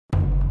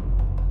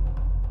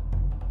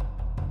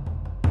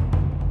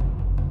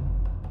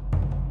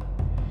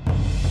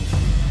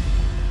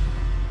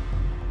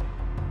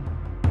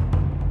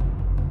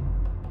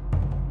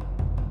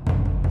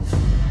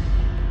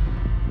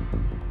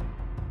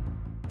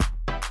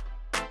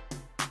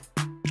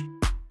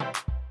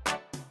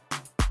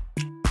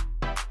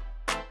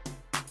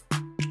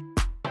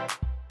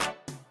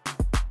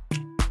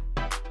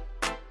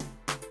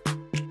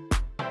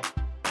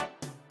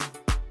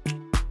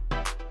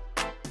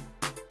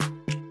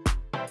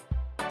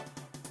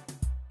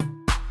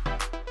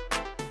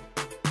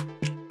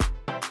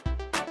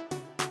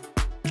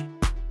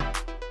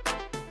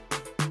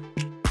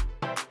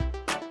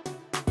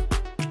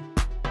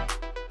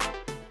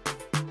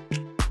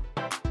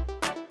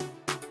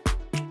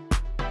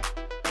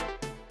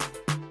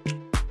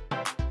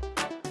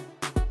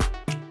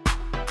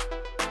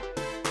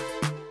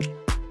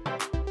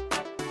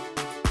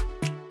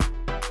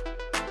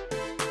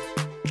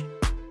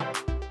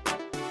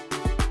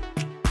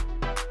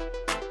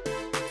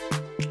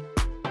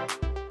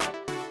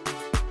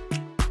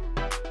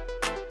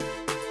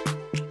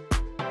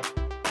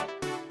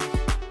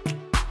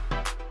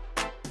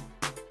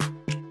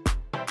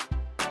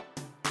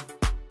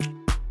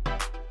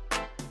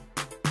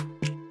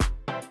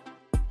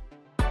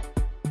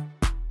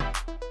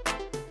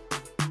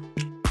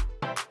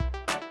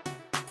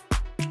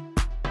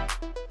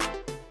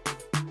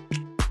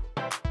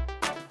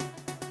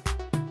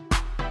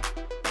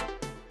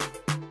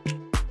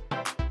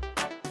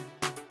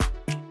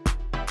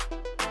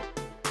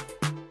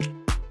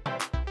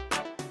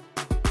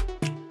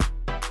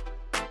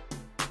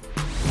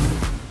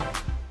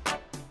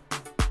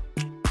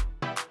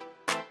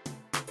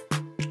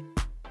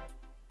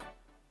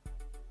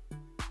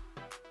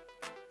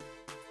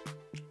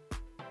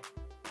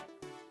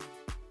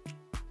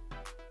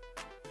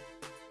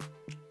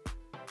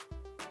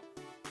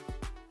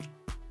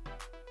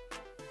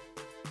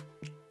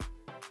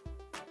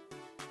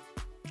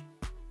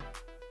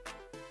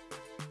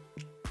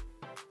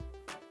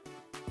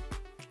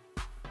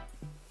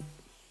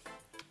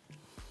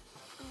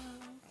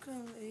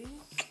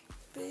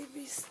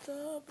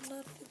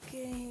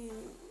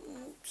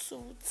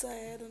so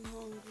tired and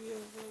hungry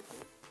already.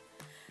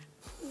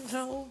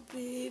 No,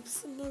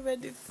 babes, I'm not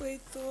ready for a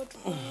third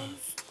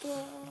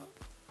monster.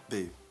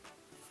 Babe,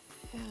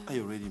 Yeah. I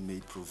already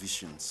made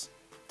provisions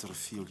to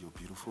refill your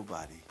beautiful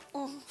body.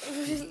 Oh,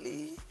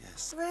 really?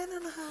 Yes. When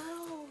and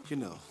how? You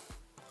know,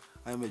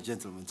 I am a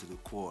gentleman to the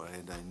core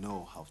and I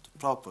know how to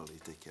properly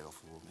take care of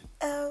a woman.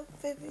 Oh,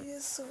 baby, you're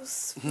so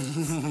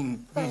sweet.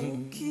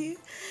 Thank you.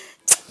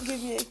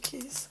 Give me a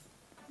kiss.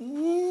 I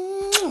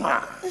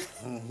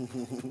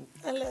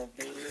love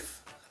you.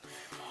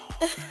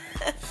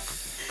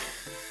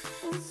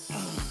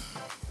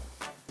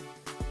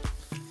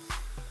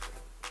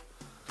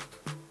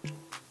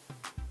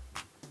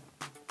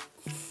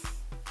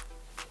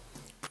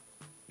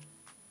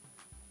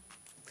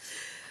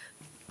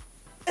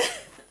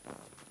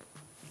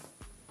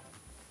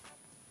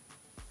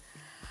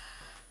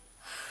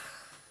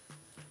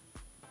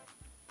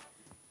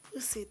 Who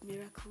said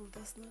miracle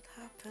does not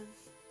happen?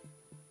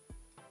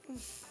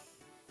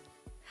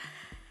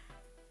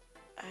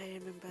 I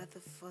remember the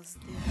first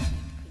day I met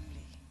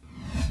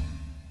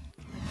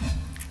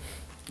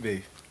Quinley.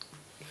 Babe,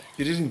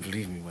 you didn't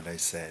believe me when I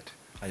said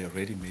I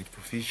already made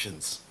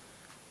provisions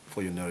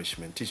for your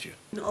nourishment, did you?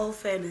 In all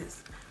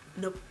fairness,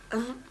 nope.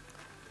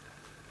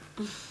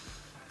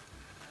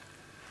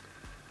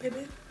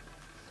 Baby,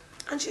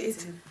 aren't you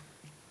eating?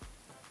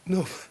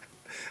 No,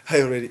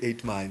 I already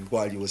ate mine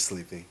while you were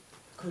sleeping.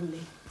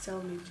 Quinley,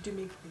 tell me, did you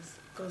make this?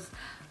 Because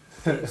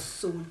it's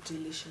so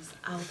delicious.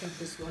 Out of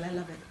this world, I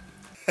love it.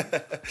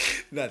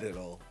 Not at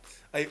all.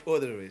 I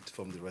ordered it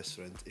from the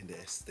restaurant in the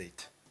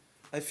estate.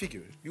 I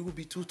figured you would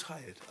be too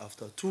tired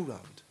after 2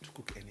 rounds to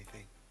cook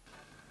anything.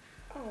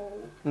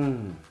 Oh,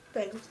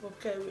 thanks for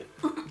caring.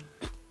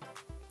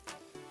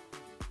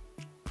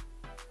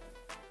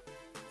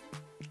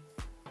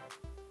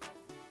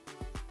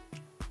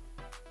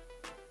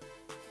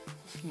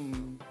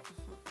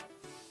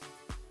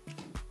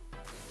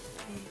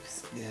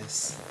 Babes,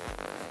 Yes.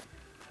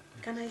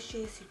 can I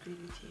share a secret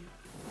with you?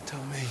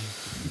 Tell me.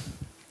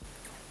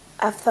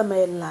 After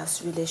my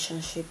last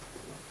relationship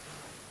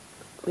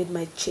with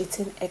my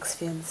cheating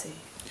ex-fiancé,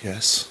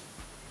 Yes.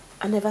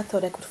 I never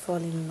thought I could fall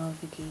in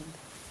love again.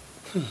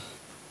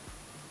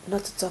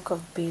 Not to talk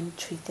of being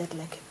treated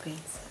like a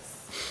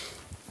princess.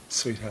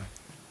 Sweetheart,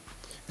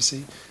 you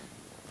see,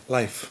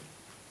 life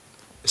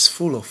is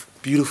full of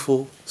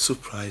beautiful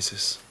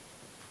surprises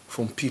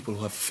from people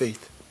who have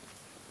faith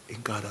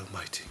in God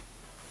Almighty.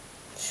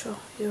 Sure,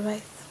 you're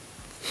right.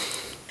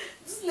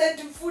 Just let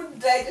the food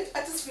die. I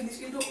just finished.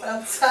 You know what?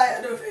 I'm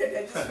tired of it.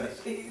 I just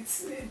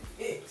finished eating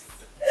it.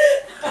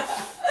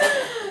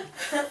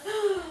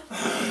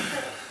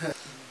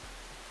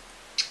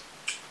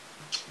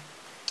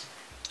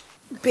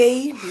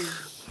 Baby,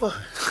 what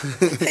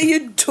are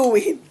you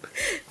doing?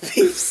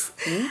 Babes,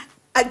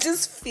 I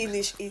just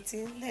finished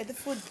eating. Let the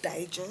food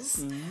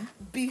digest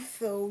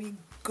before we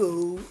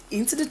go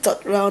into the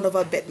third round of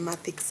our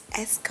bedmatics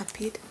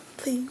escapade,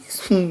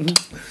 please.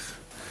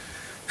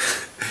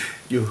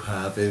 You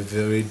have a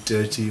very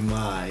dirty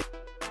mind.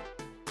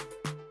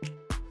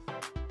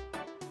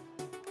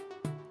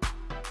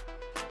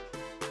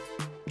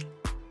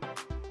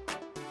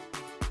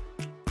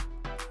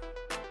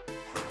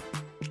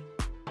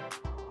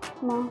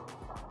 Ma,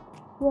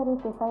 here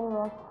is the file you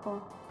asked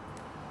for.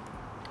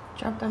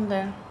 Drop them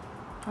there.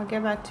 I'll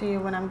get back to you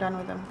when I'm done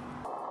with them.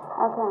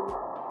 Okay.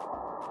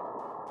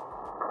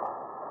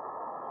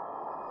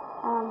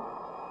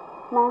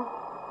 Ma,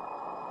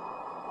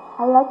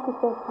 I'd like to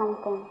say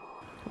something.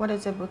 What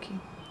is it, Bookie?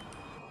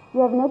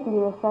 You have not been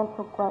yourself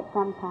for quite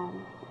some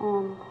time,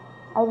 and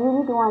I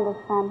really do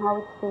understand how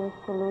it feels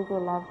to lose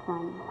your loved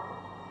one.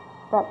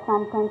 But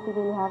sometimes you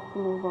really have to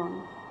move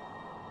on.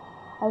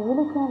 I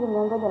really can't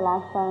remember the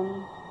last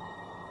time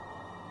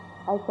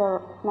I saw a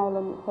smile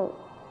on your face.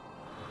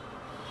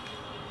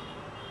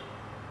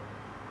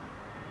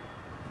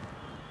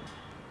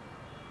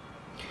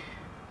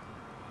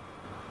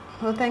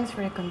 Well, thanks for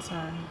your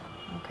concern,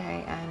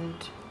 okay? And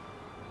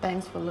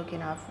thanks for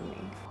looking out for me.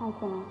 I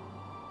cannot.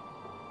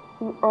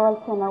 We all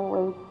cannot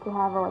wait to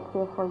have our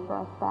tearful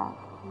boss back.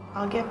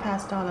 I'll get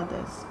past all of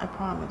this, I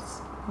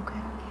promise, okay?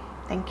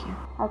 Thank you.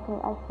 Okay,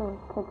 I shall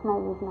take my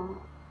leave now.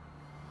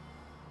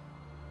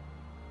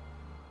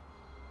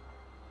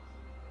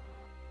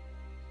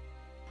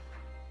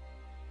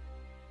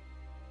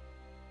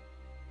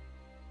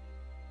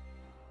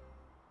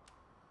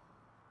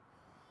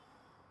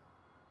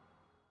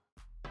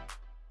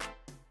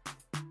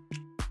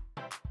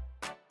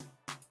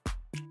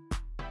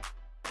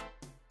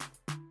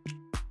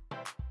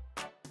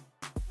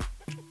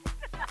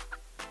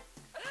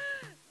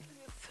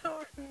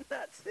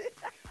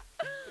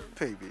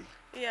 Baby,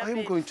 Yeah, I am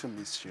babe. going to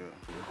miss you.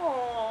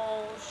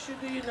 Oh,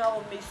 sugar, you know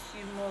I'll miss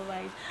you more,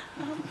 right?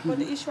 But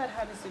the issue at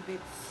hand is a bit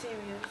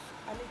serious.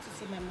 I need to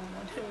see my mom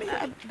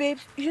on the babe,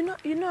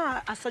 you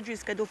know our surgery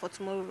is scheduled for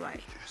tomorrow, right?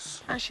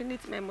 Yes. And she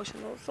needs my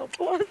emotional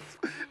support.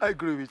 I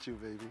agree with you,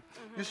 baby.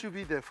 You should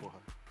be there for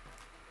her.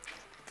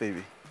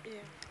 Baby,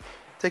 Yeah.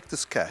 take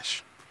this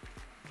cash.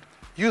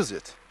 Use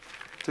it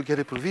to get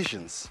the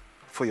provisions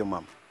for your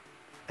mom.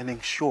 and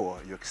ensure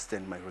you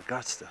extend my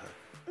regards to her.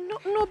 No,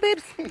 no,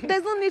 babes.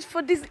 There's no need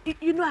for this.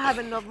 You know I have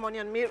enough money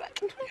on me, right?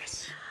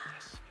 Yes.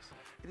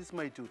 It is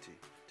my duty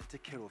to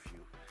take care of you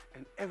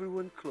and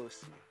everyone close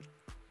to you.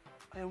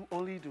 I am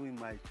only doing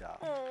my job.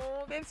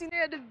 Oh, babes, you know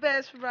you're the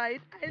best,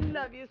 right? I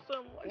love you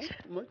so much.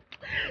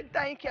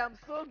 Thank you. I'm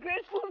so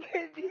grateful,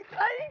 baby.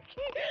 Thank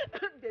you.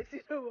 Babes,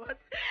 you know what?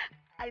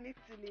 I need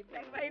to leave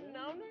like right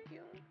now.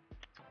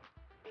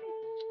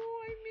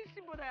 Oh, I miss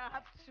you, but I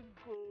have to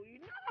go. You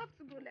know I have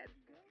to go. Let's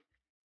go.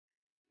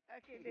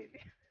 Okay, baby.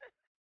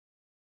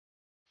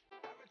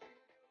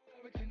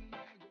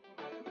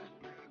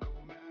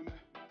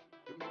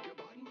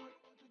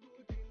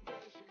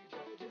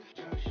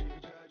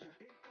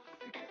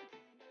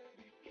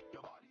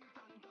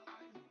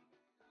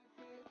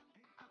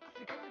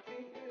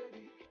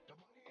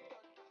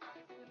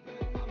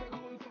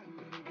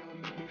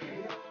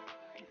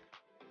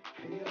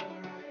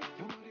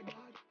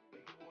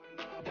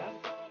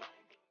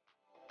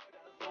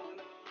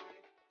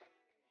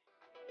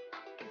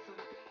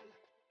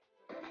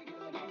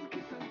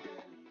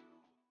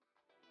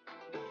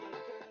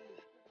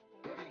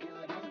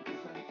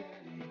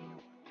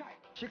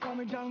 She call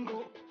me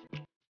Django.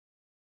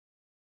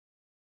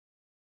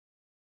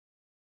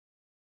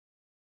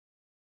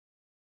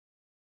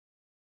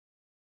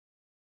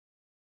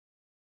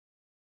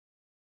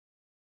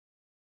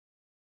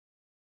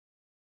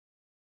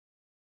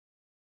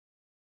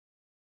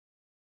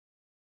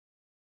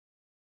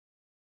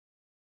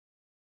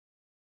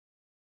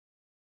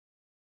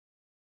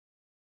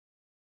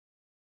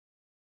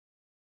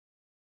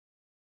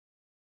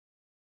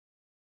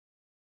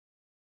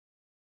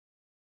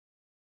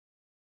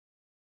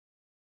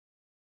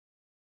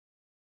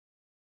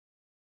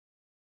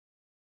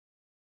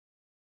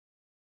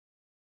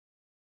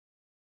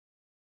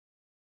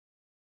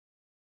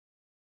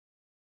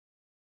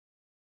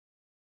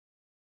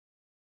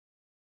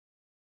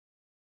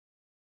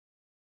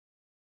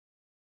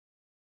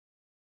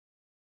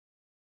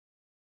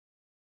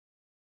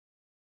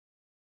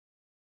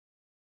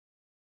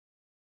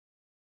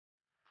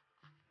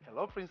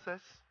 Hello,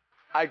 princess.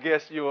 I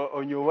guess you're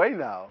on your way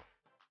now.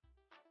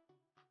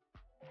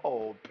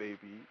 Oh,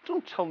 baby,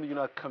 don't tell me you're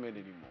not coming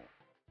anymore.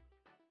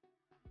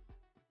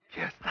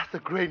 Yes, that's a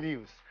great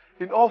news.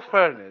 In all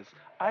fairness,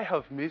 I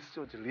have missed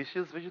your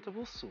delicious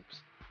vegetable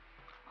soups.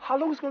 How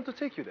long is it going to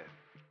take you then?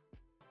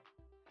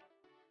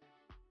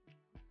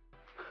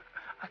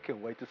 I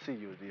can't wait to see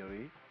you,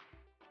 dearie.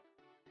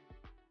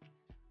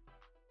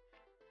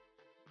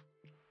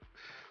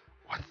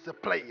 Once a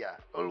player,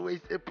 always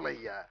a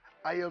player.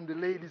 I am the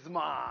ladies'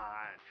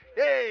 man.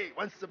 Hey,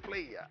 once a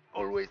player,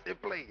 always a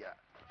player.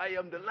 I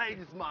am the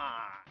ladies' man.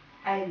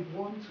 I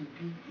want to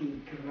be a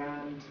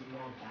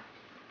grandmother.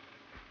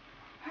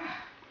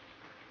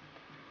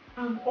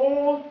 And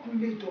all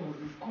Kunle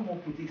does is come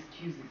up with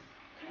excuses.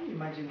 Can you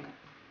imagine that?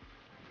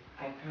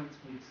 I can't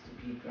wait to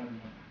be a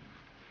grandmother.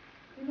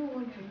 You know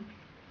one thing?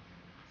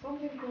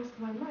 Something crossed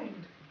my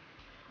mind.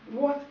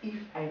 What if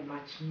I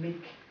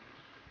matchmake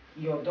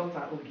your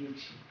daughter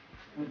Ogechi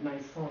with my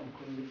son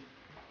Kunle?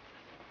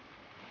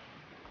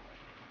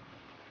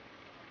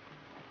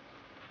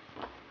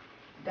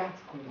 That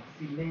could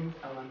cement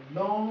our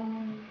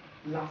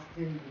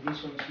long-lasting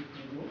relationship,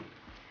 you know.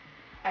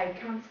 I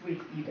can't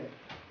wait either.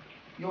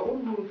 Your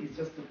own role is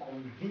just to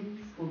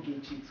convince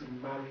Ogechi to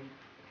marry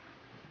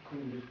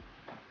Kunle.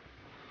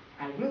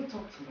 I will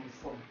talk to my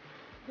son.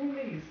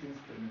 Kunle listens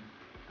to me.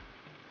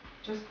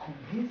 Just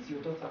convince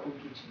your daughter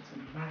Ogechi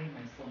to marry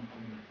my son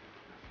Kunle.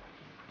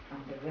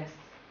 And the rest,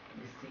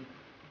 they say,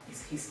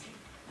 is history.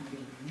 And they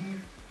will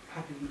live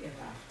happily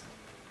ever after.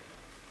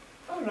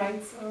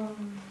 Alright,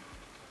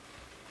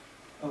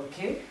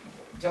 okay,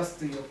 just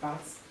do your part.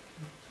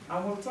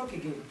 And we'll talk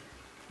again.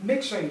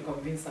 Make sure you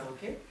convince her,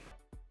 okay?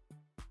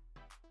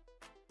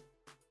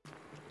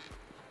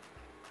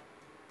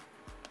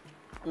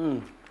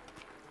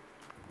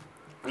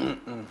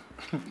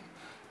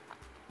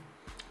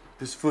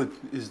 This food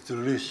is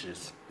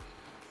delicious.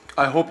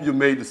 I hope you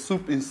made the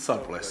soup in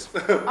surplus.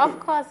 Of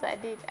course I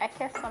did. I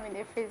kept some in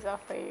the freezer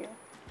for you.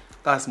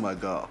 That's my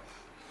girl.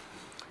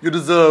 You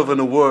deserve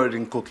an award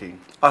in cooking.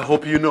 I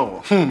hope you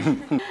know.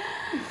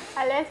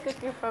 I learned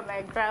cooking from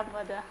my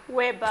grandmother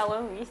way back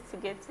when we used to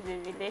get to the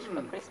village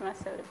for Christmas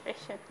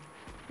celebration.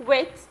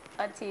 Wait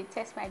until you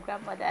taste my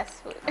grandmother's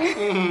food.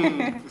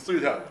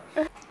 Sweetheart.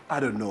 I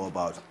don't know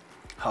about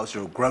how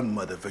your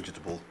grandmother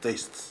vegetable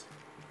tastes,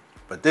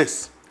 but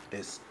this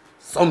is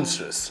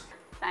sumptuous.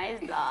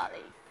 Nice,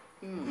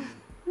 darling.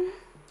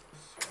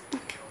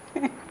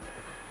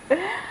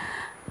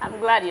 I'm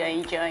glad you're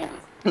enjoying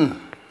it.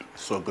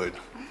 So good.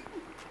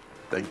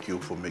 Thank you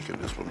for making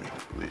this for me,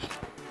 please.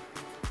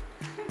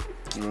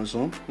 You want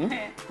some?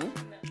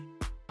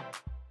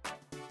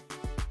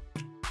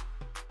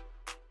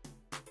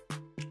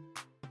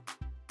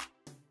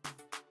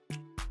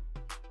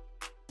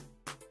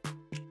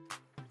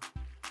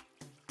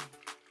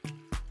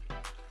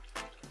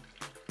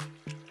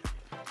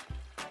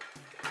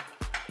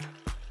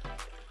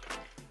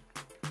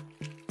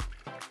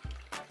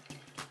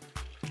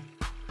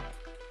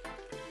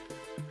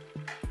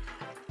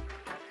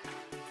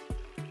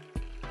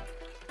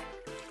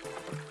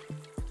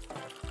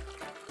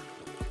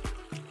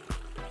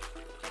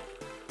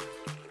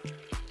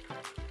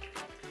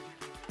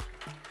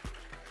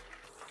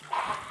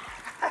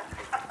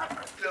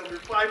 me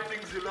 5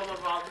 things you love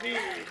about me.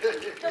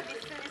 Don't be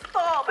silly.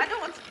 Stop. I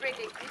don't want to break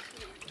it.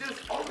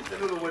 Just always a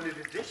little one in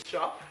this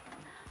shop.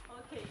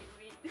 Okay,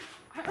 you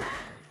read.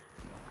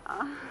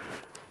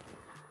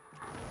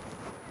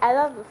 I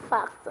love the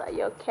fact that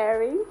you're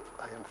caring,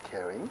 I am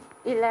caring.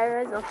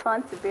 hilarious and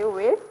fun to be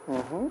with.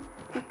 You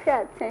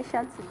pay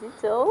attention to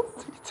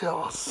details,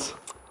 Details.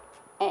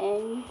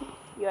 and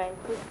you're a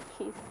good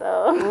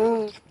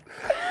kisser.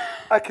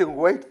 I can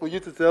wait for you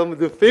to tell me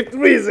the 5th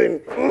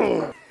reason.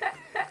 I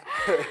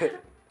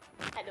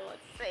don't want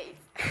to say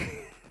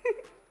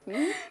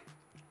it.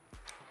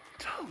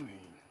 Tell me.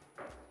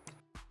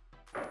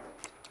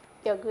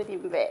 You're good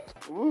in bed.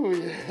 Ooh,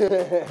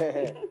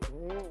 yeah.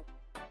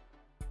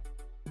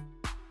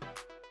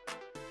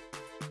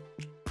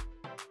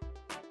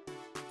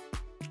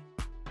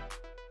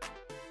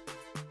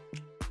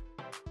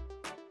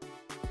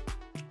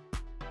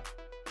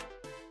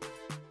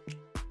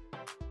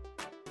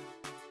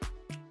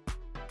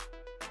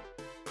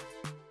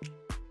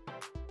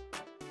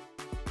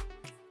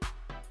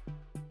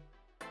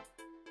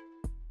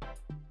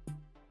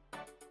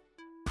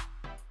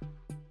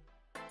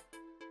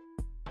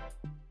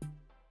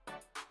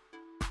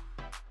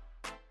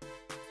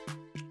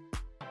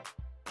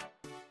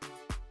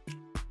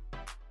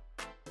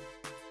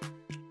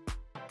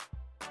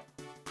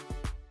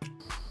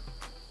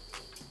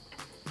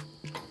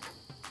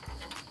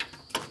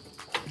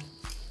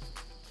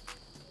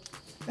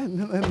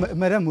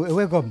 Madam,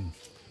 welcome.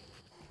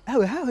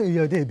 How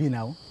your day be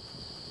now?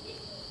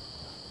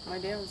 My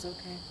day was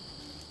okay.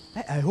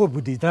 I hope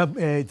the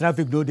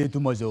traffic don't day too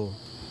much. Oh.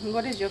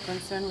 What is your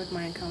concern with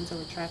my encounter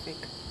with traffic?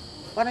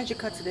 Why don't you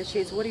cut to the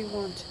chase? What do you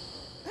want?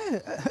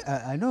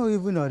 I don't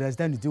even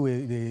understand the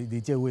way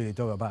they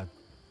talk about.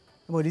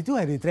 But the two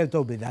I try to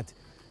talk about that.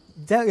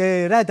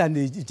 Right and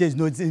the chase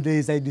no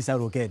inside this are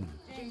okay.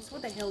 James,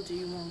 what the hell do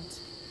you want?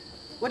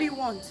 What do you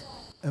want?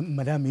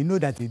 Madam, you know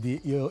that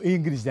your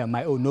English and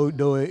my own,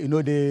 you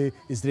know the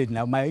straight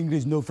now. My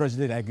English no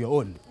frustrated like your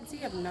own. See,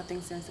 you have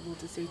nothing sensible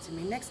to say to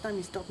me. Next time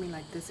you stop me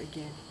like this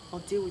again, I'll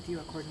deal with you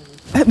accordingly.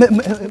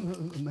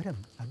 Madam,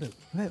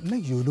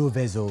 make you know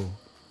vessel.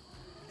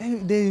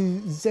 They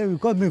say we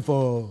call me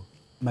for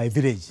my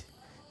village.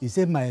 He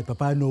said my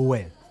papa know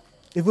well.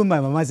 Even my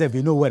mama said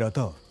we know well at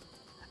all.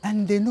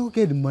 And they no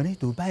get the money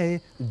to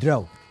buy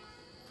draw.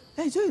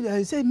 So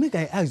I said, make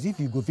I ask if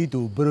you go fit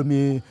to borrow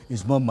me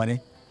small money.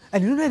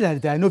 And you know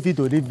that I know fit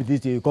to leave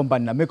this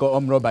company and make a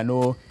home robber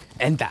no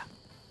enter.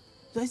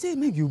 So I say,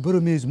 make you borrow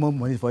me small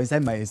money for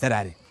inside my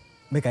salary.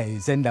 Make I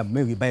send them,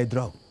 make we buy a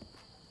draw.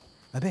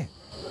 Okay.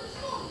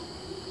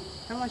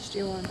 How much do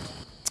you want?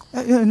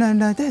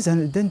 No, there's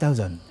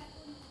 10,000.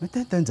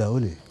 10,000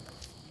 only.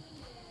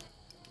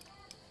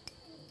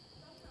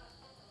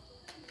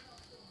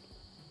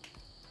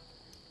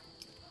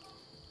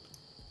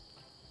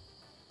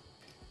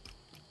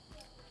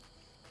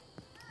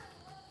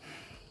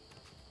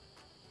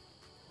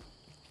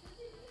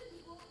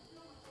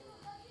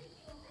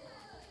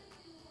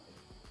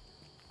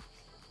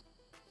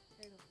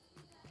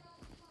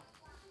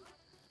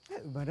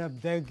 Madam,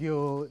 thank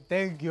you.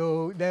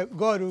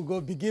 God will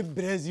go begin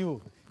bless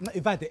you.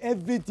 In fact,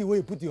 everything where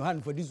you put your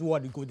hand for this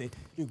world,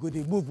 you go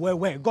to move well.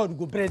 God will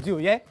go bless you,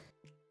 yeah?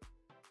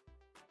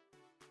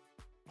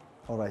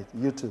 All right,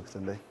 you too,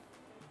 Sunday.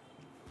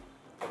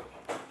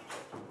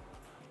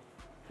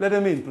 Let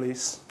him in,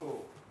 please.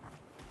 Oh.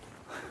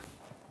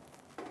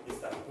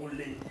 Mr.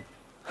 Only.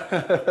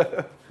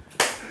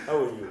 How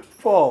are you?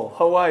 Paul,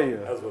 how are you?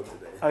 How's work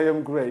today? I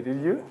am great.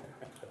 And you?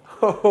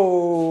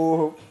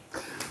 Oh,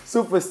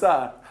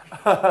 superstar.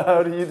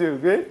 How do you do?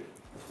 Good?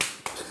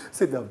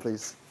 Sit down,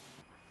 please.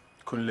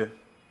 Kunle,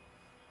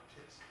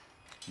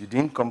 you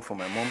didn't come for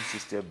my mom's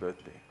sister's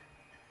birthday.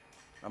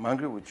 I'm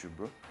angry with you,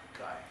 bro.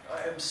 Guy,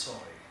 I am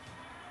sorry.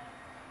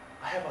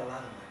 I have a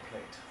lot on my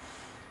plate.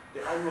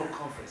 The annual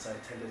conference I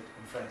attended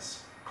in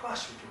France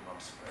clashed with your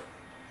mom's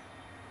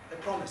birthday. I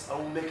promise I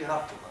will make it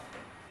up to her.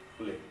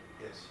 Kunle,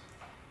 Yes.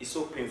 it's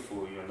so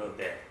painful you're not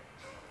there.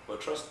 But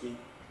trust me,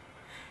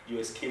 you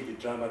escaped the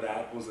drama that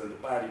happens in the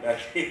party that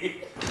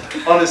day.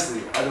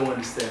 Honestly, I don't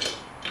understand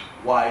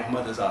why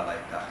mothers are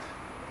like that.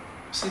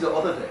 See, the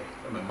other day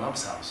at my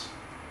mom's house,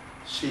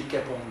 she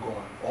kept on going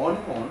on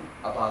and on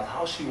about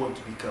how she wanted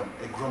to become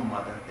a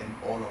grandmother and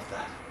all of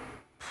that.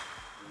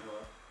 You know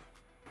what?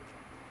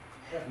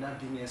 I have not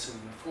been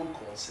answering the phone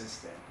call since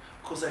then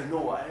because I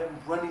know I am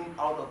running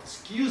out of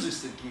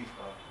excuses to give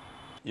her.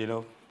 You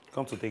know,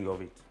 come to think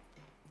of it,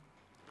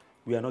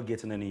 we are not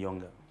getting any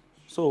younger.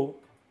 So,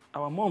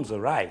 our moms are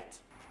right.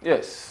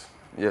 Yes,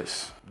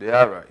 they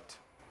are right.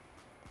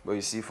 But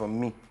you see, for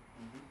me,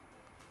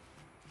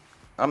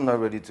 I'm not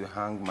ready to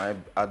hang my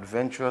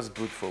adventurous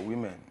boot for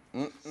women.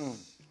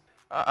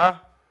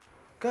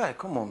 Guy,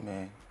 come on,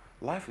 man.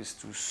 Life is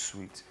too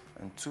sweet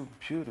and too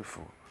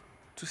beautiful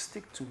to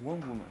stick to one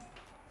woman.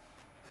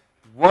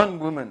 One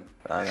woman.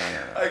 I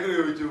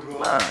agree with you, bro.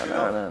 No.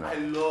 I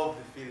love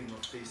the feeling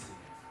of tasting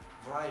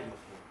variety of food.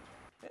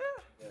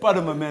 Yeah.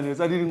 Pardon my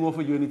manners, I didn't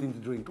offer you anything to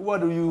drink.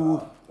 What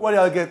do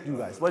I get you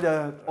guys? What do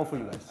I offer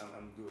you guys?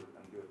 I'm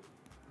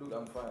good. good.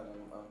 I'm fine.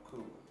 I'm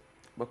cool.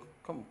 But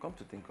come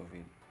to think of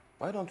it,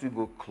 why don't we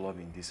go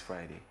clubbing this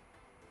Friday?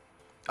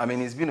 I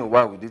mean, it's been a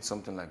while we did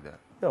something like that.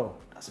 Yo,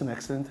 that's an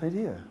excellent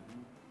idea.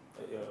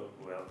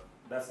 Well,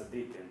 that's a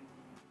date then.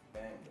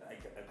 Man, I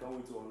can't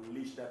wait to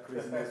unleash that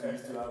craziness we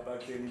used to have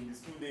back then in the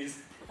school days.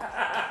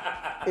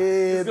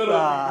 It's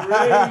gonna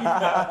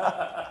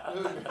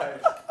be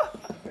great.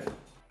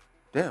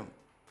 Damn.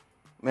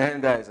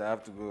 Man, guys, I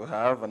have to go. I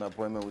have an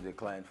appointment with a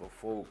client for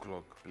 4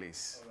 o'clock,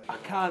 please. I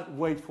can't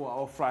wait for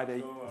our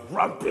Friday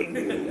rubbing.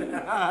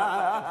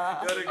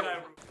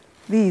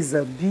 These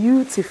are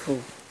beautiful.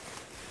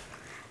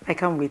 I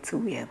can't wait to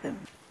wear them.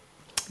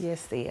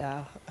 Yes, they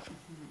are.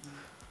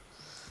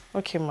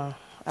 Okay, ma.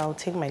 I'll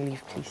take my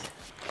leave, please.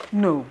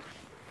 No,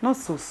 not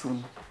so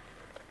soon.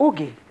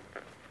 Oge,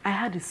 I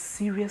had a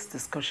serious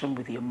discussion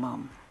with your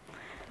mom.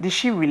 Did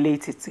she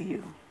relate it to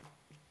you?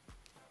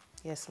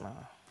 Yes, ma.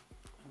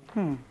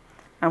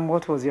 And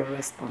what was your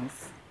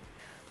response?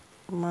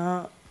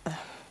 Ma,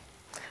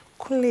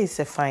 Kunle is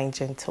a fine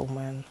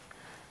gentleman.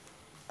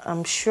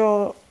 I'm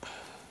sure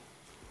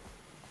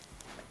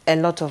a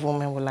lot of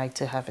women would like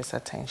to have his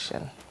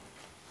attention.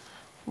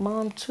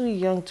 Ma, I'm too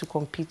young to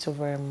compete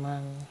over a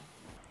man.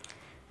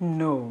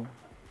 No,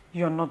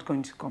 you're not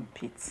going to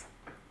compete.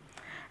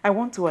 I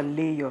want to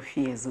allay your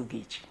fears,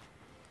 Ogechi.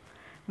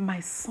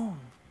 My son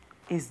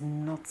is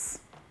not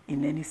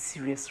in any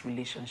serious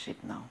relationship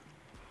now.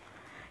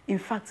 In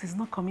fact, he's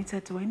not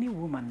committed to any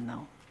woman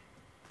now.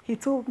 He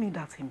told me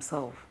that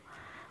himself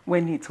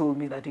when he told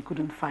me that he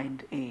couldn't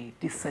find a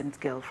decent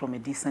girl from a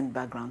decent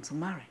background to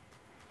marry.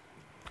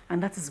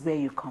 And that is where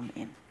you come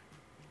in.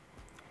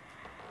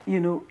 You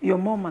know, your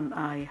mom and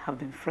I have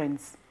been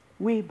friends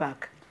way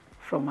back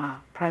from our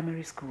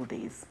primary school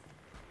days.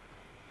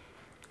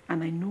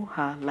 And I know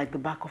her like the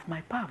back of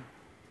my palm.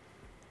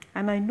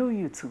 And I know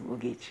you too,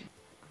 Ogechi.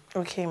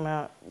 Okay,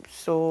 ma.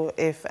 So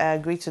if I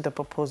agree to the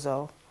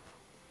proposal,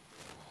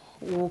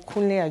 will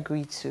Kunle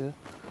agree to?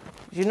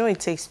 You know it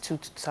takes 2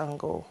 to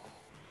tango.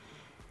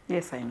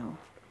 Yes, I know.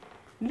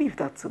 Leave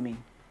that to me.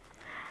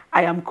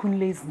 I am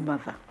Kunle's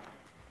mother,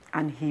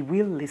 and he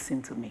will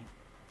listen to me.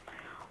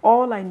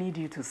 All I need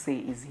you to say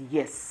is,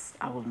 yes,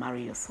 I will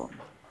marry your son.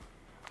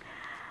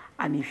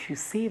 And if you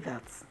say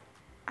that,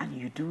 and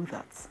you do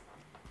that,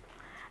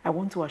 I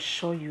want to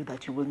assure you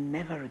that you will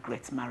never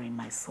regret marrying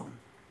my son.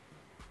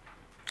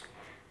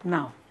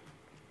 Now,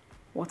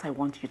 what I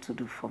want you to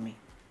do for me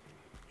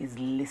is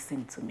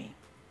listen to me.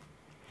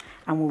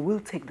 And we will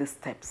take the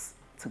steps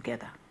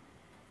together.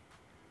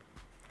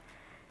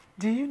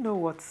 Do you know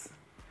what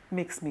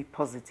makes me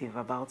positive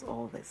about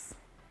all this?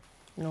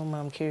 No, ma,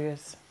 I'm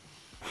curious.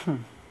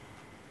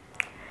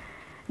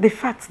 The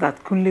fact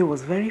that Kunle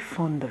was very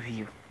fond of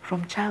you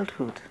from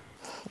childhood.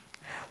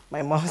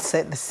 My mom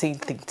said the same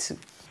thing too.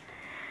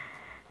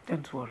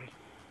 Don't worry.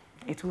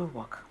 It will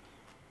work.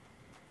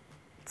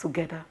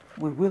 Together,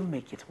 we will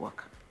make it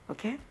work.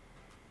 Okay?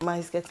 Ma,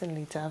 it's getting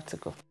late. I have to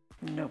go.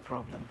 No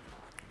problem.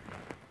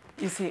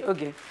 You see,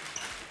 okay,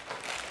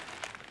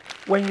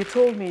 when you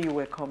told me you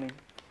were coming,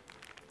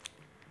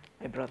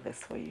 I brought this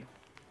for you.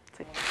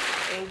 Take it.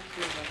 Thank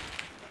you,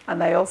 ma.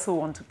 And I also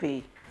want to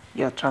pay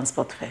your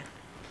transport fare.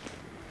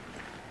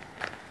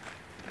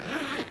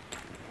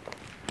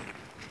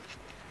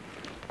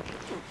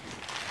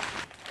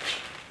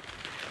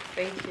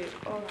 Thank you.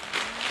 Oh,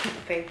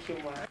 thank you,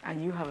 ma.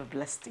 And you have a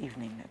blessed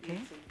evening, okay?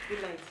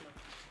 Good night,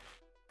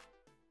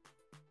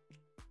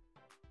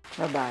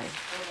 Bye-bye. ma.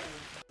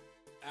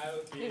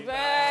 Happy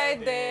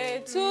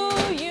birthday to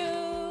you.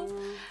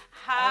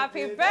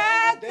 Happy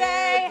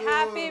birthday,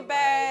 happy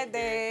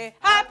birthday,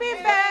 happy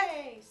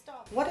birthday.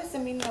 Stop. What is the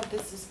meaning of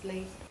this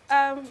display?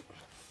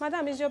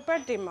 Madam, it's your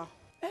birthday, ma.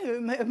 Hey,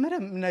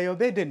 madam, now your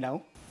birthday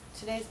now.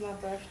 Today is my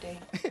birthday.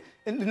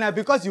 Now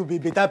because you be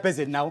better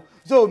person now,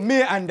 so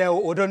me and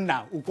Odon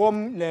now who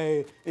come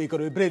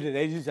celebrate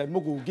the and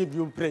will give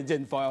you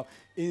present for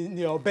in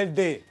your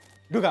birthday.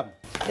 Do come.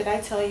 Did I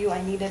tell you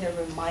I needed a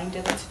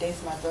reminder that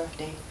today's my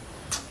birthday?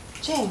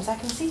 James, I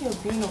can see you're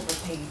being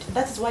overpaid.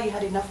 That is why you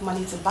had enough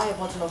money to buy a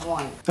bottle of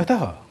wine.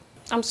 Ata.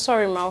 I'm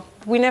sorry, ma.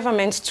 We never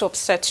meant to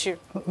upset you.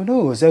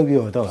 No, sorry,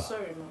 Ata.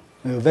 Sorry,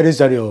 ma. Very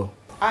sorry. Oh.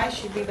 I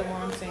should be the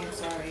one saying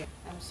sorry.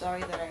 I'm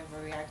sorry that I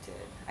overreacted.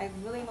 I've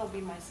really not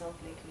been myself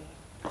lately.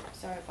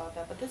 Sorry about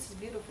that, but this is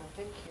beautiful.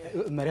 Thank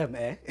you. Madam,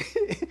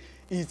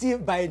 you see,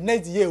 by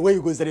next year when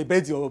you go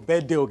celebrate your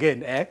birthday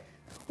again,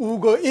 we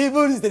go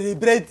even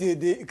celebrate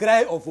the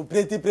cry of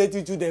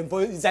pretty children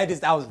for inside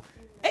this house.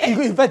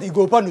 In fact, you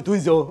go upon the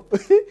twins,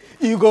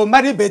 you go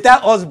marry better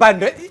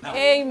husband.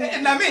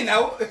 Amen. I mean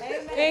now.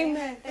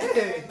 Amen. Thank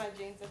you very much,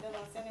 James. And then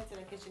I'll send it to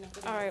the kitchen and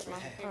put it All in right, the ma.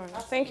 fridge. All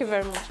right. Thank you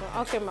very much,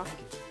 ma. Okay, ma.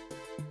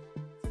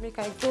 Make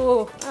I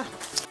go.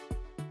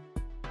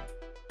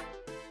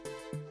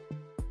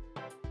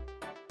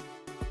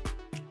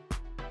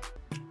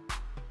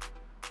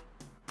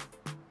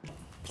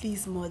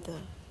 Please, mother,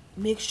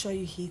 make sure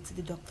you heed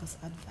the doctor's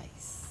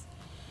advice.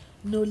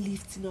 No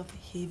lifting of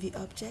heavy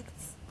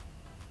objects.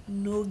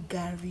 no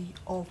gari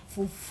or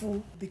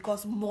fufu,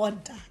 because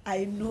mother,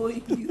 I know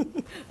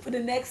you for the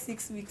next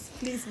 6 weeks.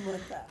 Please,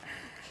 mother.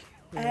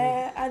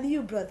 And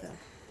you, brother,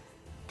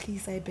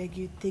 please, I beg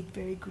you, take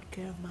very good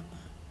care of Mama.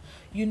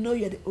 You know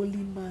you're the only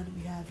man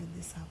we have in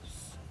this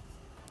house.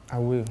 I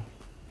will.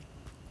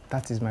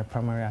 That is my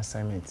primary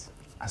assignment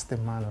as the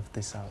man of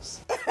this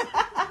house.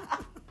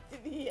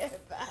 Did you hear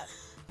that?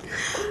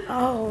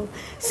 Oh,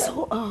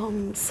 so,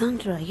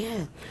 Sandra,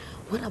 yeah.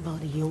 What about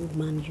the young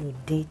man you're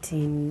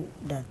dating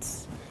that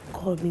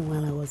called me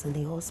while I was in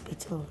the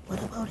hospital?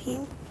 What about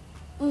him?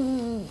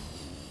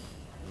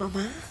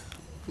 Mama,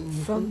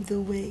 from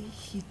the way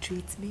he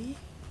treats me,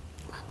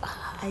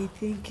 I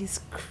think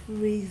he's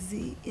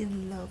crazy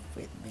in love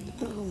with me.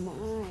 Oh,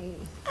 my.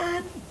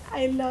 And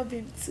I love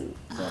him too,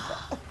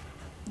 Mother.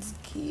 It's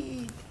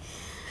kid.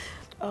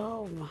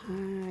 Oh,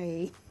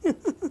 my.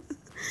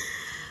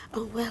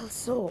 Oh, well,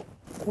 so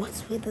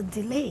what's with the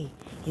delay?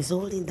 He's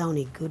holding down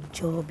a good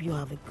job, you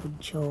have a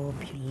good job,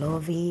 you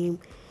love him,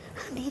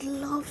 and he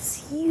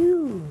loves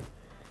you.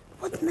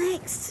 What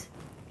next?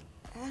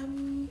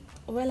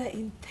 Well, I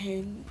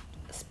intend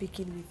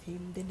speaking with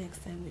him the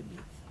next time we meet,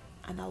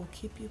 and I'll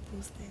keep you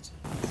posted.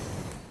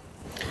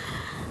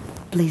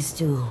 Please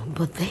do,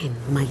 but then,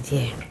 my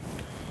dear,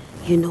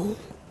 you know,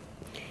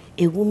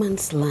 a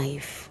woman's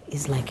life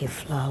is like a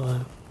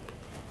flower.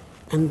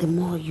 And the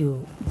more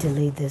you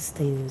delay these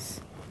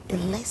things, the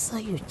lesser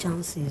your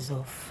chances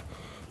of,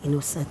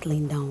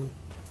 settling down.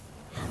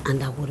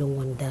 And I wouldn't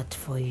want that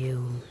for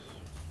you.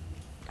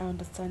 I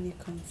understand your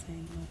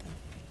concern, Mother.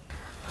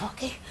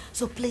 Okay,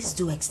 so please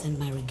do extend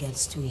my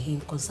regards to him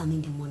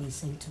concerning the money he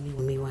sent to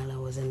me while I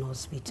was in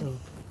hospital.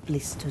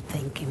 Please do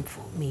thank him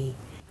for me.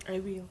 I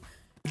will.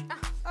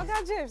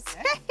 Okay, James.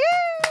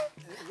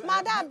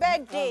 Mother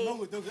birthday.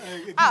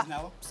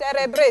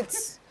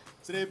 Celebrate.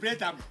 Celebrate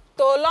them.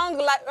 To long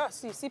life. Oh,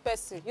 see,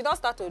 person. You don't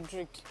start to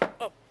drink.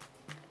 Oh.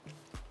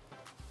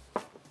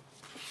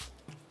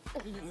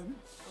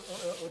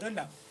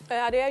 Odanda.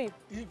 I hear you.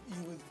 If you,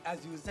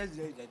 as you said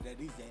that this,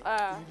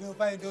 you know,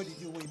 find out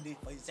the way they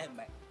for inside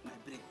my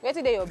brain. Where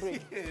did your brain?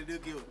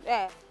 Look you.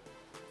 Yeah.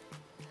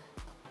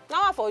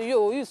 Now for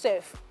you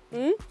self.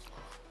 See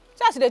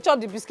as they chop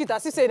the biscuit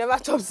as if say you never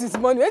chop since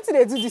morning. Where did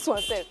they do this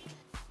one self?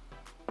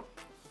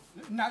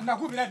 Now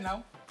who be that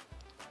now?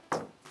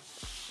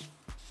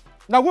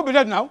 Now who be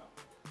that now?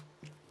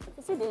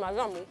 If you be my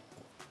mom.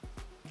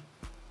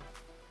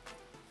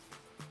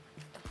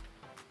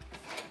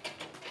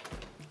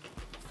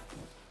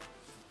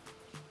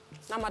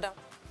 Now, madam.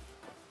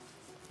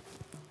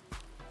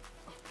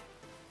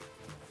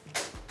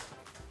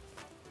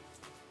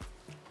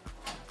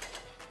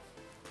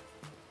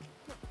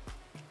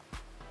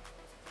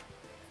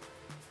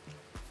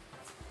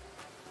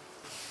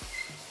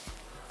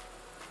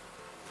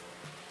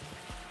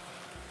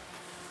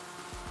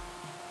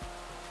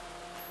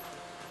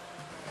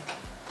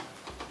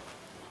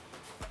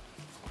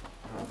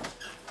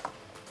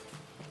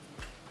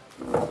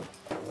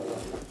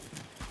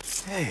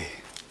 Hey.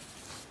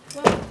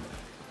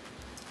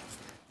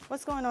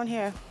 What's going on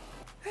here?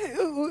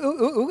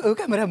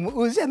 Okay, madam,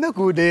 we say make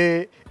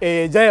we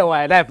enjoy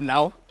our life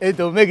now.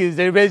 To make it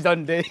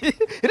celebration day.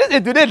 You know,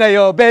 today is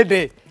your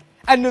birthday,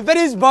 and a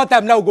very small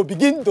time now go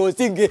begin to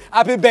sing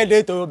happy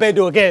birthday to your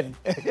birthday again.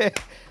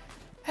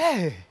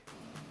 Hey.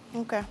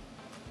 Okay.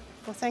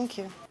 Well, thank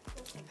you.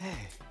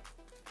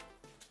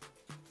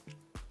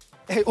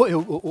 Hey,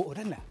 oh,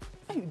 Dana.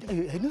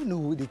 I don't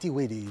know the thing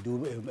where they do,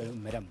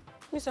 madam.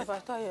 Mr.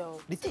 Fatayo.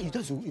 The thing is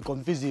just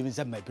confuse you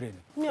inside my brain.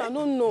 Me, I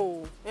don't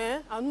know.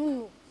 I don't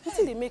know. What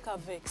did they make her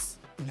vex?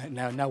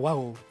 Now,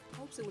 wow. I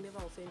hope they will never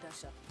offend her,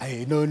 sha.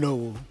 I don't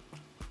know.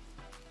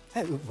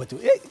 But,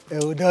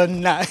 oh,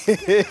 Donna.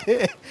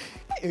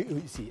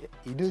 See,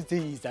 you don't say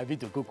he's happy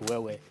to cook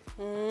well.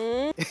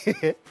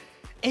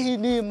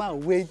 Any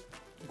man wait,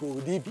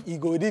 he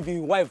go leave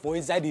his wife for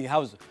inside the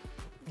house.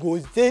 Go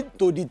stay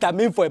to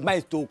determine for a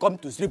man to come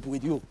to sleep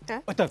with you.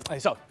 What the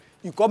fuck?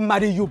 You come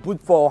marry you, put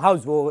for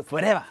house for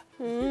forever.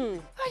 Oh,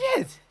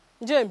 yes.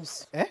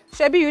 James.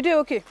 Shebi, you dey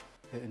okay?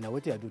 Now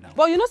what do I do now?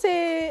 But you know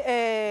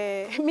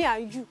say me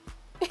and you,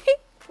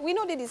 we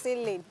know they the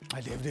same lane.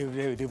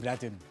 They've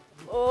nothing.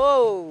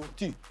 Oh.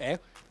 See,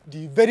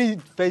 the very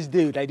first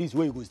day like this,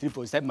 where you go sleep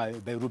for inside my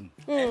bedroom.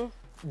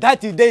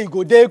 That day you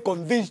go there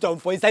convinced on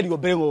for inside your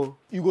brain.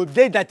 You go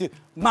there that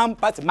man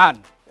part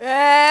man.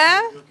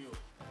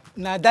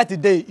 Now that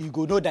day you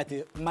go know that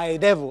my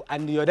devil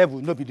and your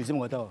devil no be the same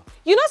water.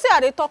 You know say I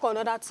dey talk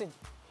another thing.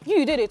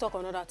 You dey talk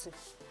another thing.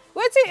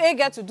 Wetin A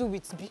get to do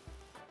with B?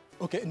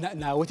 Okay,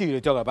 now what you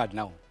talk about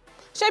now?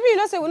 Shebi, you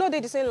know say we no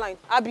dey the same line.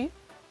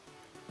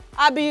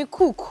 Abi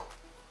cook,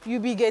 you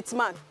be gate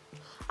man.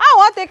 I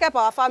want take help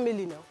our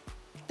family now.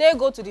 They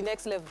go to the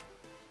next level.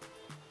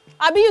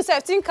 Abi you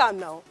sef think am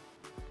now.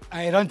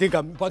 I don't think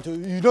I'm, but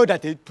you know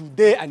that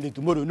today and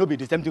tomorrow no be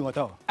the same thing at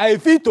all. I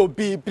feel to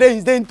be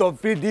president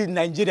of this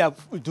Nigeria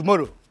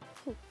tomorrow.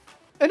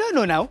 I don't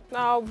know now.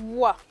 Now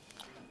what?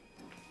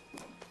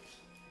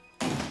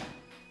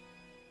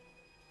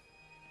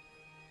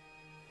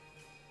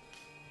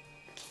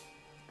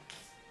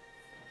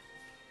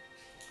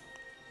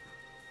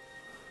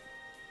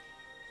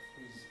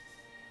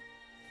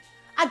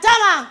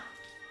 Adama!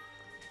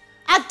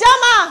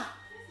 Adama!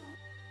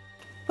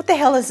 What the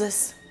hell is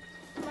this?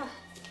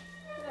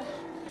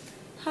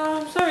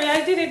 Sorry,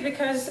 I did it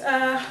because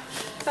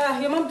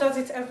your mom does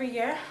it every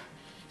year.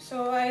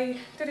 So I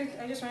did it,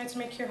 I just wanted to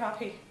make you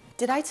happy.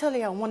 Did I tell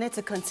you I wanted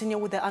to continue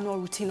with the annual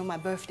routine on my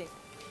birthday?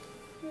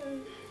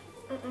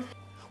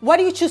 Why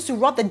do you choose to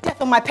rub the death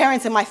of my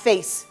parents in my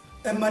face?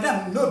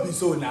 Madam, no be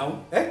so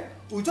now.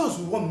 We just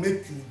want to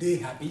make you day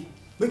happy.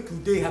 Make you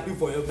day happy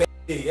for your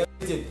birthday,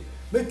 everything.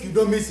 Make you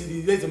don't miss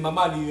the days of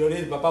mama and your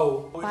days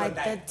papa. By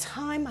the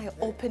time I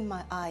open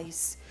my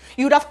eyes,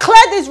 you would have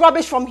cleared this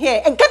rubbish from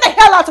here and get the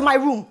hell out of my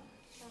room.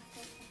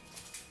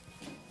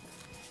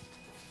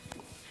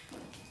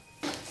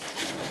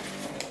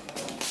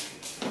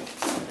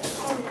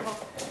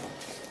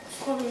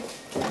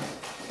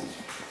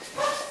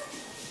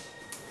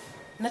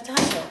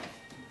 Natasha,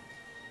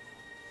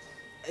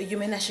 you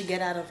mean I should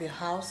get out of your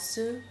house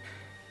too?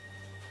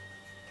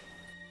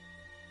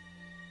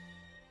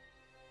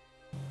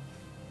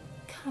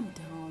 Calm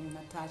down,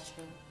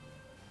 Natasha.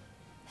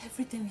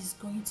 Everything is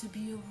going to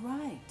be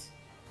alright.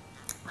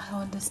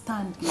 I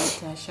understand,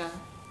 Natasha.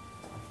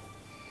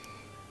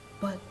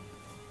 But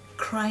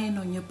crying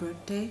on your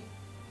birthday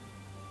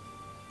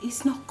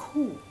is not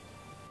cool.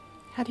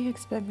 How do you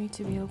expect me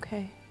to be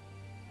okay?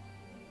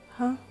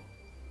 Huh?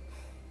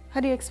 How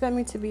do you expect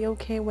me to be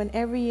okay when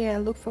every year I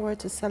look forward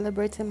to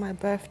celebrating my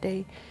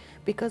birthday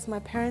because my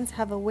parents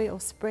have a way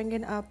of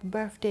springing up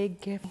birthday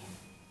gifts?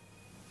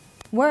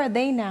 Where are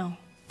they now?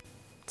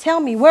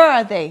 Tell me, where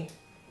are they?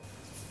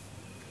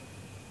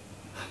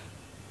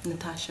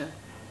 Natasha,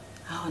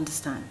 I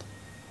understand.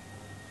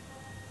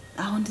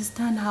 I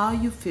understand how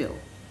you feel,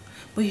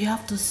 but you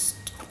have to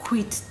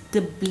quit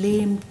the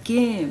blame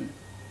game.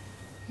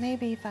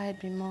 Maybe if I had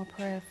been more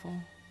prayerful.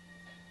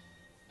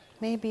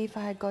 Maybe if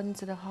I had gotten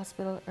to the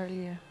hospital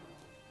earlier.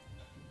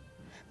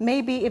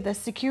 Maybe if the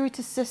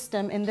security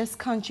system in this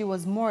country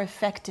was more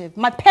effective,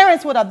 my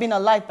parents would have been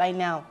alive by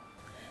now.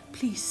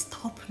 Please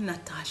stop,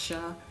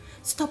 Natasha.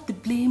 Stop the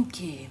blame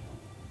game.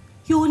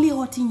 You're only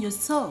hurting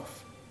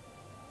yourself.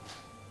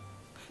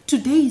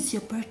 Today is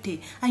your birthday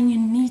and you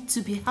need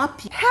to be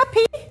happy.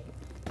 Happy?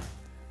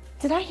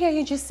 Did I hear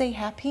you just say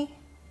happy?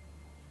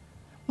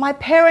 My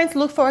parents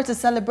look forward to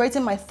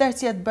celebrating my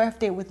 30th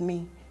birthday with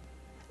me.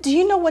 Do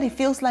you know what it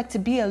feels like to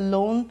be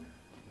alone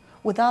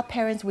without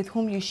parents with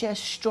whom you share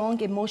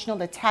strong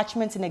emotional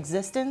attachments in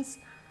existence?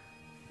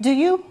 Do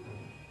you?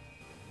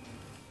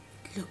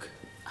 Look,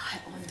 I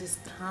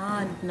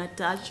understand,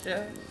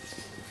 Natasha.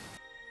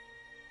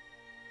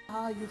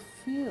 How you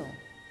feel.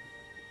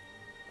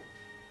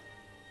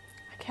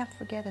 I can't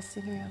forget the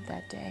scenery of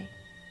that day.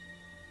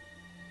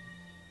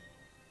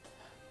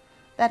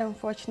 That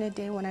unfortunate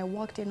day when I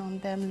walked in on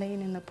them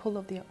laying in a pool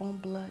of their own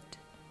blood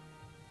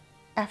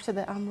after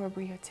the armed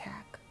robbery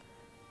attack.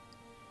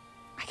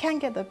 I can't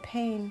get the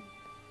pain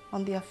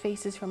on their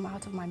faces from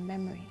out of my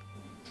memory.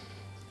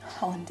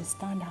 I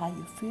understand how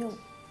you feel.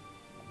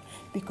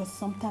 Because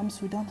sometimes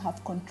we don't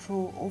have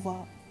control over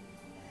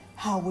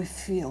how we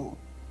feel.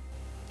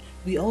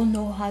 We all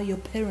know how your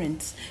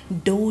parents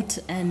dote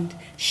and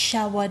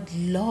showered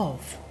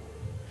love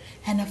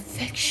and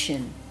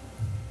affection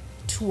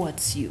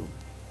towards you.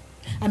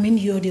 I mean,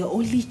 you're their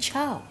only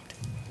child.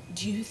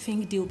 Do you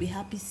think they'll be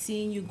happy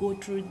seeing you go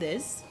through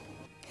this?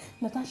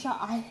 Natasha,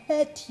 I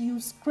heard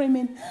you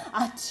screaming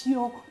at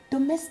your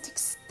domestic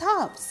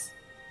staffs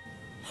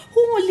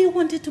who only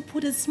wanted to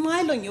put a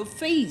smile on your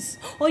face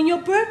on your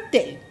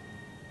birthday.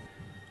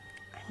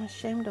 I'm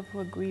ashamed of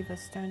what grief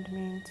has turned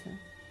me into.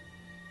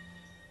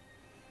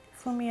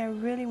 For me, I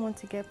really want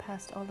to get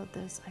past all of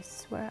this. I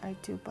swear I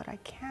do, but I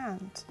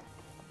can't.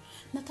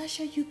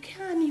 Natasha, you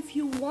can if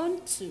you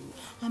want to.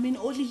 I mean,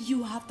 only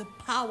you have the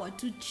power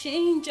to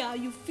change how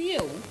you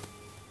feel.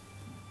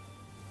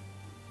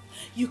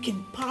 You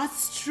can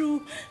pass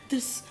through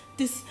this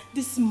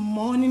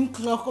morning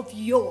clock of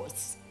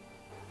yours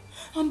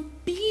and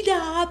be the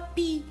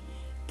happy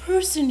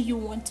person you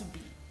want to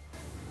be.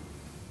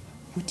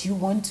 Would you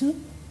want to?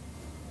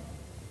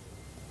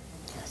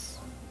 Yes.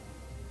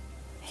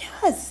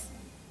 Yes.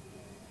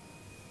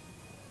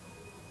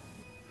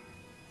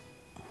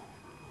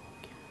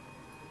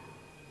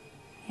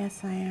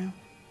 Yes, I am.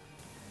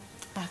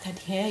 I can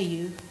hear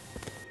you.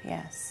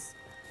 Yes.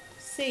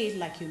 Say it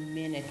like you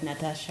mean it,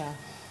 Natasha.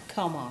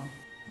 Come on.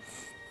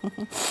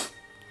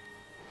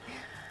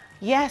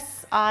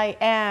 Yes, I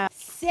am.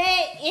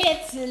 Say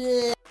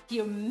it like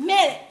you mean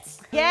it.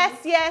 Yes,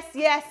 yes,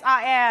 yes,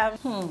 I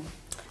am.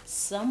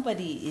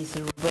 Somebody is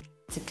ready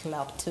to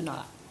clap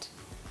tonight.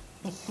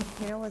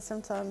 You know what?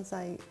 Sometimes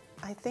I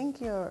think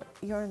you're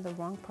in the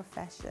wrong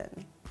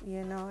profession.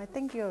 You know, I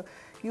think you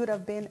would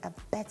have been a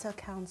better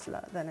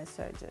counselor than a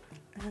surgeon.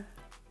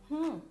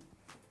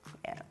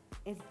 Yeah.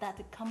 Is that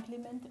a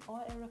compliment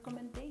or a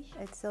recommendation?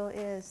 It so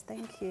is.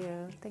 Thank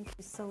you. Thank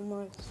you so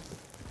much.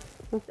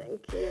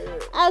 Thank you.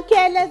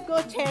 Okay, let's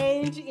go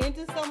change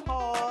into some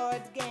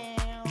hard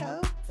gown.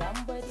 Oh.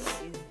 Somebody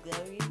is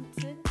going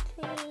to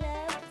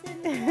clap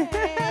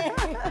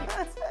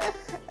tonight.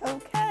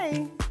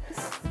 Okay.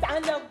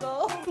 Stand up,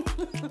 go.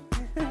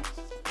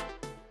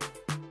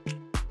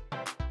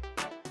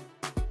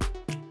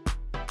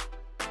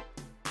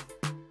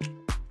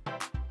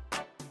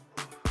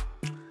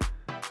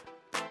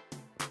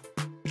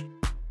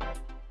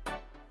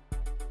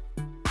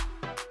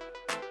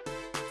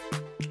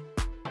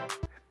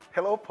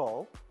 Hello,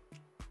 Paul.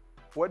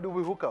 Where do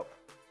we hook up?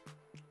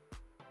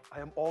 I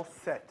am all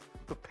set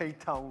to paint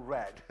town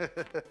red.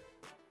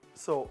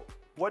 So,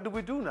 what do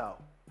we do now?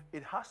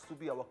 It has to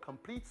be our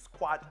complete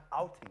squad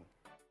outing.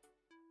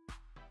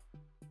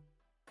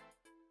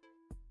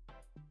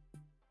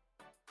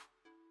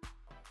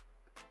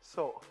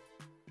 So,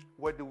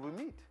 where do we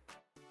meet?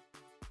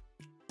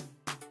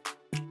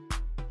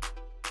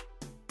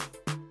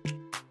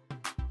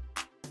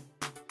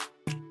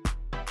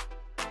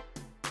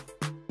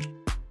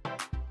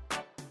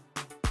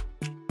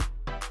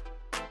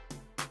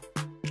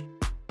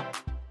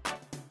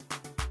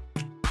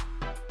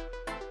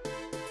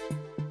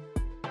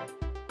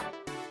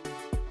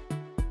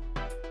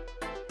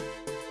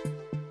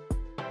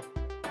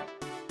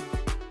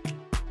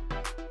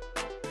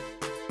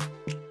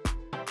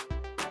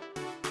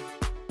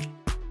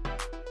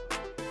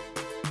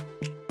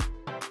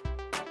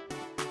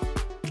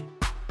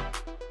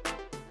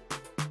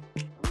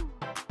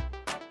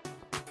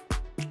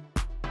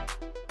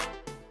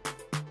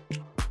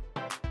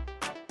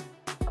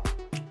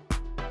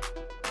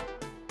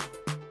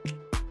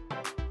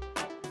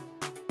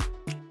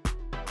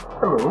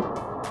 Hello.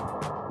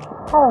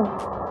 Hi.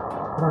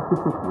 Can I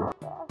speak with you?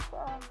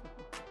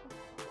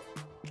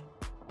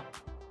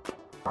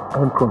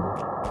 I'm coming.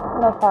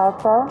 Yes,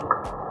 sir.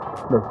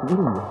 Nice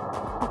meeting you.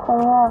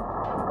 Same here.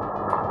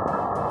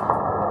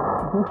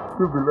 This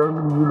you belong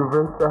in the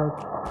universe.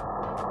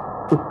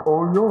 It's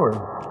all yours.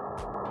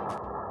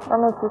 What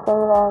makes you say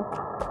that?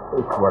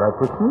 It's what I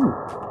perceive.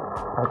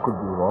 I could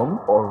be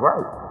wrong or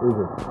right, isn't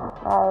it?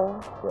 Right.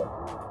 Yes.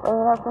 But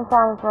you know,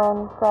 sometimes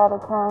when sad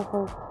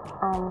occurrences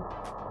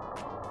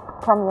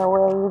come your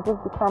way, you just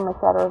become a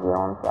shadow of your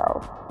own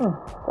self. So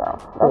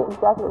that's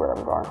exactly what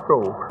I'm going.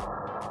 So,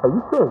 are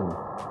you saying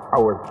I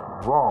was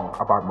wrong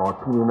about my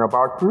opinion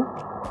about you?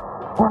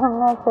 I'm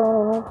not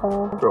saying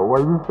anything. So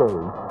what are you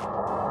saying?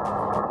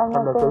 I'm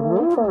not saying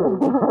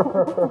anything.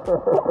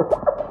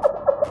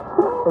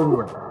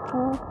 Anyway,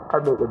 I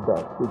made a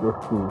bet with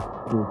those two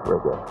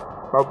right.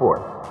 My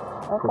boy,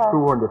 Okay. for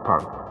 200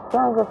 pounds.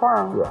 200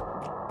 pounds? Yeah.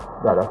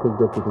 That I can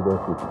get you to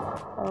dance with you.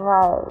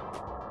 Right.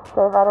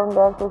 So if I don't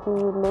dance with you,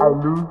 you lose? I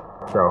lose.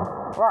 So.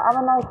 Well,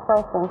 I'm a nice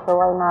person, so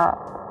why not?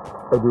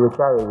 And you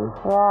retire me?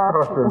 Yeah.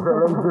 Awesome. So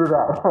let's do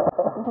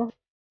that.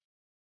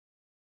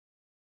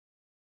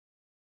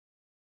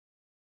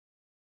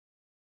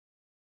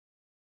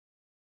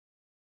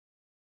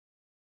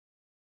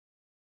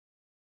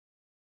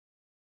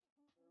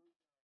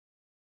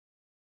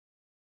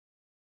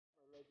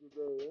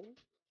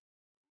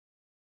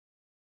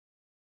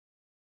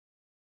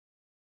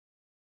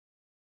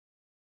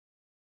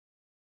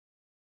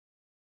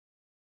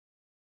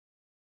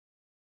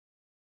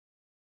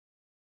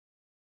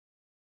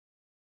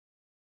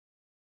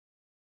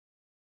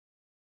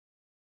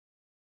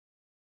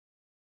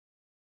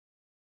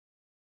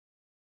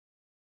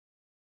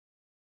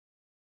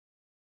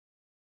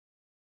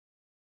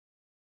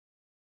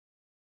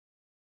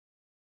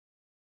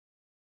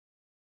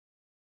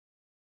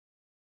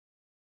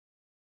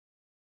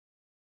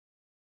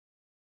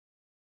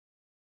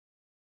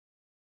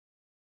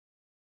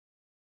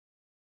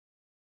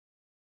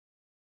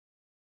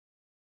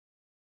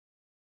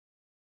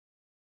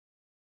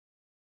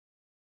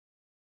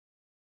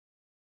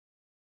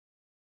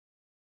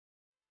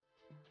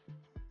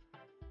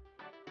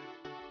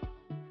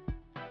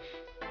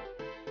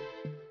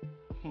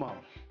 Mom,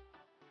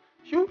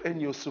 you and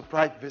your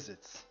surprise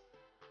visits.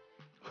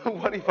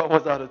 What if I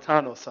was out of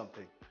town or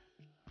something?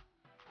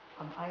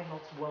 Am I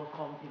not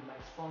welcome in my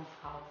son's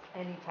house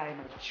anytime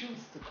I choose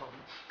to come?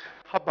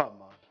 How about,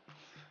 Mom?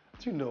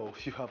 Do you know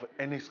you have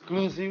an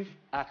exclusive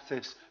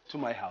access to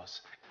my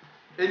house?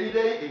 Any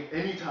day,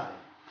 and any time.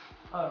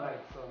 All right,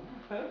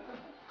 son.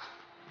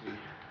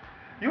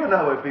 You are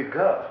now a big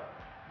girl.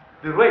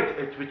 The rate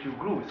at which you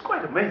grew is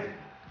quite amazing.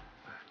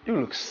 You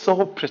look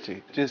so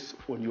pretty just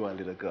when you are a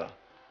little girl.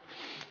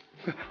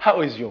 How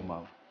is your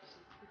mom?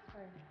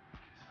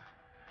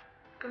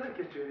 Can I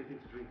get you anything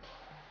to drink?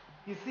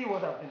 You see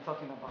what I've been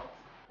talking about?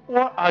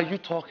 What are you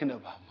talking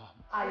about, Mom?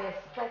 I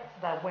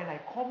expect that when I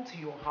come to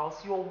your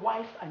house, your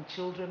wife and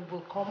children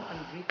will come and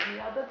greet me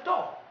at the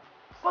door.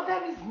 But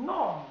there is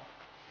none.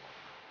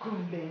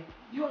 Kunle,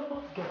 you are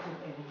not getting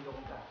any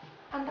younger.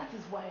 And that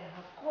is why I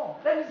have come.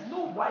 There is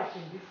no wife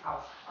in this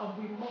house, and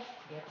we must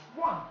get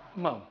one.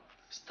 Mom,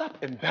 stop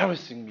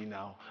embarrassing me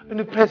now in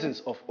the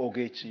presence of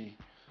Ogechi.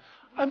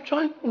 I'm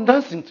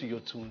dancing to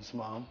your tunes,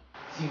 Mom.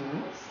 Tunes?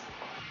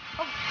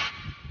 Oh,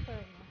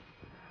 sorry,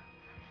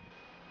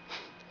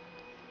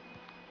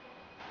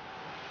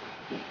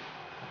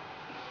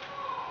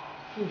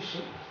 Who is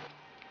she?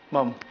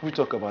 Mom, we'll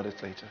talk about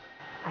it later.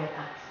 I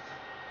asked.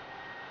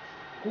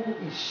 Who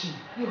is she?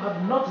 You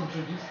have not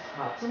introduced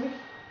her to me.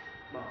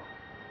 Mom,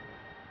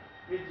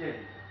 meet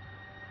Jenny.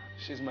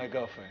 She's my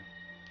girlfriend.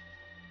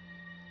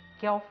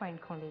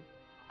 Girlfriend, Kunle.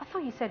 I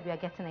thought you said we are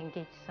getting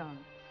engaged soon.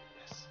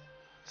 Yes.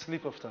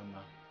 Sleep of time,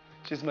 Mom.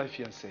 She's my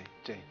fiancée,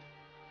 Jane.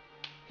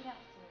 Good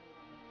afternoon.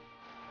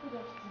 Good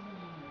afternoon,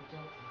 my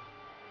daughter.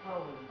 How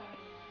are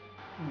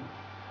you?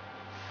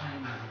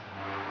 Finally,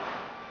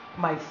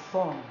 my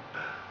son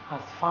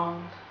has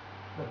found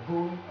the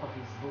bone of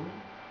his bone,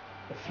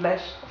 the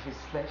flesh of his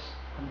flesh,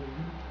 and the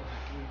root of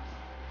his roots.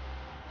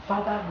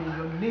 Father, may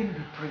your name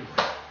be praised.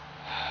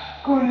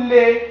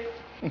 Kunle.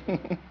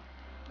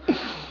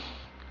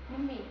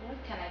 Mommy, what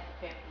can I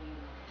prepare for you?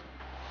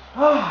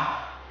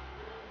 Ah,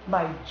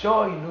 my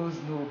joy knows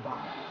no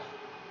bounds.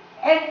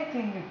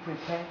 Anything you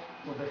prepare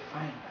will be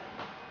fine.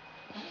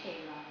 Okay,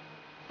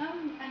 Mom.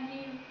 And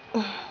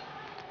you?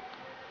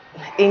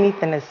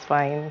 Anything is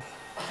fine.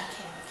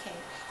 Okay.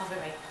 I'll be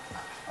right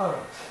back. All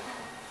right.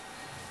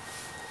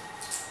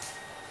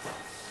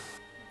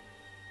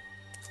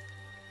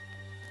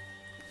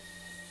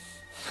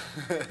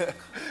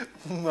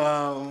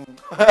 Mom.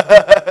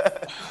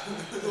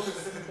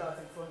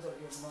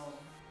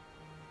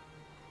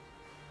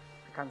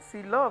 I can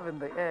see love in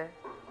the air.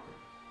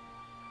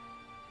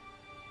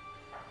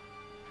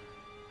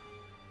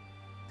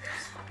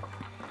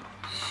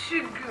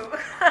 Sugar.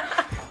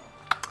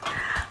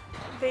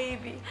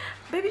 Baby,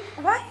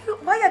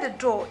 why at the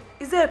door?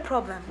 Is there a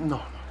problem?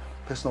 No,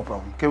 there's no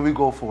problem. Can we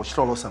go for a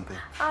stroll or something?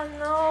 I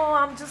know,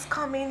 I'm just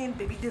coming in,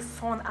 baby. The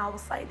sun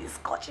outside is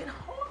scorching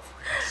hot.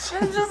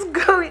 Let's just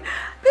go in.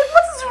 Babe,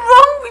 what is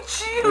wrong with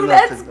you?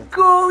 Let's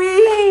go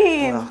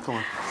in. Well, come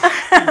on.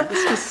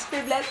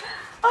 Babe,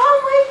 oh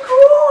my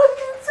God,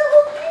 you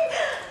told me.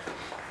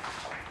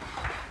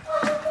 Oh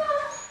my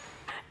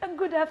God.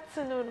 Good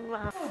afternoon,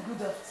 ma. Oh,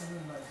 good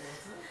afternoon, my daughter.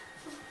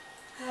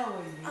 How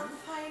are you? I'm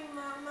fine,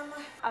 Mama.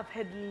 I've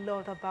heard a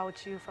lot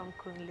about you from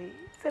Kunle.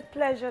 It's a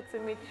pleasure to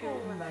meet you.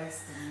 Oh,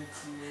 nice to meet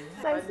you.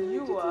 Nice to meet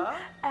you. You are?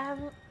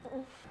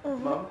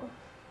 Mom,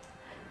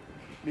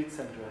 meet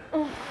Sandra.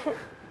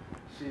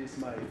 She's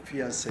my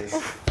fiancée.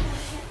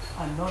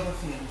 Another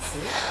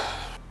fiancée?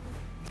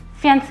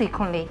 Fiancé,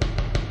 Kunle.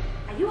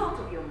 Are you out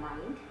of your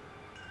mind?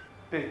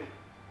 Babe,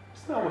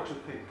 it's not what you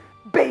think.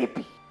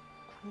 Baby.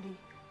 Kunle,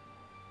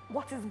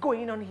 what is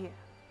going on here?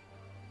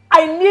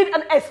 I need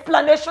an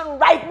explanation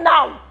right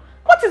now.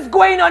 What is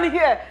going on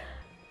here?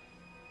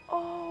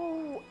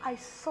 Oh, I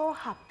saw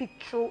her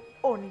picture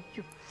on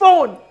your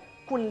phone.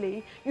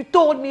 Kunle, you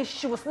told me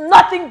she was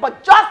nothing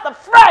but just a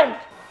friend.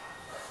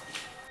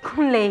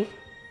 Kunle,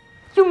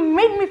 you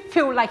made me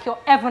feel like you're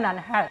heaven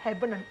and earth.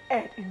 Heaven and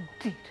earth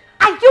indeed.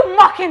 Are you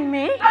mocking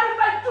me? And if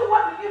I do,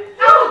 what will you do?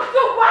 I will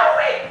do what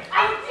way?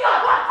 I will do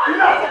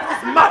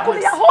what will you?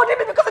 Madness. You're holding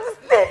me because of this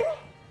thing.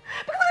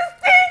 Because of this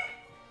thing.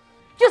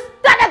 You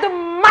started the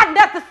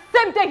madness the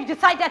same day you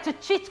decided to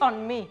cheat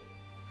on me.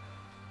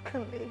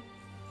 Kunle,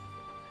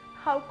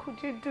 how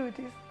could you do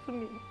this to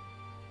me?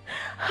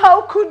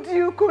 How could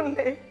you,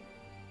 Kunle?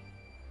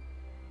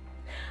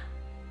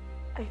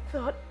 I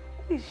thought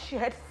we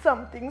shared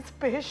something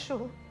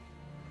special.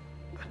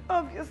 But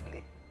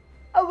obviously,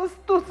 I was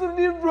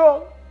totally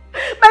wrong.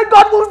 My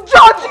God will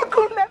judge you,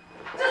 Kunle.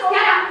 Just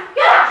get out!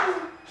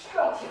 Get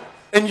out!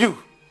 And you,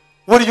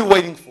 what are you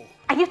waiting for?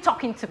 Are you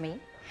talking to me?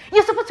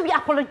 You're supposed to be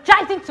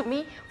apologizing to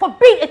me for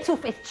being a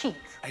two-faced cheat.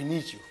 I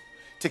need you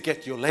to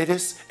get your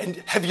latest and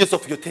heaviest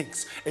of your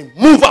things and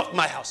move out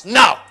my house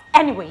now.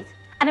 Anyways,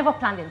 I never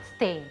planned on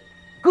staying.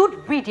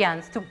 Good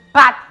riddance to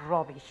bad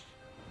rubbish.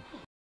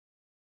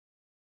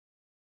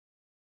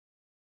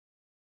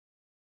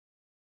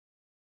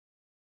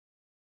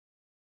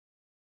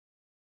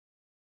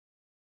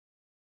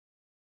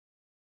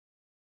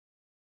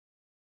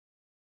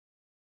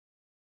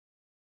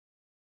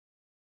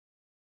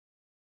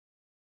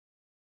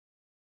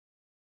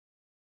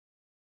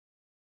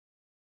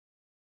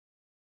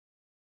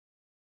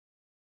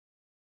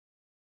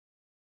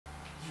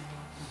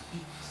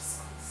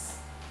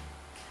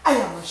 I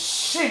am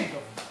ashamed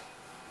of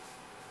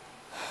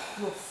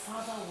you. Your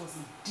father was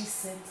a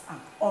decent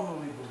and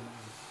honorable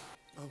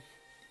man.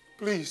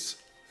 Please,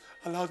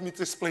 allow me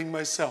to explain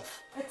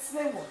myself.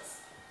 Explain what?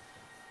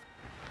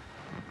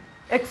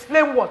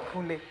 Explain what,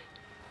 Kunle?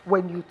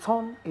 When you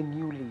turn a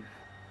new leaf,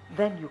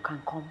 then you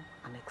can come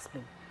and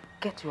explain.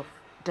 Get your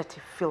dirty,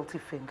 filthy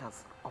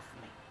fingers off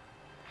me.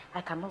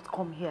 I cannot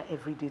come here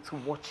every day to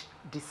watch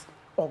this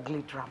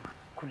ugly drama,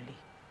 Kunle.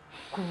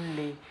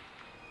 Kunle.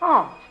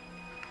 Oh.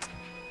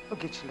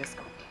 Okay, let's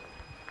go.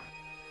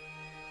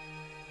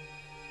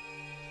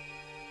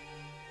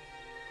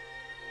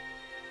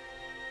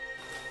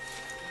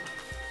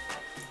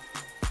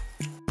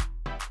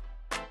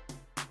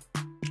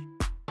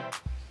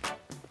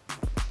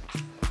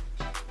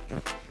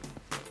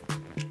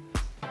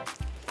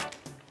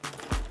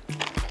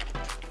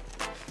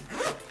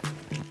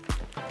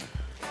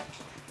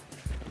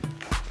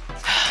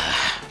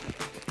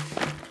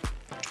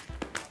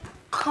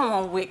 Come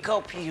on, wake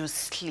up, you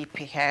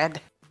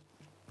sleepyhead.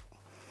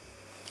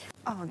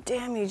 Oh,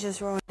 damn, you just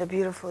ruined a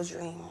beautiful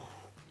dream.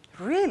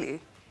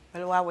 Really?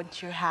 Well, why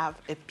wouldn't you have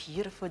a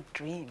beautiful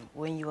dream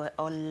when you were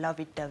all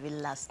lovey-dovey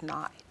last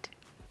night?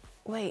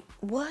 Wait,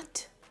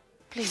 what?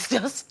 Please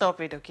just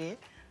stop it, okay?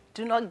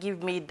 Do not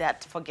give me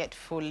that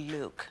forgetful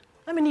look.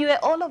 I mean, you were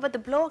all over the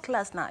block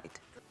last night.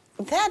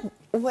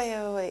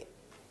 Wait.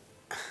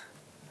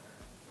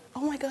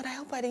 Oh my God, I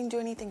hope I didn't do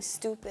anything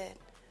stupid.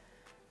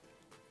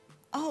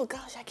 Oh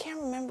gosh, I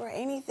can't remember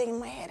anything.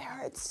 My head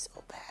hurts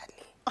so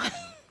badly.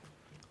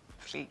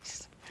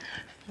 Please,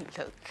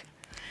 look.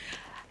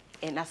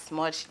 In as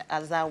much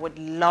as I would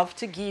love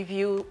to give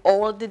you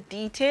all the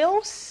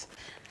details,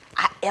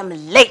 I am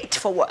late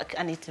for work.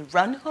 I need to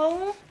run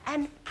home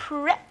and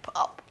prep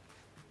up.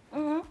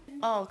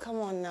 Oh, come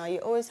on now. You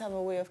always have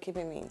a way of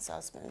keeping me in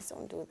suspense.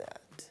 Don't do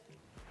that.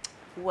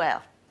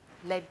 Well,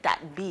 let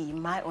that be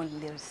my own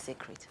little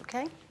secret,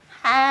 okay?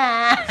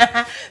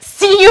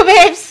 See you,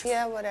 babes.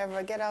 Yeah,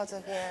 whatever. Get out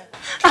of here.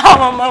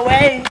 I'm on my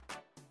way.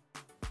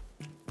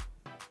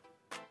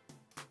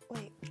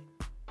 Wait.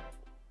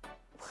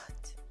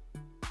 What?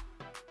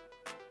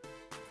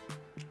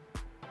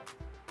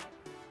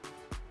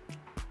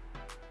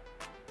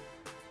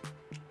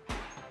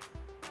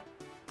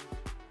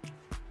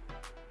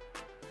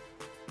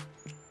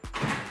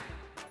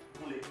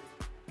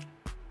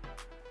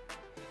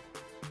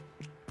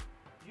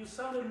 You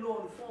sounded low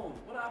on the phone.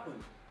 What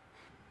happened?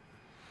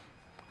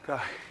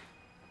 Guy,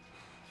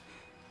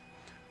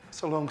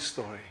 it's a long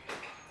story.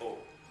 Oh.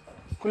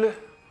 Kule,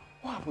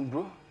 what happened,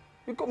 bro?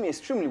 You got me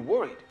extremely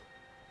worried.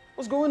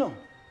 What's going on?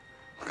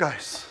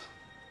 Guys,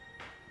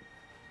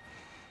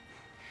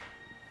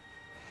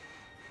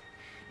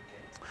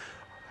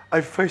 I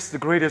faced the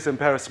greatest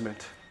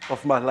embarrassment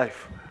of my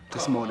life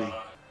this morning.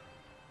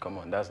 Come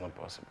on, that's not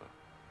possible.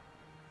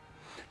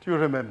 Do you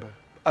remember?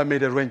 I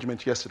made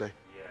arrangements yesterday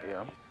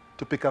Yeah.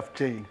 to pick up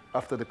Jane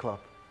after the club.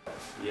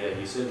 Yeah,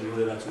 you said you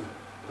wanted her to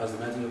pass the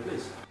night in your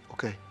place.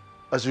 Okay,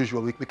 as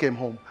usual, we came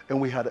home and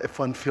we had a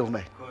fun-filled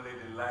night.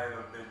 The line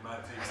of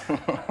mathematics.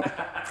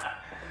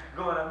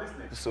 Go on, I'm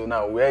listening. So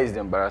now, where is the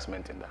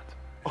embarrassment in that?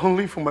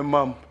 Only for my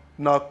mom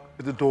knocked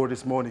at the door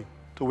this morning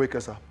to wake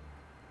us up.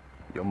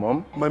 Your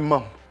mom? My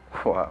mom.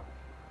 Wow.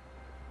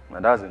 Now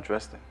that's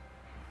interesting.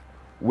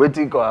 Wait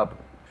till go happen.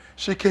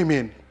 She came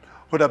in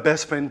with her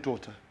best friend's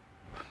daughter.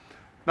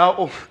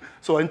 Now,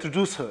 so I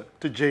introduced her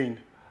to Jane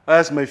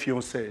as my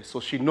fiancée, so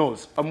she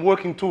knows I'm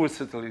working towards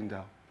settling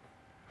down.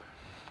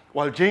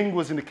 While Jane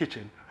was in the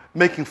kitchen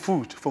making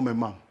food for my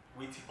mom.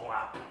 Wait till go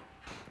happen.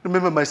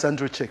 Remember my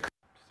Sandra chick?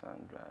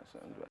 Sandra.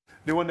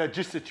 The one that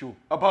gisted you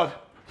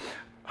about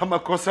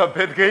Hamakosa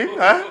bed game,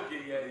 huh?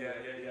 Okay,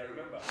 yeah,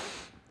 remember.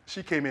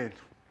 She came in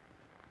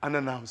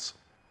unannounced.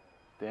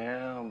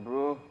 Damn,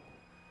 bro.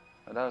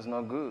 Now, that's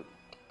not good.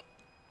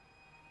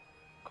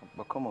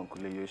 But come on,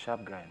 Kule, you're a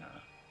sharp guy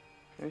now.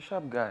 You're a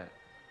sharp guy.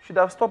 Should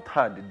have stopped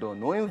her at the door,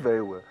 knowing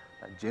very well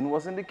that Jane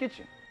was in the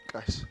kitchen.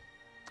 Guys,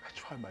 I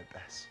tried my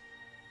best.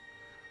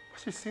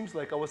 But she seems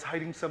like I was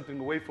hiding something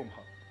away from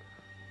her.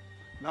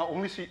 Now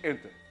only she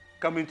entered,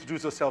 come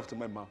introduce herself to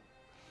my mom.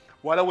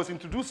 While I was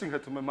introducing her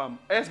to my mom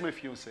as my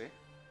fiancée,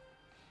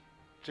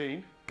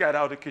 Jane got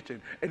out of the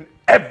kitchen and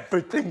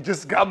everything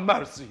just got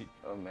messy.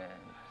 Oh, man.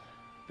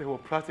 They were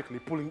practically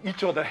pulling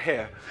each other's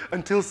hair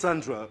until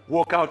Sandra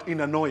walked out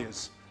in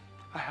annoyance.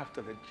 I have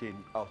to let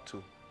Jane out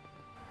too.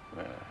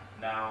 Yeah.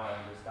 Now I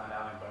understand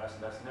how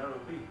embarrassing that scenario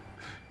would be.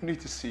 You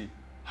need to see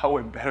how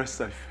embarrassed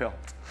I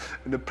felt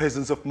in the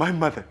presence of my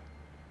mother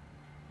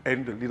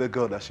and the little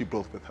girl that she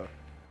brought with her.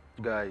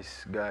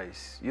 Guys,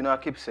 you know, I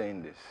keep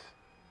saying this.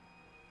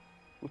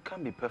 We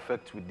can't be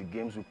perfect with the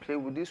games we play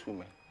with these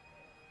women.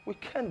 We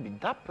can't be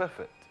that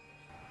perfect.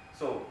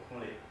 So,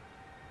 Kule,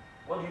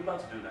 what do you plan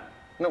to do now?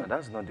 No,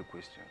 that's not the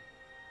question.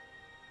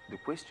 The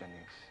question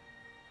is,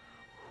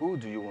 who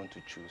do you want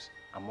to choose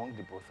among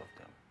the both of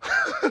them?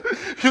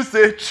 You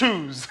say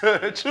choose,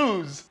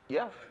 choose.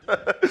 Yeah.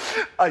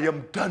 I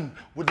am done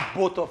with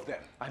both of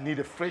them. I need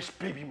a fresh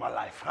baby in my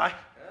life, right?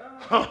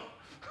 Yeah.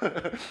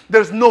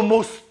 There's no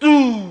more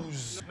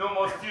stews. No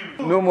more stews.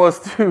 No more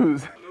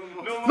stews.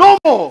 No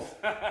more.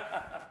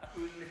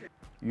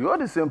 You are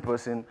the same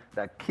person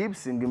that keeps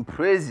singing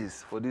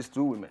praises for these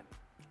two women.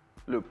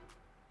 Look,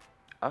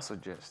 I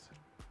suggest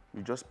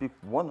you just pick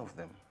one of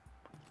them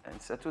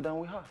and settle down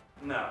with her.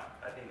 No,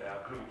 I think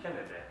I agree with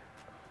Kenneth there.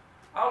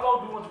 How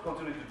long do you want to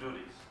continue to do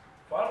this?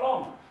 For how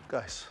long?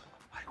 Guys,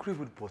 I agree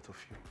with both of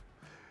you.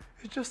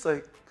 It's just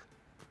like,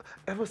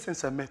 ever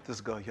since I met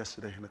this girl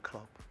yesterday in the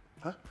club,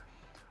 huh?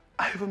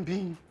 I haven't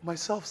been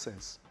myself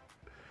since.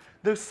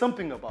 There's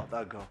something about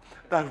that girl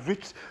that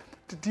reached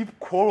the deep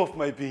core of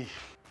my being.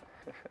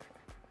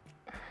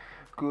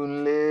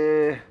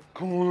 Kunle.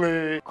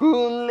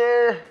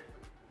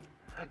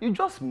 You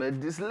just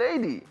met this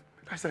lady.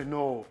 Guys, I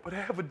know, but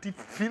I have deep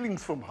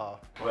feelings from her.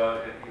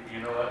 Well, you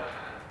know what?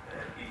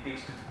 It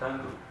takes two to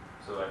tango.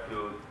 So I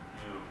feel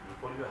you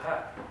follow your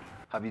heart.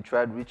 Have you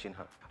tried reaching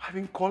her? I've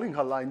been calling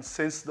her line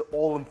since the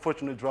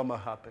all-unfortunate drama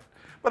happened,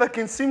 but I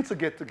can't seem to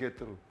get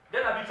through.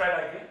 Then have you tried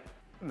that again?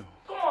 No.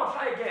 Come on,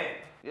 try again.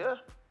 Yeah.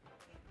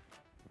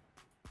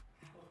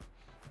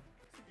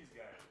 See this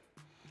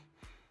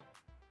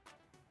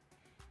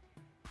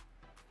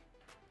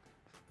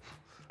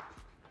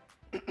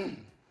guy.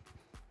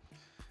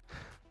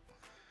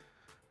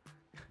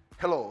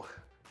 Hello,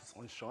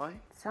 Sunshine.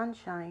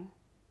 Sunshine.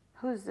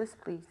 Who's this,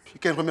 please? You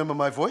can't remember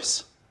my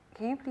voice?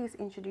 Can you please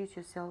introduce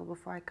yourself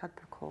before I cut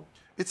the call?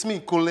 It's me,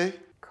 Kunle.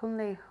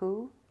 Kunle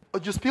who? Oh,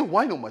 you spilled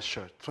wine on my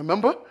shirt,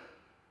 remember?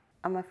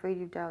 I'm afraid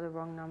you dialed the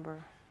wrong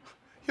number.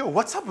 Yo,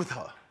 what's up with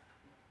her?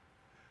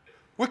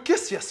 We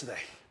kissed yesterday.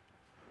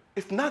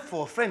 If not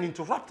for a friend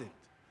interrupting,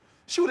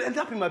 she would end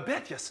up in my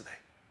bed yesterday.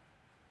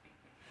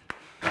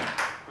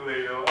 Well,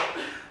 you know what?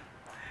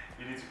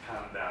 You need to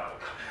calm down.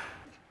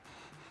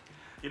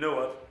 You know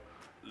what?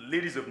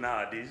 Ladies of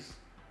nowadays.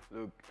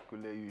 Look,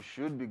 Kule, you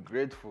should be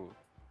grateful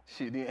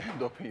she didn't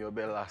end up in your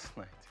bed last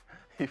night.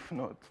 If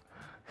not,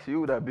 she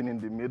would have been in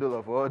the middle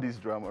of all this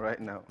drama right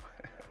now.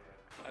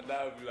 And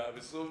now you have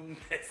been so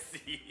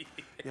messy.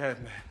 Yeah,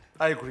 man,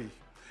 I agree.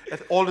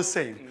 And all the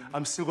same,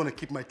 I'm still gonna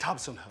keep my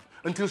tabs on her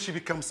until she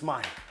becomes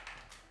mine.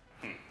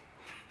 You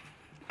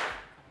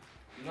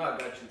know I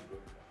got you,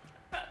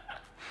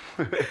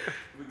 bro.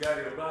 We got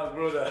your back,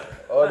 brother.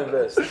 All the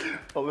best.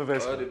 All the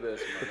best. All the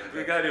best, man.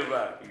 We got your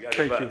back. We got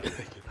your back. Thank you.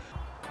 Thank you.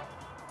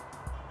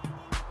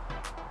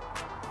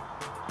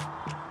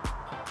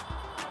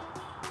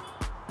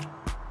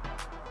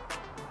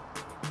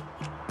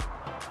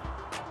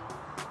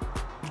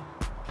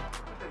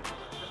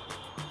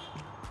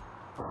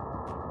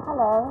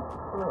 Hello.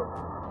 Hello.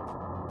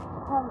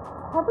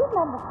 Have we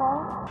met before?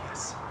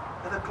 Yes,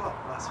 at a club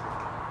last week.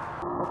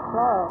 The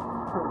club.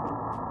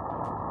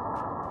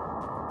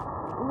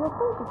 You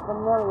think it's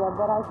familiar,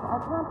 but I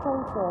can't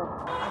place it.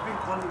 I've been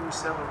calling you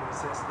several ways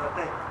since that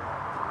day,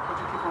 but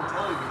you keep on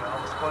telling me I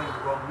was calling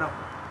the wrong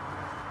number.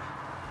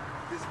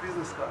 This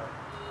business card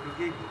you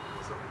gave me,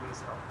 so it needs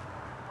help.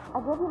 I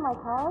gave you my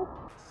card?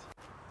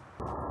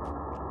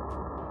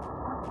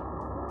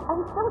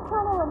 I'm still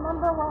trying to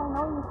remember where I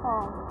know you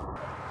from.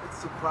 It's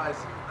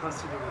surprising,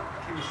 considering the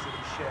chemistry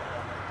we shared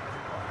at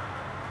the club.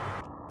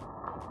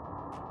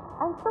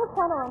 I'm still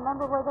trying to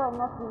remember whether or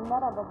not we met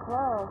at the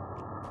club.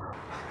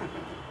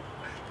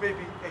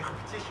 Maybe a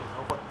repetition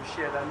of what we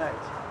shared that night.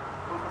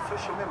 Or a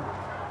official memory.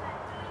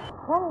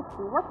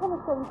 Chemistry? What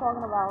chemistry are you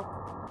talking about?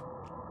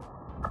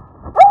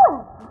 Oh,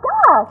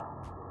 gosh!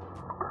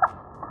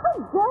 How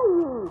dare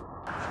you?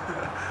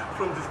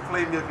 From the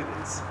flame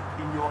evidence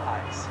in your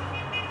eyes,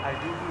 I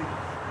do believe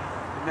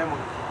the memory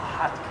of a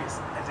hot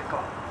kiss at the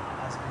club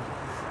has been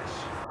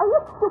refreshed. Are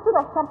you stupid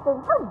or something?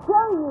 How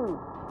dare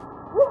you?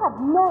 You have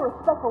no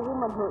respect for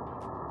womanhood.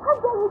 How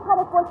dare you try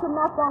to force your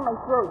mouth down my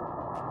throat?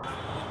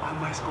 I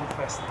must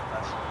confess,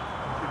 Natasha,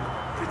 you look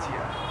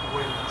prettier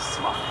when you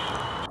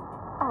smile.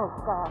 Oh,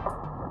 God.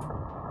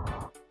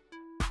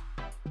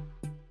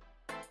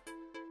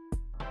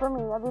 For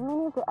me, I've been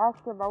meaning to ask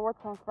you about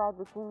what transpired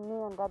between me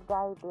and that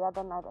guy the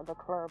other night at the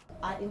club.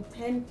 I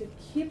intend to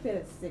keep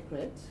it a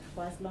secret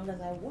for as long as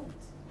I want.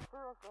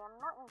 Seriously,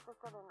 I'm not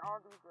interested in all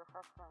these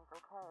affections,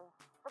 okay?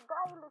 The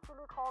guy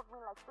literally called me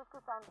like 50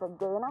 times a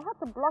day, and I had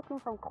to block him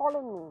from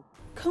calling me.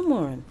 Come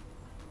on.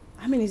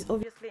 I mean, he's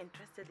obviously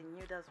interested in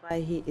you. That's why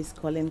he is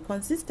calling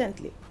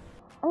consistently.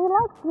 And he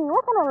likes me.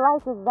 What kind of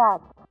life is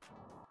that?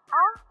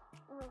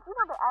 You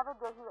know the other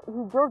day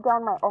he drove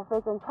down my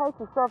office and tried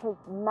to shove his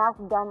mouth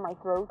down my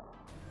throat?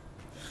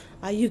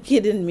 Are you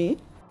kidding me?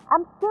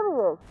 I'm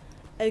serious.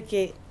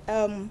 Okay,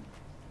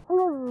 He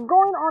was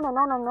going on and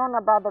on and on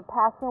about the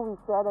passion we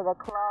shared at the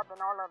club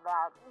and all of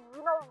that.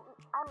 You know,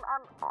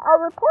 I'll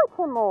report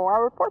him more.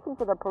 I'll report him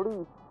to the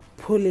police.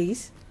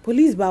 Police?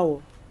 Police,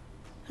 Bao?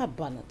 How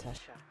about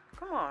Natasha?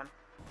 Come on.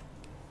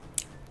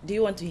 Do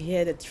you want to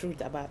hear the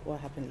truth about what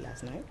happened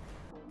last night?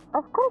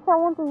 Of course I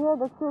want to hear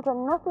the truth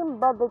and nothing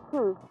but the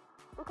truth.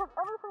 Because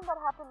everything that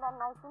happened that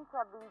night seems to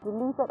have been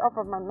deleted off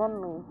of my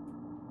memory.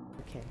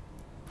 Okay.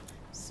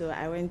 So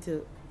I went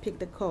to pick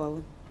the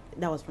call.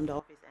 That was from the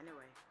office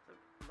anyway. So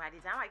by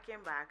the time I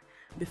came back,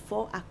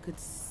 before I could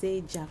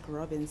say Jack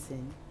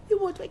Robinson, you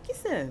both were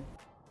kissing.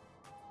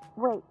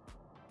 Wait,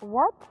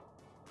 what?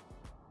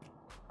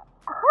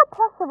 How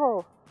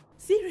possible?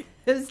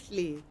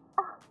 Seriously.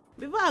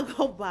 Before I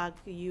go back,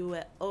 you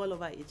were all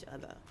over each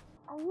other.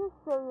 Are you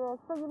serious?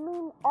 So you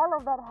mean all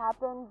of that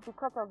happened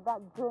because of that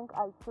drink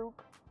I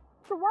took?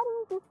 So why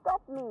didn't you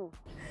stop me?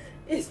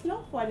 It's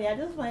not funny. I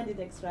just find it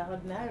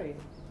extraordinary.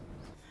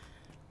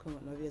 Come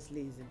on,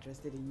 obviously he's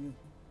interested in you.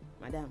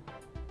 Madam.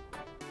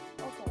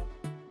 Okay.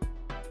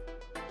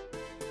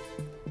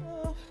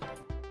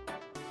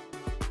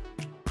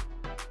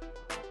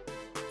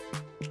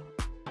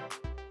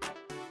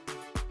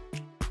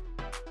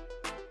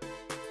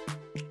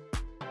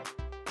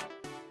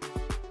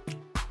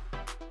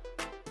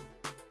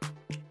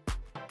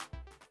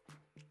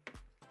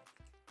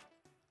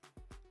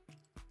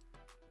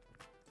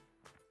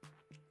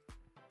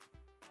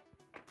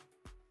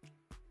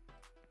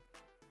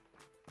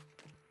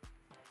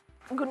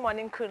 Good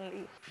morning,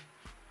 Kunli.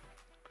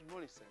 Good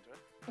morning,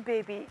 Sandra.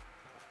 Baby,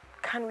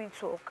 can we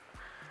talk?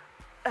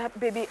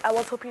 Baby, I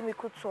was hoping we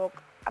could talk.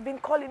 I've been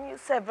calling you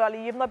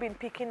severally. You've not been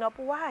picking up.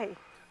 Why?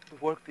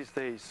 Work these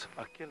days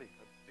are killing.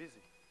 I'm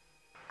busy.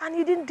 And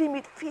you didn't deem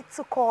it fit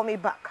to call me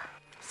back.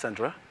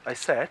 Sandra, I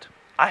said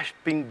I've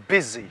been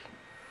busy.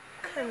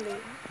 Kunli,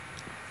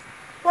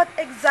 what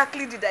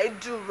exactly did I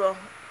do wrong?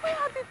 Why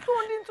have you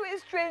turned into a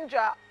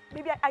stranger?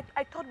 Baby,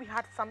 I thought we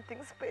had something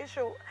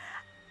special.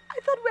 I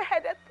thought we were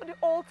headed to the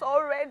altar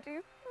already.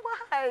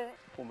 Why?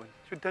 Woman,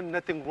 you've done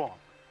nothing wrong.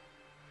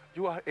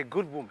 You are a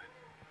good woman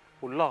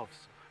who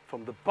loves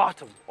from the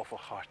bottom of her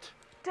heart.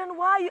 Then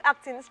why are you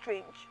acting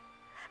strange?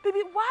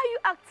 Baby, why are you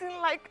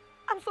acting like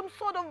I'm some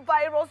sort of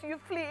virus you're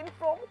fleeing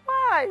from?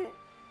 Why?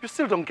 You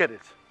still don't get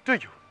it, do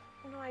you?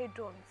 No, I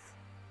don't.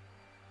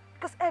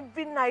 Because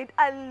every night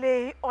I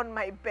lay on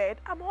my bed,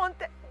 I'm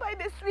haunted by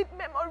the sweet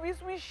memories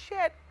we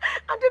shared.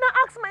 And then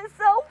I ask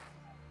myself,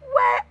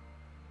 where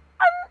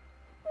and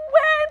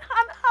when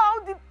and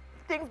how did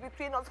things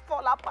between us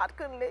fall apart,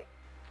 Kunle?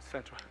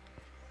 Sandra,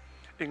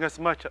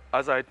 inasmuch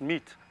as I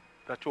admit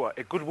that you are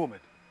a good woman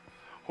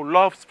who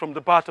loves from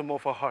the bottom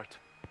of her heart,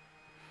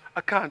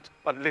 I can't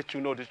but let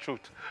you know the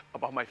truth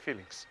about my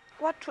feelings.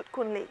 What truth,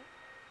 Kunle?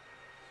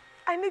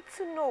 I need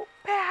to know.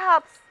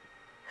 Perhaps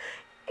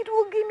it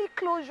will give me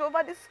closure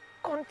over this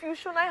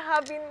confusion I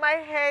have in my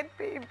head,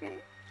 baby.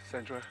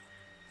 Sandra,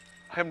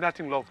 I am not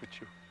in love with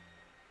you.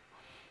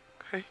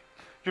 Okay?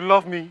 You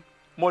love me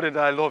more than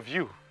I love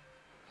you.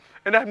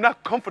 And I'm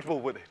not comfortable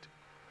with it.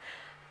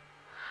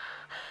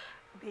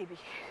 Baby,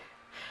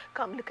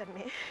 come look at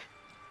me.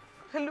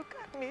 Look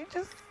at me.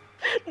 Just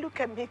look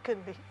at me,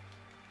 Kunle.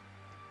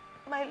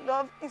 My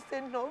love is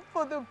enough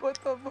for the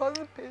both of us,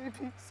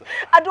 baby.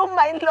 I don't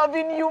mind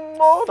loving you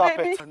more, Stop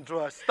baby. it,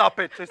 Sandra. Stop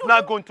it. It's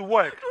not going to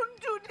work.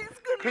 Don't do this,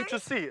 Kunle. Can't you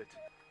see it?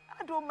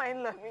 I don't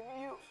mind loving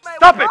you.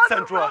 Stop it,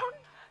 Sandra.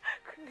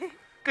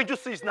 Can't you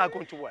see it's not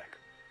going to work?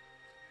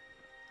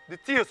 The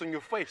tears on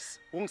your face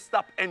won't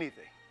stop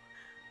anything.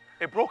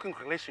 A broken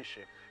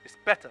relationship is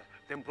better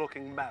than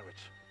broken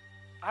marriage.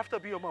 I have to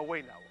be on my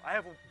way now. I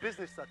have a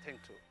business to attend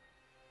to.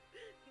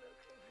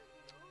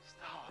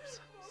 Stop,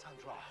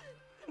 Sandra.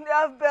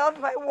 I've built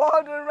my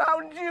world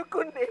around you,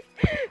 Kunle.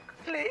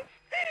 Please.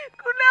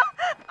 Kunle,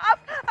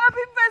 I've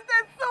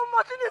invested so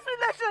much in this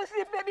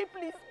relationship, baby.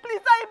 Please,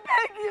 please, I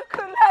beg you,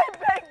 Kunle, I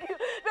beg you.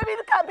 Baby,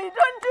 look at me.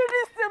 Don't do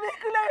this to me,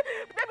 Kunle.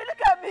 Baby,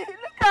 look at me.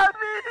 Look at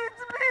me.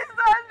 It's me,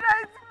 Sandra.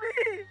 It's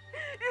me.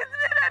 It's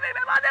me, baby.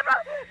 Baby, look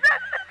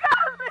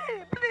at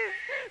me. Please.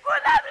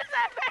 Kunle, please,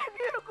 I beg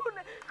you,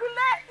 Kunle.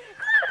 Kunle,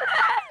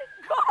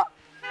 go.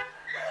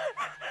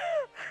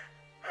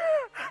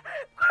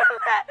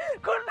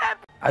 Kunle.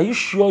 Are you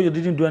sure you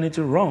didn't do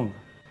anything wrong?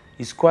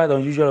 It's quite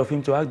unusual of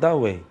him to act that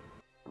way.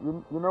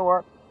 You know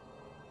what?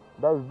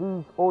 There's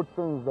these old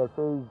sayings that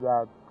says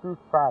that two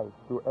sides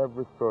to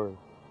every story.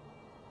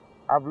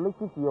 I've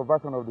listened to your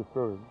version of the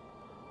story.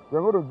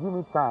 You're going to give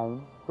me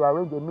time to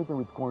arrange a meeting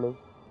with Kunle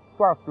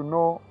so as to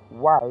know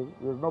why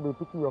he has not been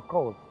picking your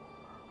calls.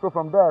 So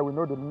from there, we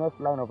know the next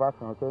line of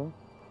action, okay?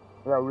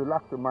 Yeah,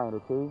 relax your mind,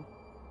 okay?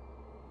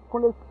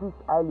 Kunle speaks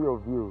highly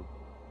of you.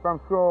 So I'm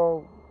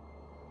sure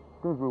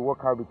things will work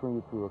out between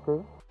you two,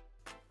 okay?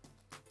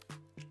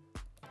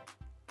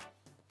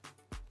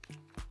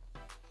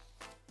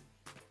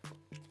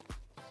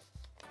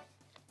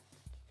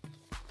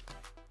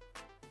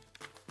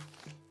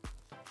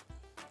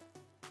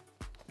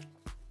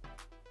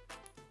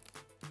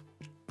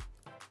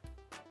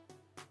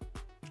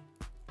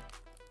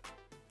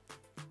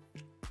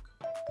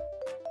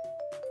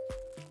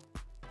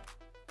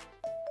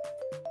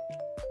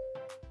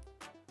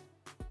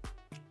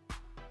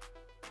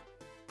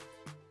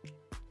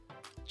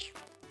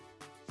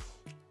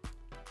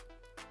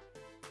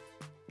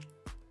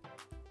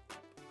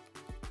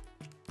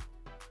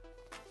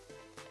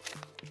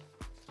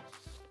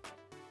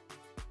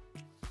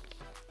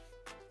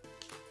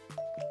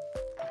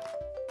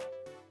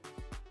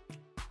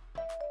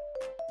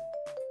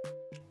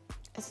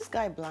 Is this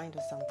guy blind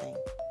or something?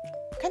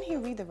 Can't he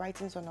read the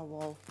writings on the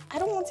wall? I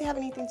don't want to have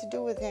anything to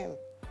do with him.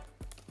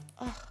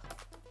 Ugh.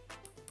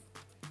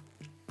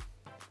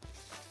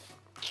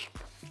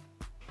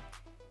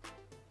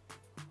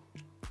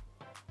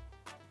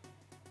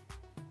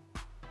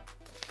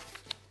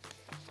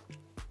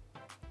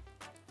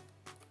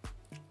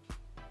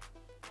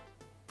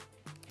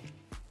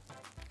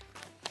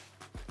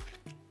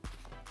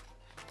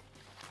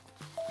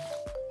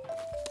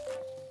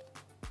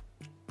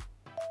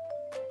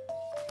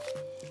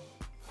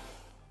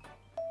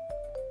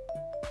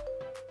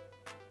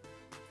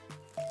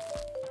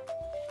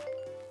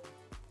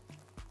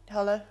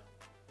 Hello?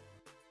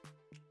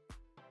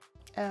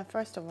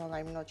 First of all,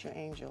 I'm not your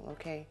angel,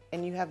 okay?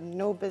 And you have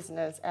no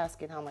business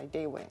asking how my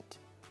day went.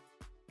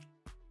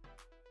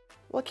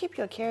 Well, keep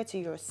your care to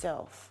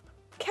yourself.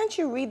 Can't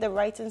you read the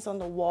writings on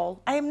the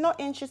wall? I am not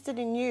interested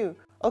in you,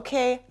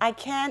 okay? I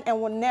can and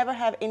will never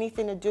have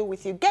anything to do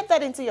with you. Get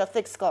that into your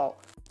thick skull.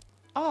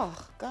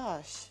 Oh,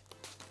 gosh.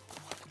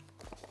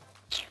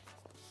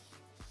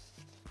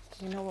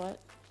 You know what?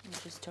 Let me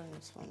just turn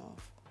this phone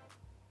off.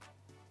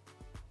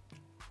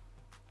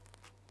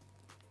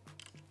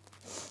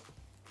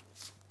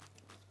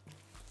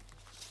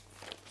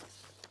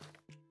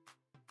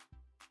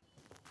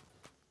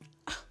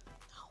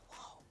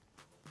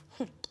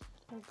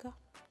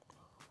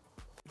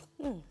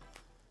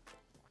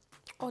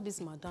 All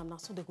this madam now,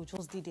 so they could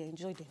just did they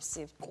enjoy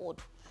themselves.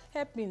 God,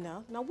 help me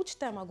now. Now which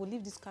time I go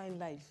live this kind of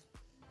life?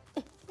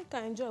 I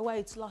can enjoy while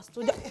it lasts.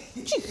 So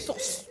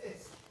Jesus.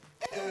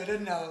 I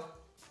don't know.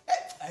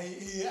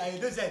 I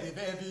don't say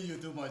they envy you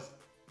too much.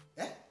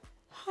 Eh?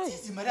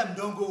 Since the madam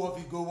don't go off,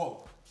 you go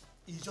off.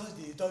 It's just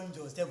they turn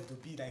yourself to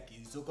be like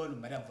a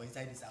so-called madam for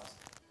inside this house.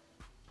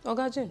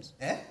 Oga James.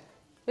 Eh?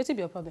 What's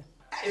your problem?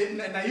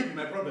 Now you be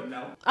my problem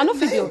now. I don't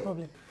feel your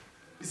problem.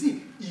 You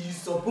see, you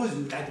suppose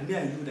you like me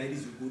and you like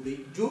this you go there.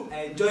 You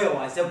enjoy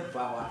ourselves for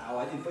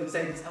our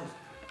inside this house.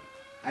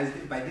 As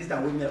by this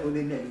time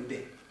only me and you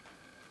there.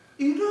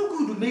 You no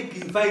good to make a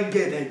fine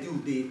girl like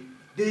you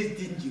they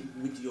stingy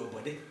with your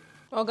body.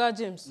 Oga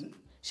James.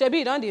 Shebi,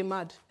 you don't dey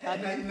mad. Now you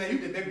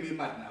dey make me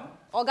mad now.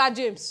 Oga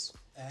James.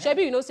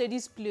 Shebi, you know say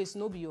this place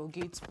no be your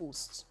gate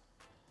post.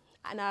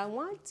 And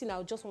one thing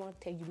I just want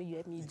to tell you, make you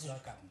help me do.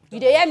 You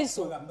dey hear me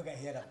so?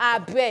 I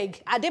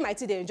beg. I dey my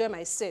tea, dey enjoy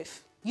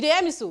myself. You dey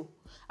hear me so?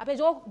 I beg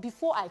you,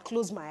 before I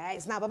close my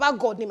eyes, now Baba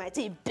God name I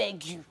tell you,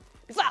 beg you.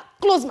 Before I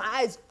close my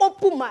eyes,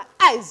 open my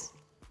eyes.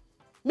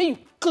 May you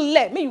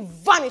clear, may you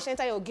vanish,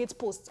 enter your gate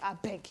post. I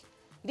beg.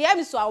 You dey hear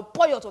me so? I'll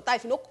pour your water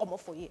if you no come up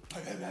for you.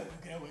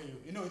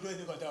 You know you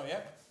don't hotel,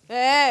 yeah?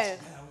 Eh.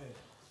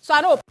 So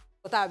I know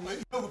water.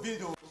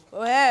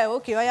 Eh,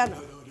 okay, oh yeah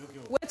now.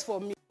 Wait for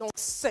me.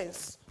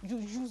 Nonsense. You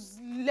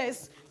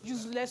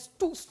useless,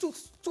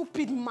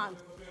 stupid man.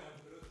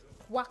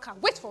 Waka.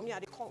 Wait for me, I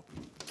dey come.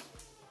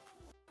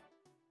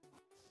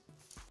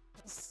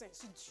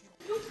 Nonsense,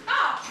 idiot.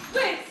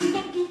 Wait! You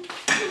don't do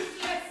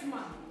useless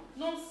man.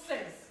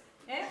 Nonsense.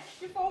 Eh?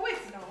 You for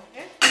wait now,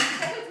 eh? You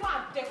for wait while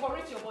I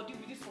decorate your body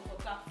with this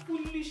water.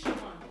 Foolish man.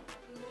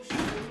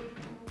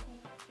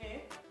 Eh?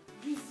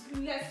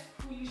 Useless,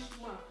 foolish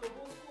man.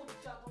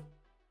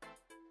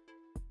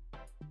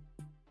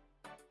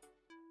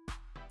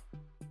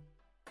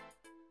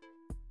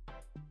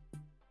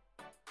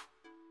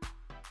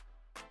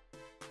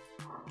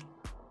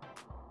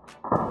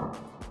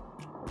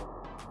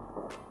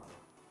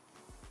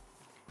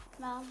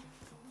 Mom,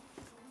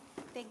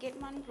 the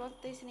gate man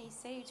brought this and he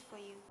saved for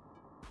you.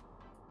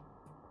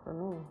 For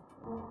me?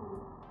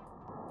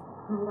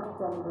 I'm not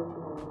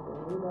celebrating anything.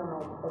 You don't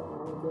expect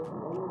anything from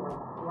anyone.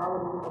 Why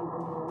would anybody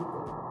do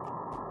anything?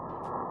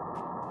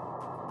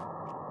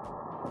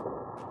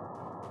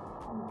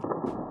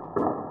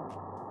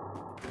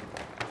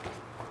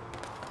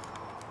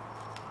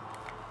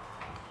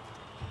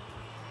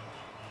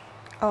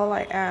 All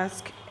I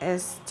ask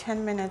is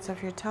 10 minutes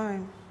of your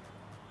time.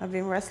 I've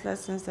been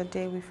restless since the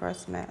day we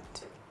first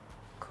met.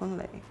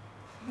 Kunle.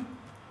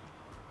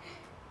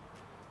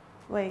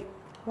 Wait,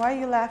 why are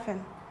you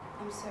laughing?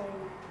 I'm sorry.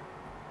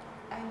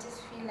 I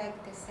just feel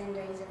like the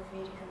sender is a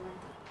very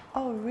romantic.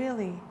 Oh,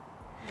 really?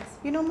 Yes.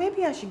 You know,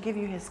 maybe I should give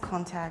you his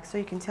contact so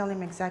you can tell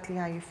him exactly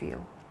how you feel.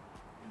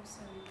 I'm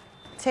sorry.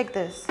 Take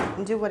this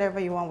and do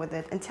whatever you want with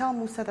it. And tell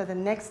Musa that the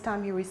next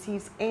time he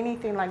receives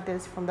anything like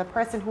this from the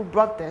person who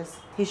brought this,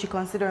 he should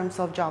consider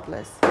himself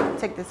jobless.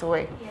 Take this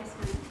away. Yes,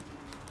 ma'am.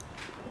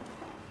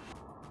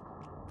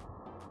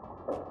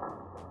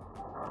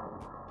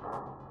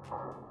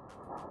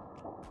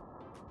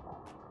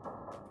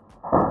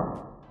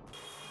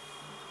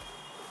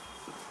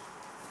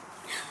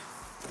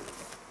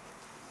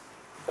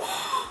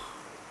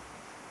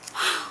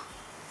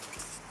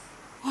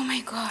 Oh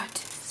my God.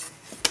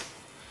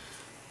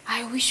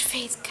 I wish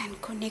fate can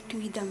connect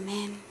me with a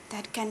man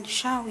that can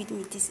share with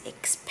me this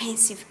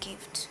expensive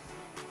gift.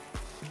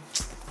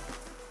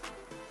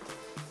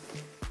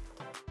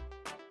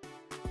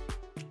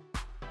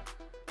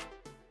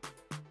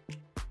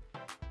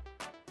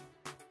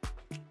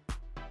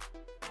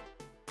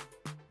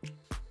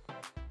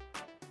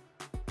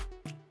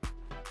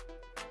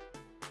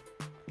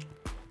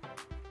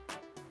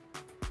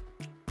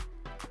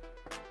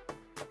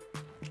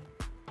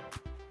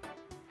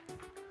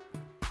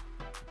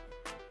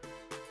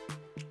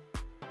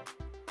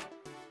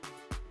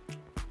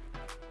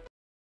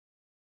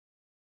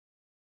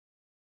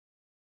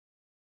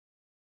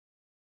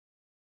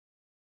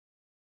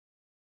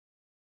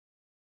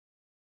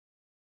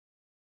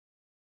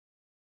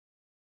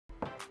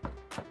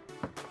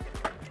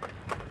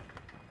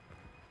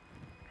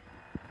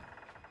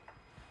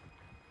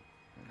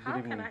 How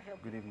can I help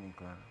you? Good evening,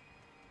 Clara.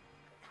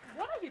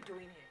 What are you doing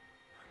here?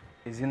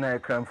 Is it not a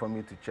crime for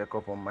me to check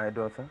up on my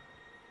daughter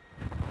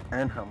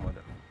and her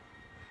mother?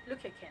 Look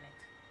here, Kenneth.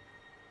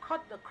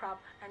 Cut the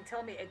crap and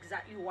tell me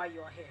exactly why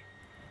you're here.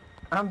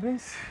 I'm being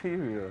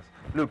serious.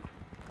 Look,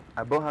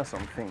 I bought her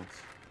some things,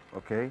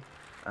 okay?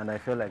 And I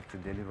felt like to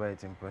deliver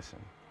it in person.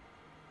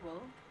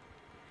 Well,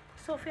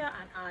 Sophia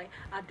and I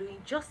are doing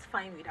just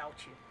fine without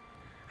you.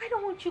 I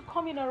don't want you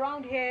coming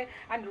around here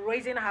and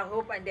raising her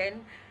hope and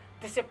then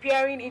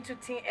disappearing into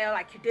thin air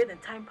like you did in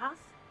time past.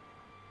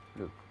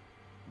 Look,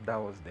 that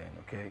was then,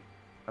 okay?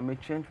 I'm a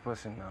changed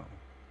person now.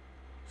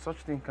 Such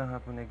thing can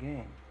happen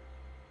again.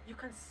 You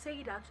can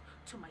say that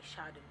to my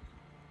shadow.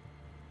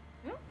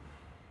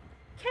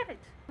 Kenneth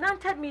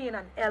planted me in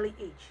an early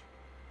age.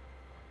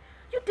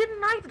 You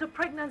denied the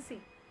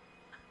pregnancy.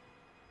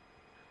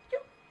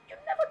 You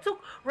never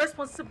took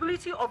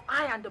responsibility of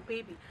I and the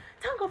baby.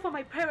 Thank God for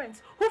my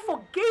parents who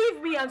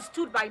forgave me and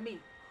stood by me.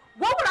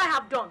 What would I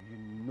have done? You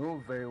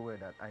know very well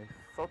that I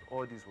thought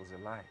all this was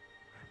a lie.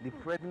 The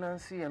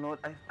pregnancy and all,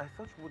 I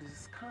thought it was a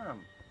scam.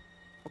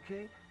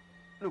 Okay?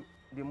 Look,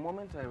 the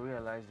moment I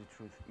realized the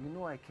truth, you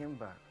know I came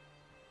back.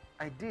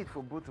 I did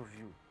for both of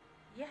you.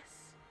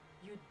 Yes,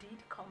 you did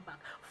come back.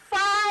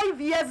 5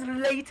 years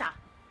later,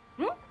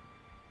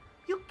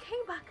 you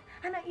came back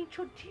and I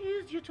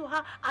introduced you to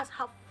her as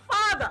her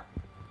father.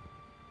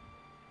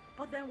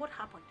 But then what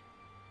happened?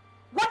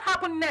 What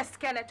happened next,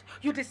 Kenneth?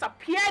 You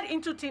disappeared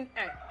into thin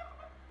air.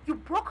 You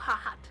broke her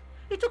heart.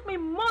 It took me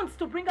months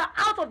to bring her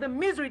out of the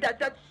misery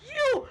that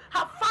you,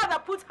 her father,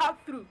 put her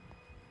through.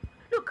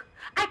 Look,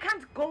 I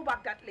can't go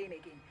back that lane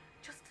again.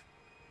 Just,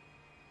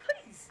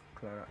 please.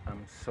 Clara,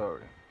 I'm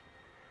sorry.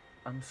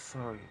 I'm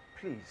sorry,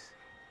 please.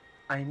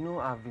 I know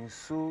I've been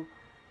so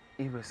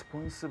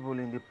irresponsible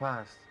in the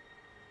past.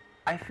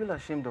 I feel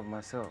ashamed of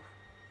myself.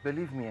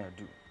 Believe me, I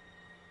do.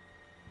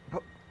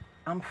 But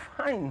I'm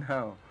fine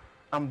now.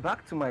 I'm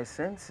back to my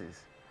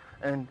senses.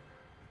 And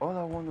all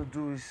I want to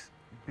do is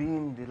be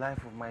in the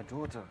life of my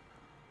daughter,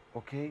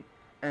 okay?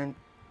 And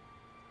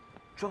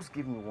just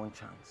give me one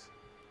chance.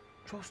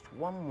 Just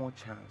one more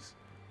chance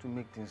to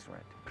make things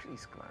right.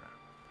 Please, Clara.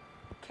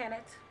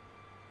 Kenneth,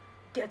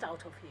 get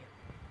out of here.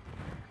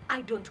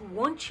 I don't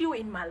want you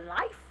in my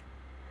life.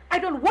 I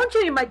don't want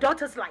you in my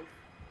daughter's life.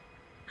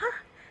 Huh?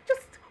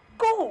 Just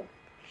go,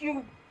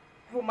 you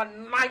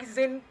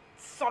womanizing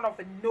son of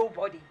a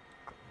nobody.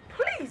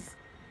 Please.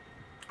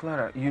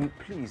 Clara,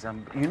 please,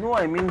 you know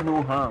I mean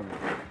no harm.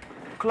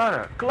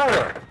 Clara,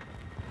 Clara.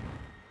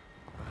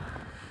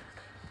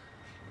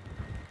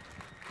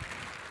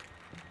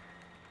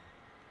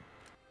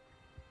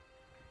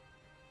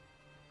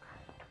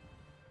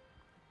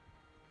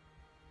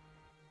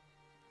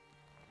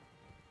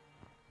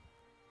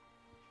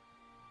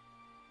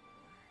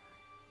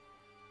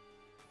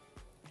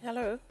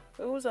 Hello,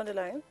 who's on the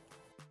line?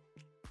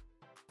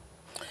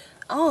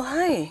 Oh,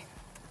 hi.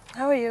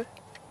 How are you?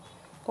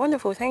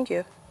 Wonderful, thank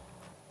you.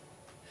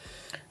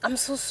 I'm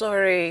so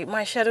sorry.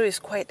 My schedule is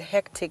quite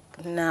hectic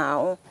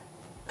now.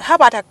 How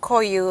about I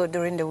call you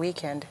during the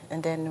weekend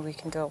and then we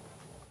can talk?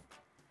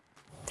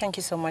 Thank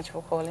you so much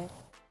for calling.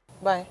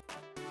 Bye.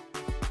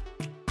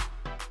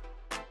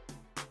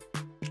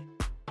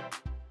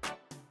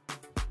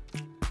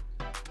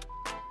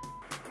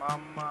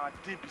 Mama,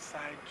 they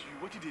beside you.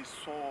 What did they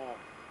saw?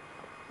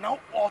 Now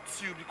hurt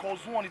you because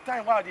one, the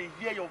time while they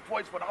hear your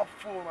voice for that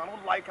phone, I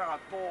don't like her at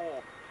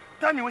all.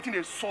 Tell me what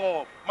they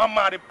saw.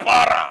 Mama, the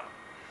para.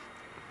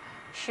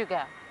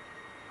 Sugar,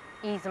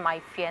 he's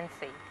my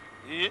fiancé.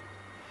 Yeah?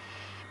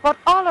 But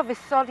all of a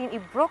sudden, he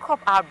broke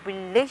up our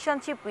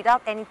relationship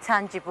without any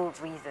tangible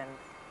reasons.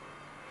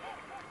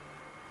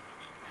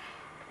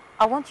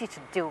 I want you to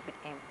deal with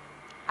him.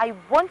 I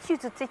want you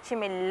to teach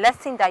him a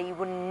lesson that he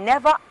will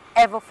never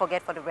ever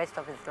forget for the rest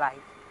of his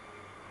life.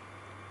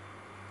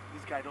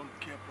 This guy don't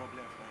care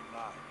problem for his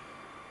life.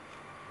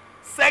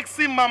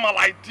 Sexy mama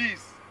like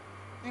this,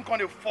 think on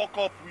the fuck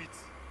up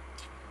with.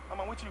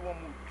 Mama, what you want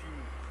me to do?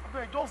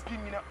 Okay,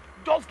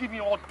 just give me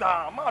all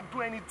down. I'm not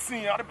do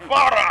anything. I'm the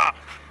para.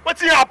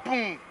 What's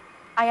happen?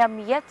 I am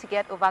yet to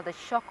get over the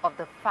shock of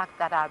the fact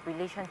that our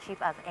relationship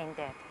has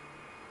ended.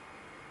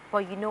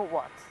 But you know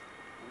what?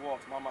 What,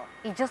 mama?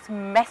 He just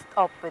messed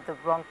up with the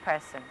wrong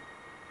person.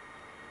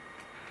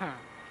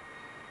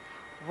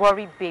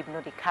 Worry, babe,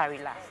 no, they carry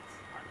last.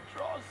 I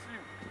trust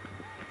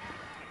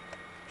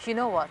you. You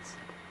know what?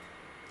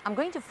 I'm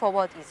going to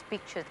forward his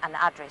pictures and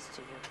address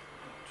to you.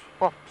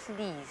 But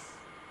please,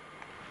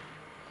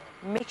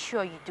 make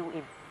sure you do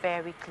a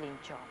very clean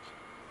job.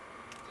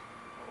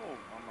 Oh,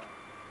 mama.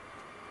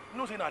 You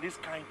know, saying that this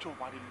kind of job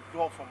I the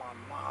love for my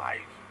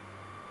life.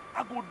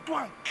 I go do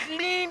and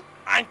clean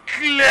and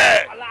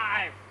clear.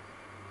 Alive.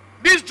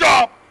 This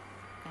job,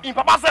 in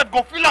Papa said,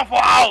 go fill am for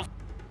house.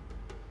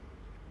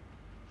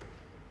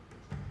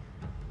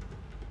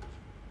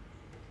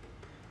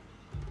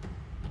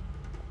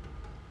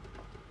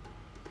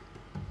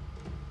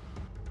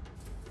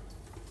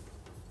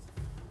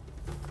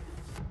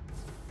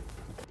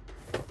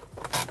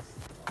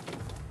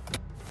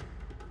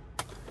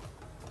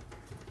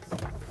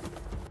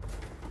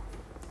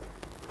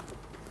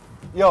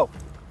 Yo,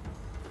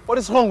 what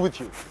is wrong with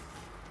you?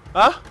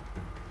 Huh?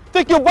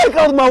 Take your bike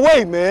out of my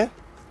way, man.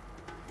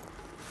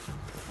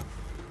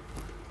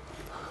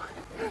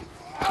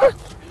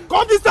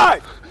 Come this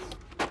side.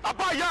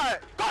 Papa, yeah.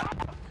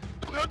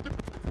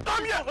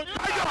 Come here.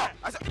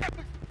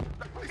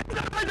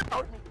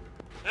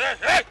 Hey,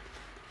 hey.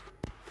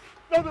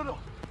 No.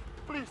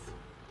 Please.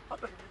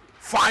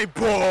 Fine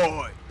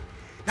boy.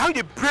 Now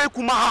you break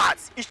my heart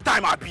each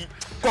time I be.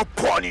 God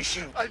punish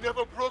you. I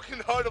never broken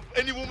the heart of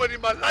any woman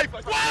in my life.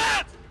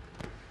 What?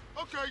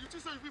 Okay, you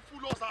just say you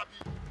fool us,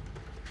 Abby.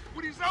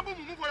 With example,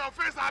 move for your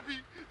face, Abby.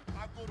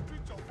 I go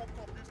treat your fuck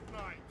up this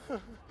night.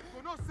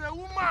 You not say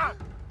woman.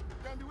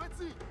 Then be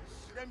waiting.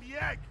 Then be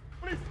egg.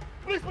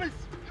 Please.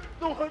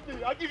 Don't hurt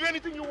me. I'll give you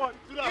anything you want.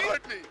 Do not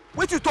hurt me.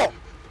 Wait you talk.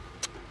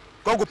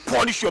 God go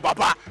punish you,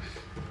 Baba.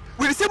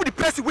 Will you say with the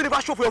person will never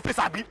show for your face,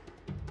 Abby?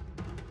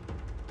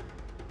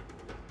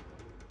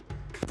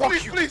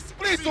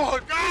 Please,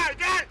 don't.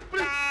 Guy,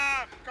 please.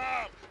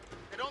 Calm.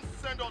 They don't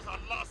send us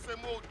a last same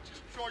old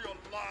destroy your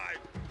life.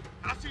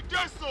 As you do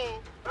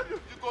so, you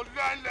go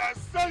learn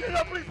lesson.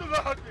 Please do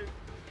not hurt me.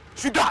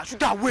 Sugar,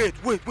 wait.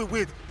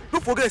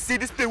 Don't forget to say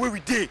this place where we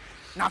dey.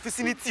 Na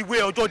vicinity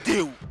where Ojo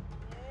dey.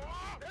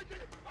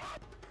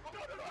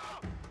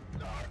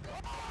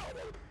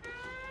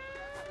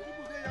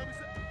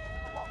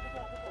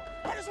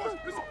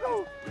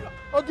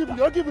 I'll give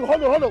you.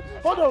 Hold on.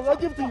 I'll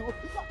give to you.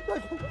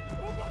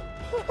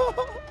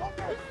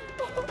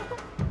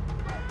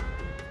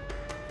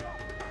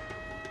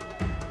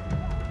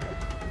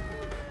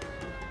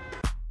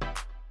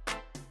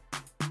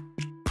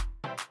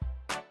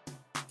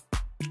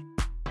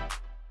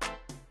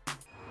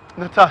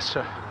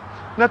 Natasha.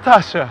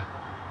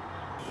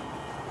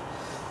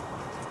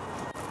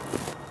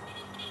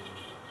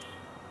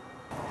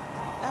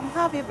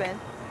 How have you been?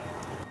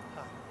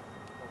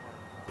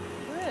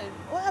 Good.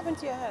 What happened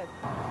to your head?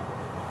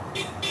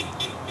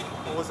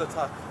 I was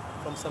attacked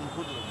from some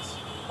hoodlums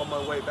on my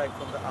way back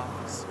from the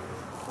office.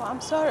 Oh,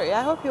 I'm sorry.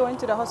 I hope you went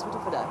to the hospital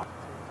for that.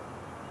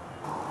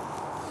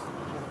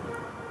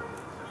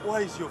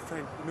 Why is your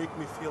friend make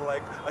me feel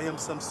like I am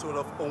some sort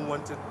of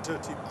unwanted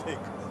dirty pig?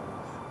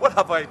 What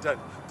have I done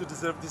to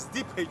deserve this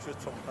deep hatred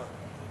from her?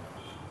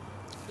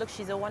 Look,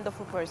 she's a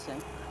wonderful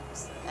person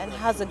and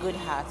has a good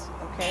heart,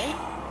 okay?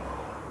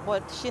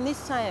 But she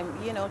needs time,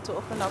 to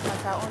open up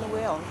at her own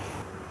will.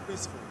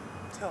 Please,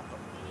 tell her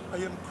I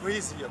am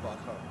crazy about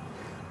her.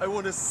 I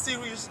want a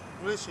serious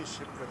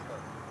relationship with her.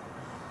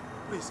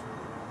 Please,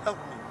 help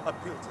me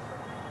appeal to her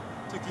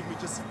to give me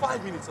just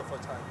 5 minutes of her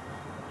time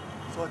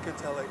so I can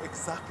tell her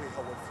exactly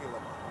how I feel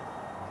about her.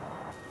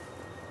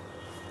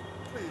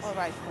 Please. All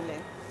right,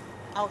 Kunle.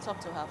 I'll talk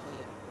to her for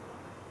you.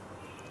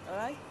 All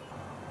right?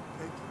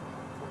 Thank you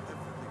for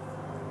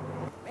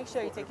everything. Make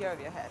sure you take care of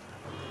your head.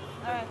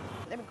 All right,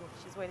 let me go.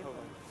 She's waiting for me.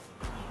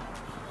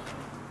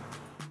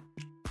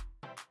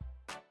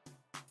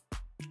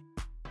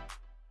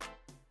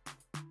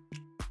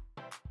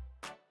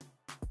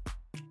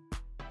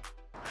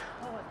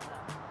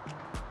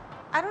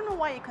 I don't know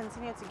why you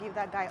continue to give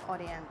that guy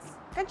audience.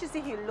 Can't you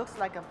see he looks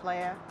like a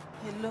player?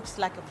 He looks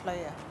like a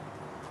player,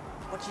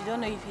 but you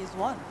don't know if he's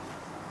one.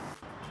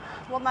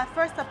 Well, my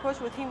first approach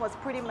with him was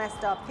pretty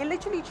messed up. He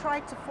literally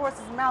tried to force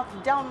his mouth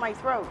down my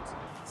throat.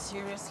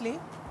 Seriously?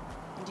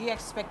 Do you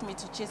expect me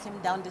to chase him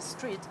down the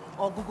street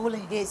or Google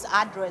his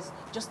address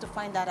just to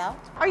find that out?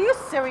 Are you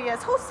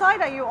serious? Whose side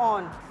are you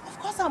on? Of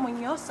course I'm on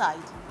your side.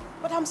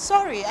 But I'm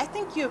sorry, I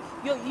think you're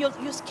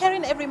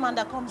scaring every man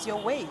that comes your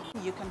way.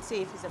 You can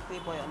say if he's a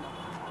playboy or not.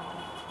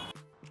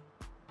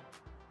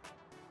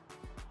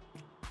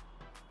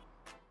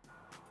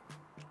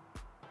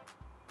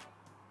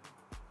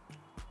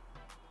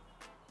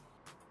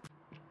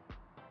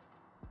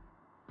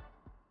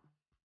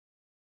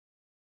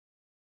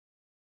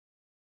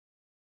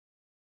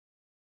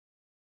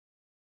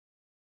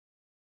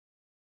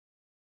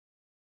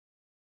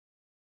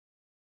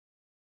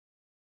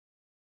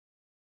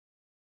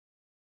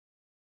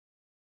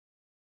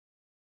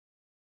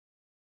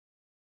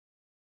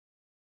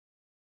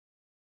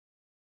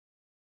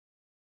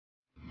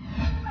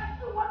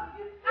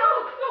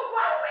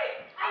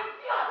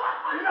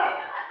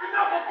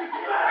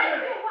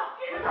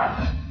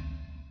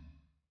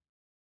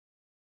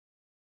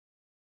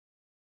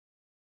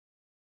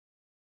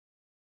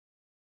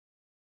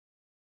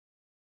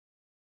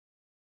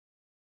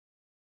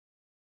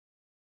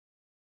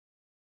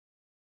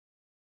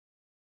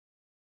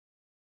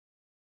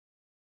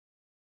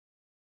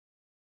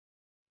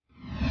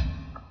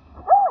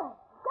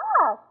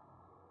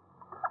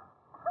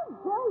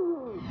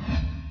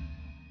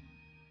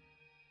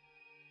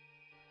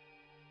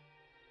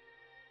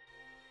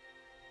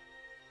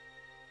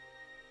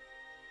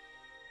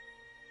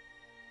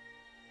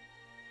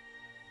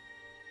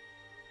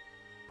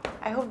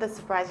 I hope the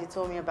surprise you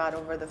told me about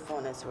over the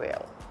phone is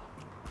real.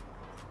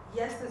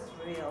 Yes, it's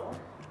real.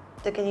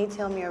 So can you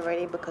tell me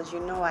already, because you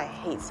know I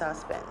hate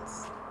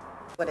suspense.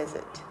 What is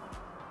it?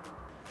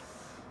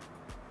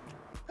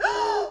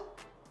 Oh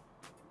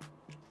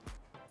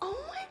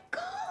my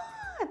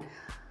God!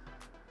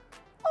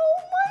 Oh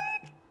my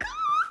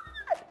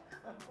God!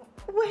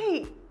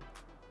 Wait.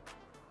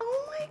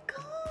 Oh my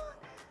God.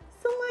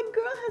 So my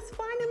girl has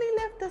finally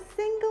left the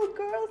single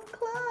girls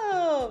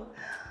club.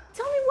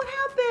 Tell me what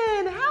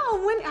happened. How?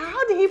 When?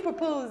 How did he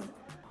propose?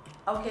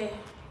 Okay.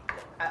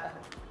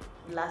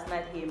 Last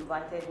night he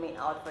invited me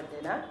out for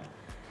dinner.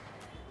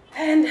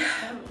 And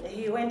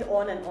he went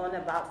on and on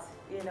about,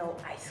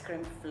 ice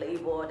cream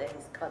flavor that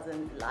his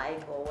cousin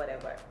liked or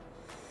whatever.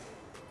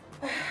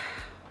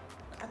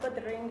 I got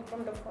the ring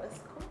from the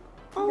first cook.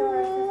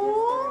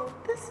 Oh,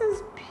 this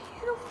is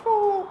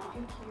beautiful.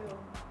 Thank you.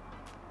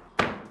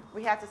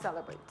 We have to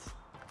celebrate.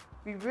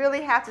 We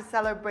really have to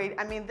celebrate.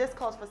 I mean, this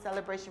calls for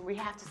celebration. We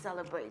have to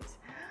celebrate.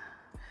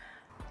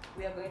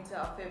 We are going to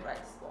our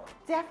favorite spot.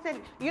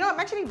 Definitely. I'm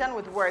actually done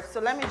with work, so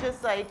let me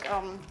just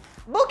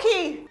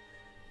Bookie!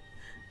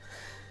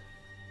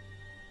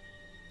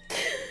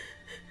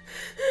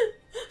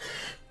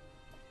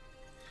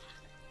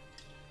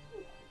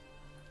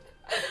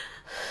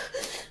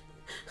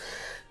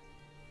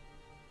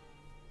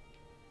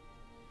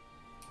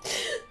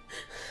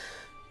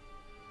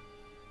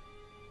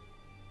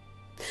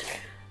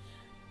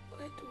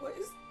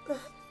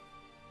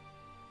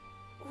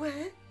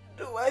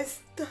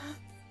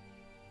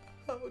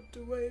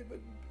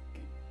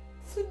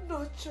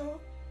 enter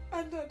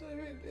another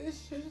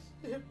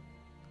relationship.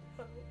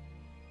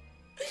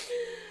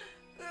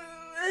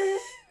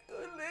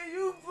 Only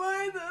you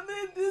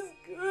finally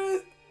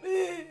disgraced me.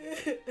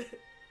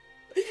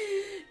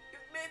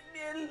 You made me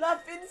a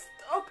laughing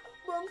stock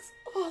amongst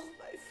all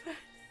my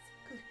friends.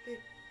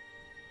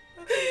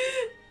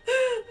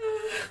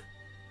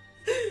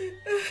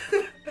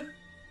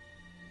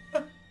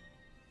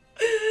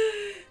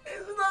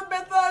 It's not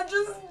better I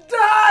just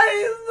die.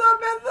 It's not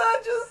better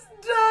I just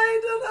die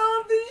than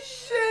all this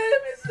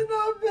shame. It's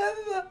not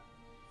better.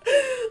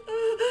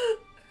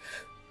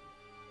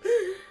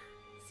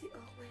 See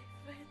all my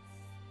friends.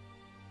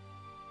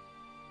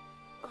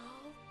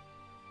 All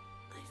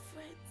my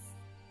friends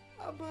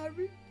are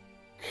married.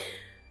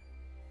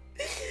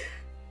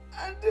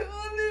 And the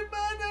only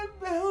man I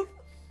built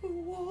a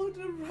world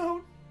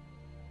around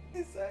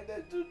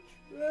decided to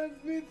drag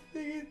me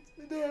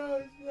into the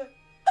house.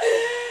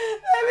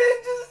 Let me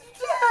just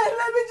try.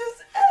 Let me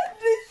just end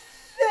this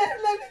shit.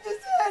 Let me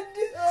just end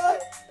it.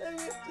 Let me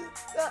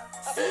just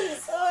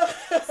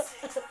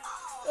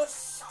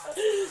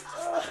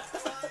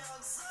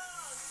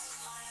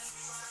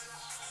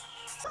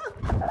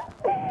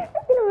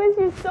I'm gonna miss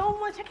you so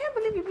much. I can't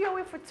believe you'll be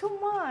away for 2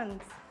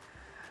 months.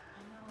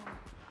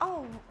 I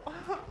know. Oh.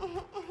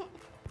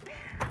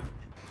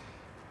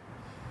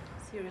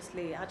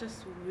 Seriously, I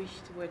just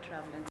wished we were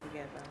traveling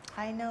together.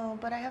 I know,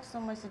 but I have so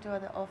much to do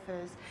at the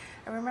office.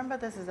 And remember,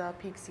 this is our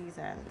peak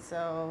season,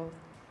 so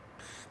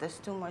there's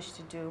too much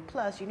to do.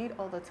 Plus, you need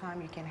all the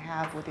time you can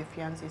have with your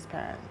fiancé's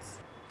parents.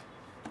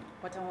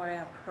 But don't worry,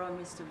 I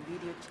promise to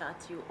video chat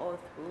you all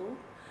through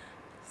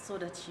so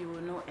that you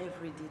will know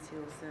every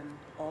details and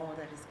all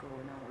that is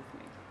going on with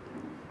me.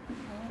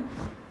 Okay?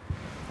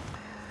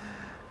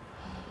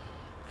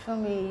 For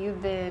me,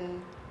 you've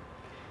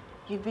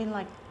been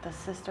like the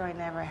sister I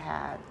never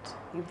had.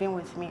 You've been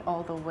with me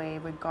all the way,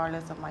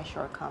 regardless of my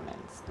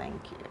shortcomings.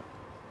 Thank you.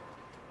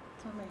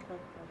 Don't make her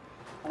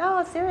cry.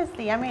 No,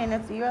 seriously. I mean,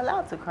 you're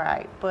allowed to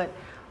cry, but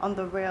on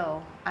the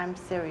real, I'm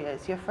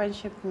serious. Your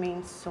friendship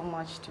means so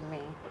much to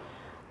me.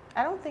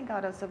 I don't think I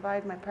would have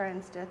survived my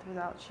parents' death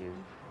without you.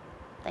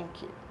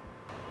 Thank you.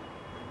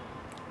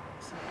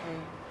 It's okay.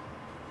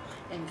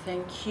 And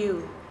thank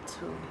you,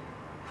 too.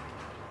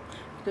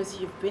 Because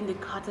you've been the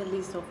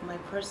catalyst of my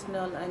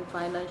personal and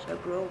financial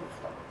growth.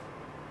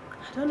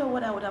 I don't know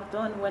what I would have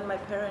done when my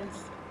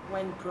parents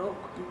went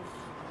broke.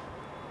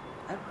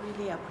 I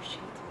really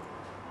appreciate it.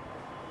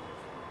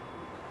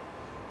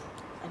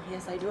 And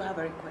yes, I do have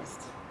a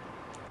request.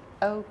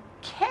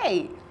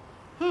 Okay.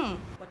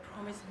 But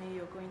promise me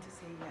you're going to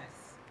say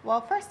yes.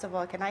 Well, first of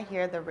all, can I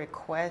hear the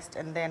request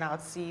and then I'll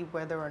see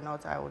whether or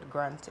not I would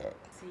grant it?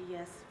 Say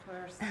yes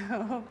first.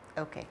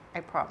 Okay, I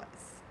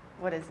promise.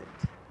 What is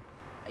it?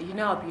 You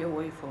know I'll be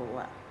away for a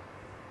while.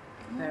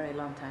 A very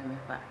long time, in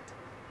fact.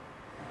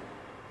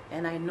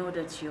 And I know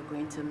that you're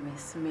going to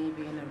miss me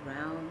being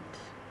around,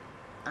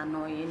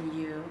 annoying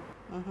you,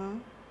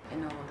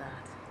 and all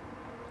that.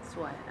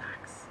 So I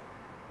ask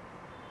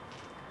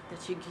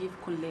that you give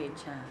Kule a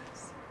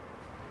chance.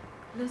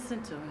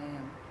 Listen to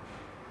him.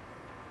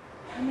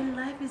 I mean,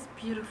 life is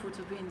beautiful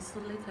to be in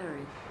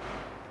solitary.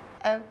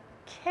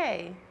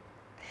 Okay.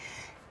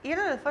 You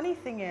know, the funny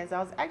thing is, I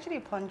was actually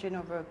pondering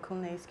over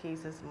Kunle's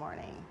case this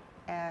morning,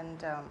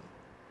 and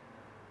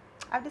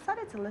I've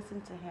decided to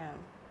listen to him.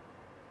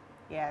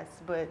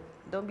 Yes, but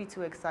don't be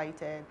too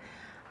excited.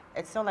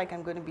 It's not like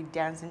I'm going to be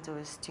dancing to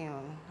his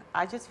tune.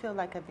 I just feel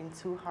like I've been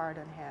too hard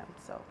on him,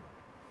 so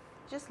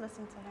just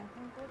listen to him.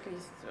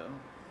 Please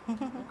do.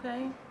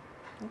 Okay?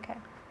 Okay.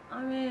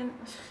 I mean,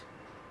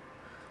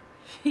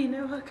 you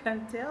never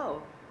can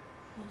tell.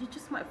 You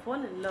just might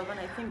fall in love, and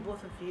I think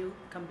both of you,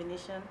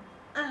 combination.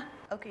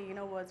 Okay, you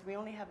know what? We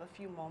only have a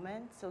few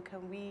moments, so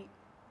can we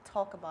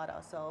talk about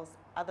ourselves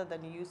other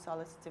than you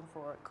soliciting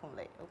for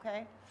Kunle,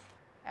 okay?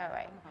 All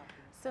right.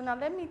 So now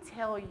let me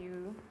tell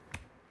you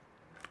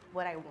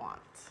what I want.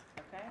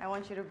 Okay. I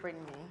want you to bring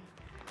me.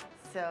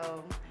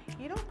 So,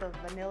 you know the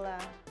vanilla.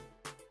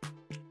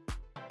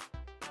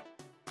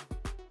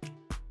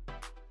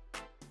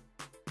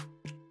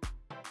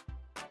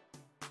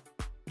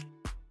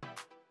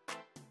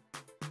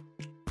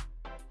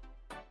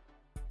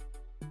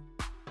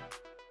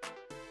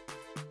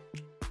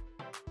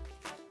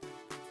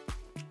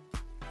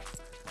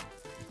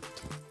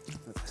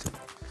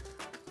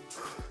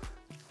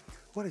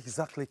 What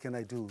exactly can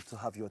I do to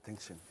have your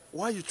attention?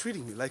 Why are you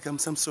treating me like I'm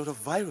some sort of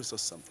virus or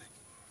something?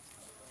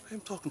 I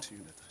am talking to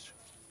you, Natasha.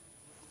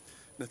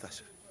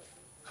 Natasha,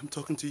 I'm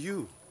talking to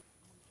you.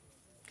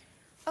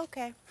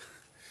 Okay.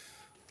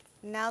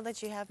 Now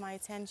that you have my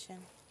attention,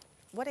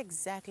 what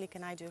exactly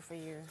can I do for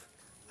you?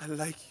 I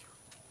like you.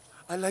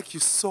 I like you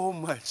so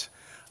much.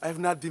 I have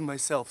not been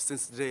myself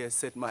since the day I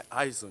set my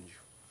eyes on you.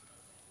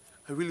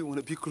 I really want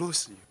to be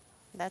close to you.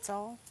 That's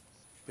all?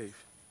 Babe,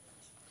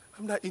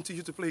 I'm not into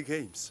you to play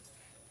games.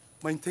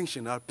 My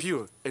intentions are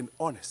pure and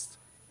honest.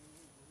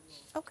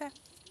 Okay.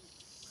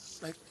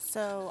 Like,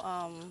 so,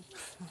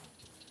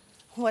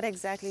 what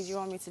exactly do you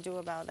want me to do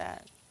about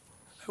that?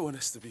 I want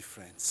us to be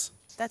friends.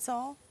 That's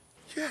all?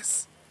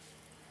 Yes.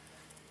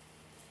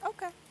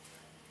 Okay.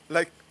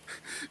 Like,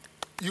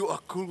 you are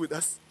cool with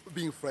us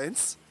being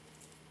friends?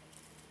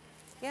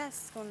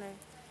 Yes, Kunle,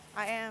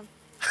 I am.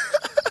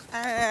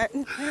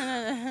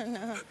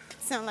 No.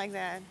 It's not like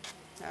that.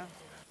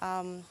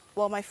 No.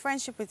 Well, my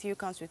friendship with you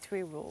comes with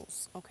 3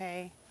 rules,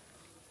 okay?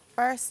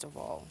 First of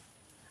all,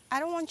 I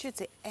don't want you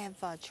to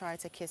ever try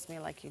to kiss me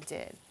like you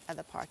did at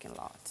the parking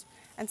lot.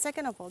 And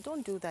second of all,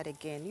 don't do that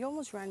again. You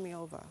almost ran me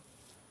over.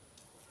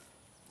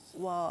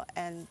 Well,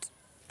 and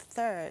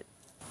third,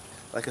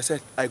 Like I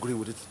said, I agree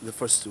with the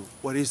first 2.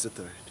 What is the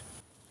third?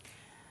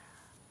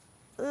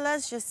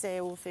 let's just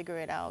say we'll figure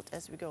it out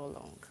as we go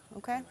along,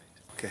 okay?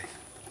 Okay.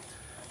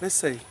 Let's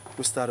say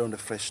we start on a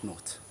fresh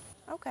note.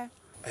 Okay.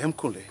 I am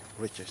Kunle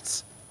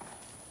Richards,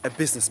 a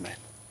businessman.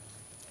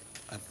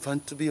 I'm fun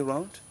to be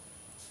around,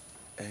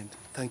 and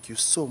thank you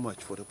so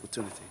much for the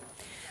opportunity.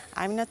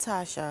 I'm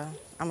Natasha.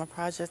 I'm a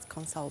project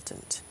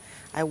consultant.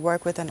 I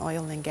work with an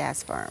oil and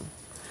gas firm.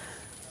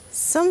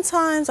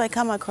 Sometimes I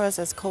come across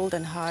as cold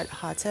and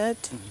hard-hearted,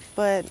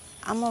 but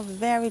I'm a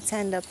very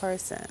tender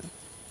person.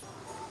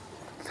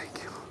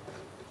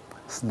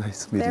 It's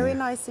nice meeting Very you.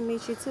 nice to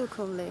meet you too,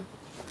 Kunle.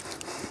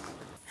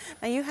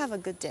 Now you have a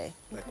good day.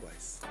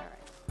 Likewise. All right.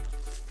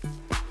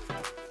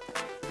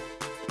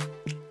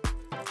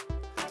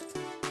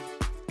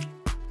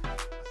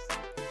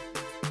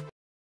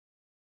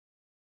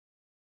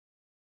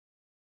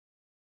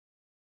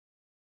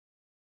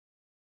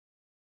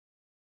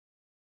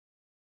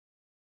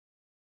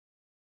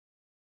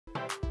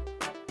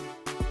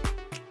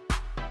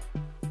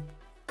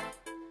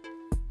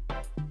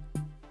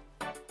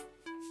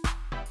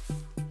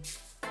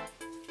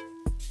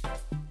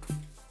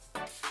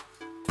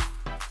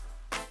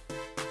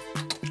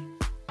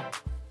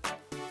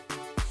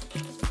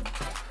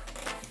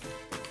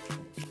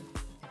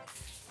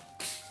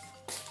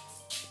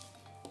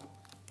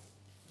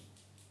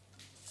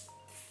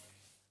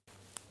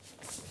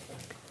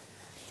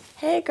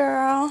 Hey,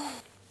 girl.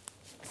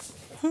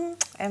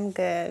 I'm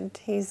good.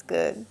 He's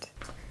good.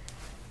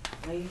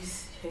 Are you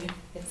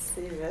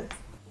serious?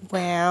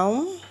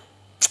 Well,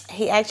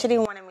 he actually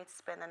wanted me to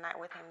spend the night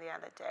with him the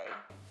other day,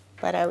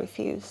 but I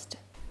refused.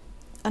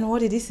 And what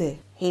did he say?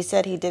 He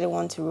said he didn't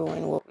want to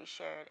ruin what we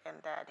shared and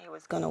that he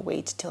was going to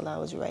wait till I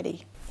was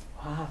ready.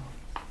 Wow.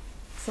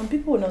 Some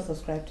people will not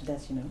subscribe to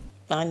that, you know.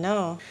 I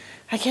know.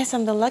 I guess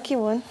I'm the lucky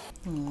one.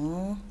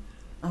 Aww.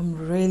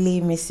 I'm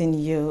really missing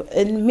you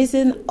and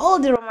missing all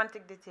the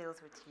romantic details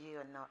with you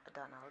and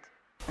Donald.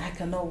 I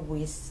cannot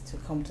wait to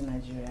come to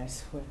Nigeria, I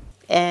swear.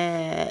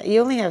 You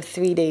only have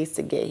 3 days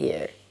to get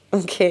here,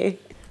 okay?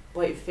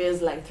 But it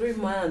feels like 3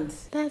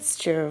 months. That's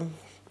true.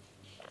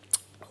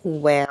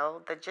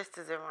 Well, the gist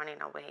isn't running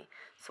away.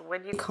 So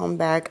when you come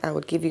back, I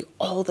would give you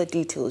all the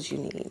details you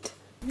need.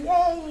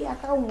 Yay, I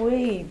can't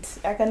wait.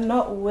 I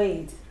cannot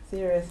wait.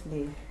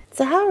 Seriously.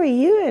 So how are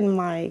you and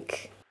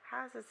Mike?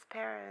 How's his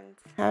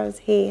parents? How's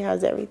he?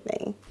 How's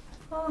everything?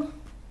 Oh,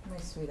 my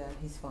sweetheart,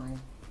 he's fine.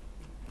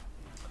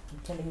 I'm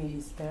telling you,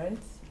 his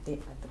parents, they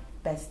are the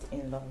best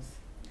in-laws.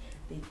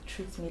 They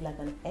treat me like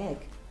an egg,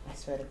 I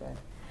swear to God.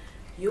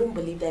 You won't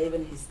believe that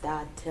even his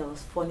dad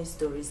tells funny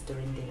stories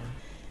during dinner.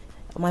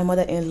 My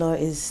mother-in-law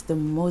is the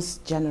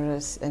most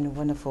generous and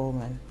wonderful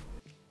woman.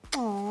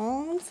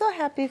 Oh, I'm so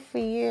happy for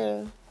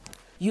you.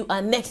 You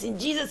are next in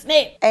Jesus'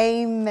 name.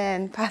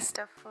 Amen,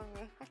 Pastor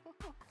Fumi.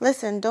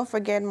 Listen, don't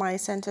forget my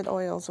scented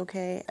oils,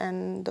 okay?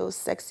 And those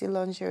sexy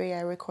lingerie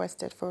I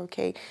requested for,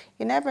 okay?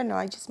 You never know,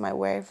 I just might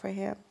wear it for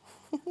him.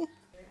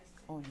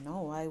 Oh,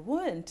 no, I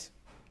won't.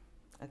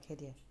 Okay,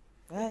 dear.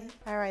 Bye.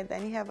 All right,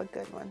 then. You have a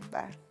good one.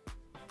 Bye.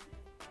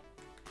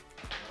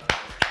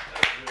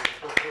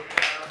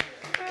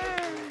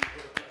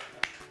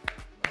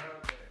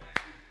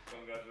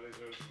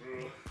 Congratulations,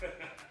 bro.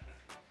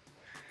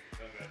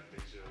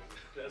 Congratulations.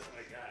 That's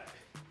my guy.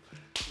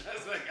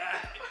 That's my guy.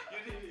 You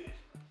did it.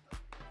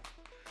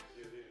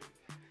 You did it.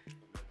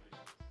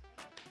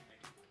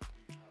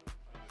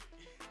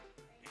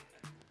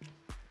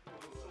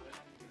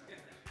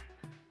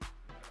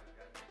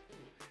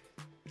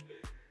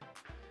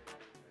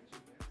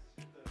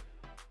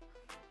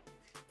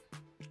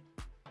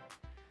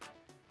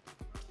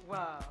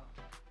 Wow.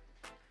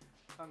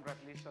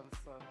 Congratulations,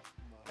 son.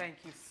 Thank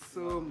you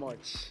so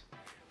much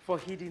for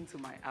heeding to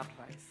my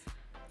advice.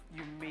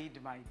 You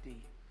made my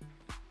day.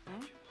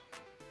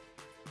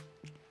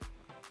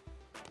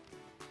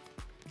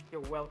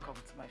 You're welcome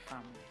to my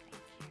family.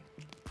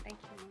 Thank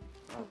you.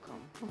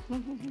 Welcome.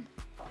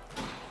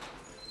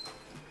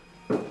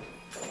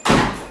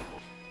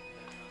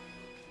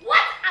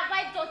 What have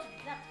I done to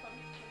deserve from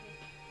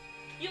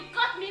you? You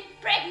got me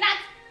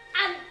pregnant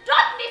and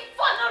dumped me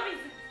for no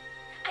reason.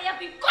 I have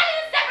been calling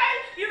you several.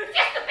 You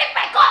refuse to pick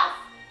my calls.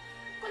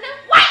 Colin,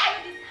 why are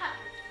you this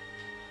heartless?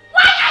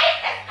 Why are you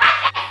this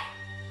heartless?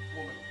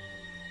 Woman,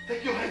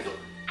 take your hands up.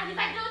 And if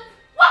I don't,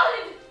 what will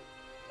you do?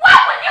 What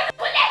will you do,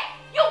 Colin?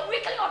 You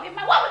weakling of a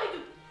man, what will you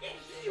do?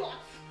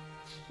 Idiot.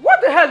 What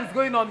the hell is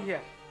going on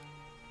here?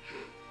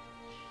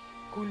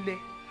 Kunle,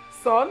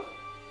 son,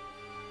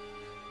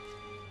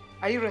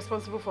 are you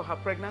responsible for her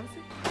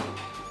pregnancy?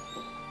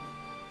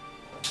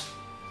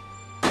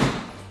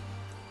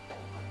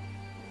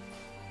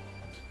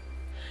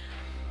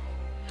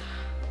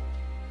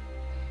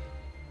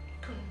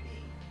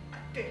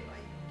 dead by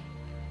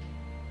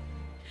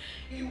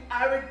you. You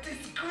are a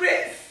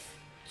disgrace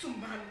to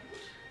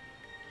manhood.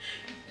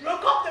 You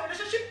broke up the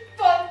relationship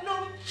for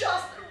no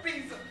just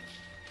reason.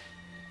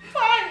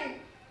 Fine.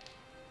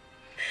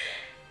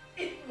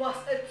 It was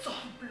a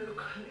tough blow,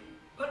 Connie.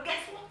 But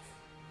guess what?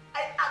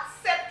 I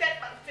accepted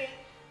my fate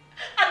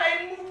and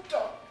I moved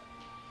on.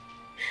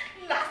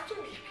 Last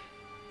week,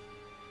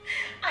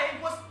 I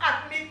was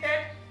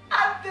admitted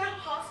at the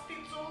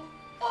hospital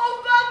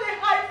over the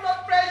high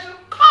blood pressure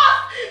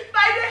caused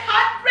by the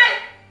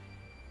heartbreak.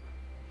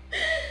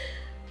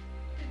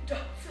 The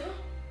doctor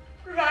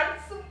ran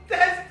some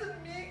tests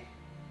on me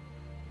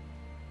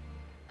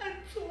and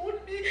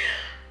told me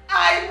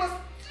I was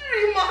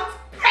 3 months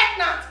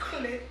pregnant,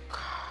 Colin.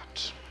 God.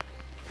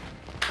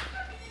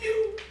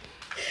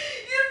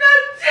 You know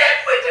deep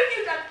within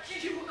you that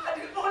you are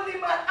the only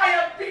man I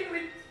have been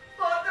with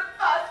for the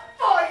past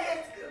 4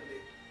 years,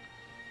 Colin.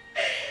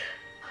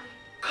 I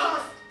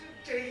cursed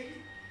the day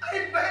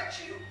I met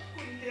you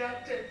when they are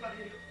dead by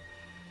you.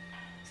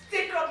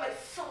 Take out my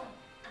son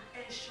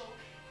and ensure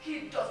he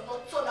does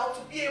not turn out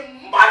to be a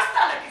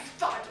monster like his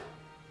father.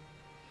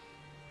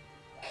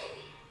 I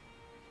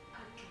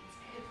don't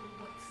ever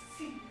want to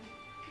see you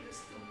close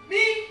to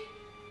me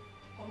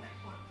or my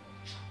unborn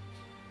child.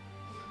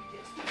 You'll be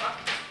there to back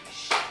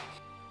this fish.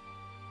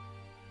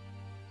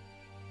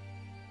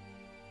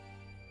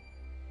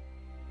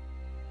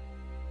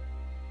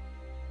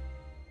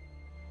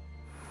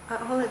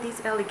 Are all of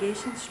these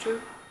allegations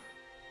true?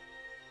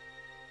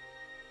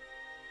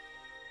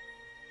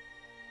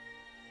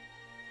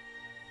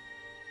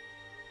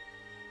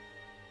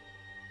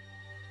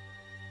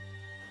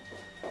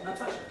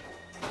 Natasha.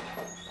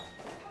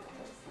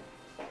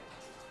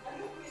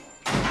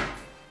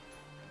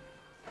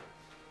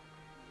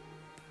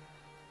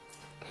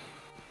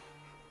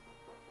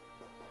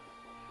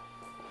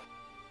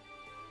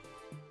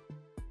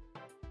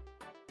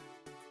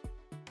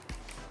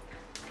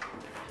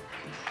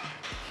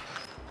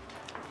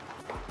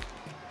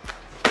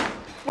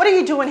 What are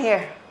you doing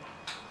here?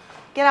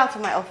 Get out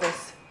of my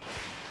office.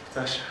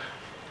 Natasha,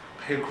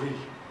 I agree.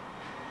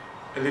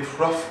 I lived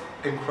rough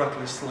and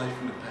crackless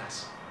life in the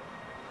past.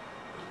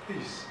 But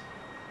please,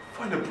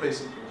 find a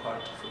place in your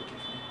heart to forgive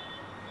me.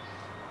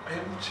 I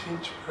am a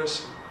changed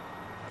person.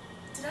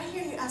 Did I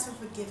hear you ask for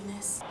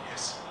forgiveness?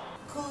 Yes.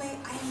 Kunle,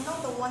 I am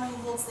not the one who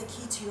holds the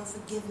key to your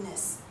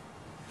forgiveness.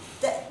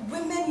 The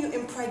women you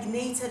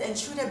impregnated and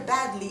treated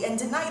badly and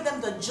denied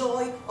them the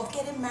joy of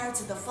getting married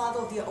to the father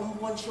of their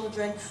unborn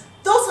children,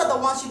 those are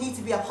the ones you need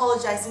to be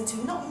apologizing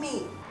to, not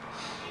me.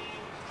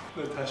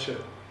 Natasha,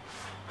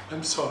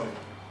 I'm sorry.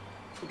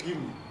 Forgive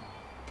me,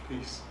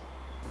 please.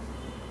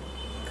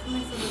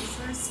 Coming for the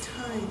first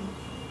time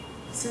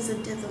since the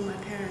death of my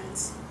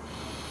parents,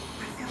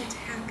 I felt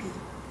happy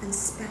and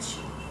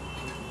special.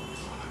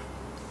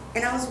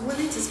 And I was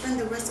willing to spend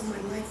the rest of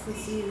my life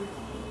with you.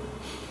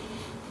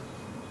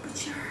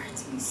 But you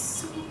hurt me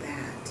so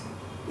bad.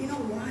 You know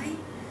why?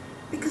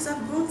 Because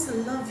I've grown to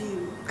love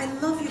you. I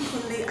love you,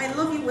 Kunle. I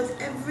love you with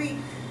every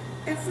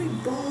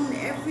bone,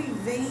 every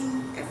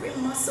vein, every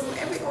muscle,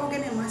 every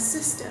organ in my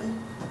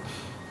system.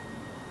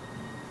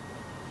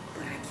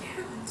 But I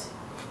can't.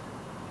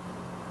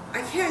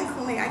 I can't,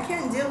 Kunle. I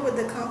can't deal with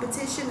the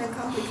competition and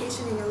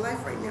complication in your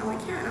life right now. I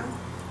can't.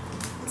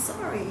 I'm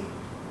sorry.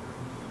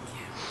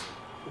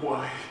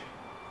 Why?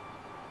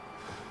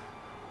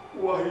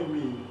 Why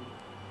me?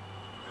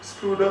 I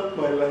screwed up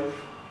my life.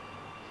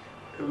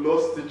 I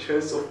lost the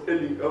chance of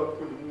ending up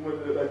with a woman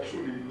that I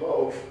truly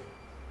love.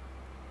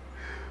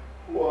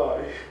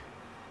 Why?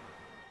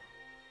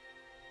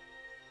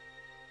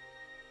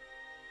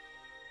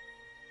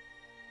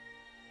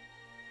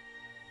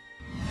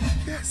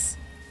 Yes.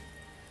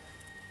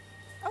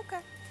 Okay.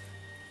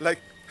 Like,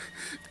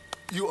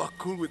 you are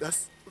cool with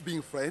us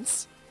being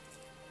friends?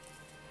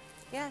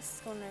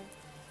 Yes, Kunle.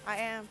 I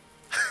am.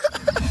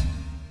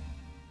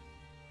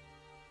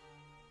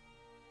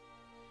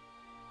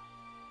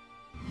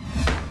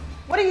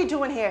 What are you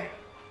doing here?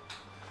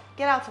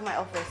 Get out of my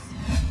office.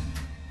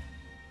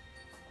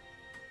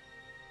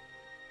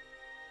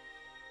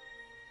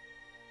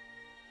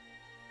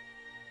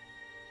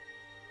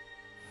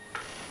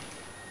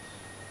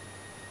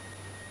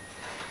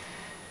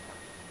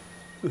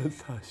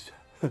 Natasha.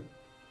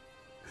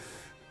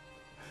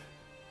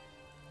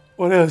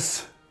 What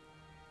else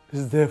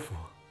is there for?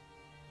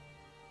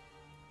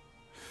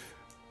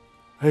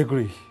 I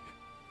agree.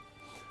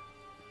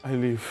 I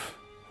live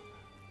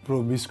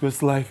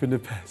promiscuous life in the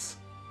past.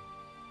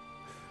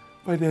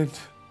 By then,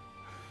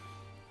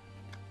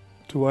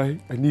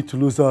 I need to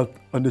lose out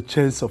on the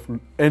chance of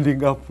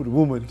ending up with a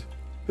woman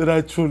that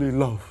I truly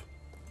love.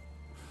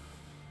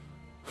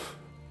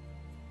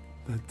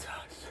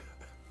 Natasha.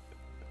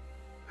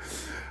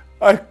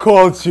 I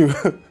called you.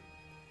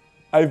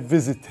 I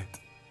visited.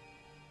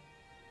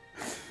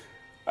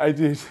 I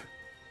did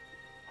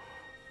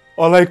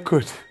all I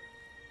could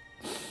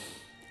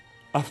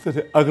after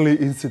the ugly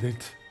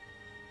incident.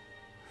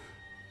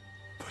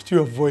 But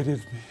you avoided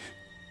me.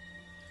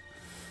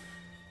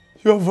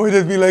 You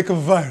avoided me like a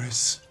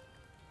virus.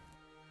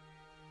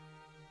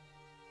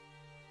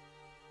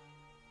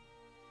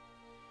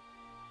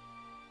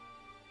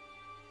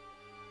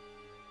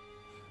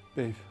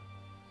 Babe,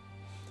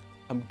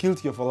 I'm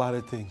guilty of a lot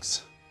of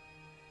things,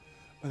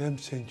 but I'm a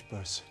changed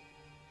person.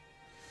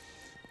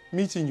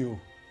 Meeting you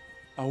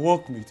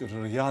awoke me to the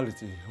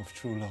reality of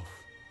true love.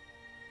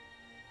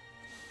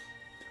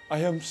 I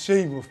am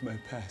ashamed of my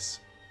past.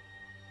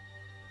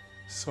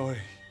 Sorry.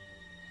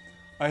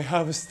 I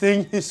have a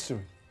stained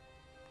history.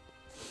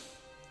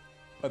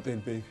 But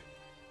then, baby,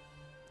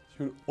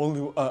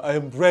 I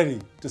am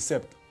ready to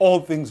set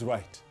all things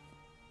right.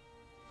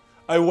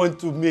 I want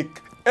to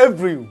make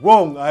every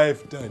wrong I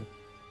have done.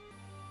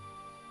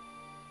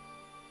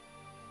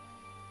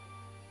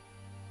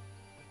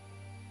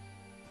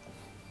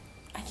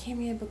 I came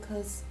here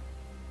because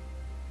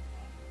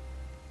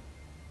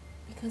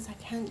I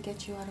can't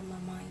get you out of my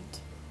mind.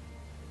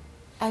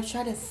 I've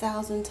tried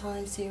 1,000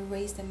 times to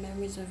erase the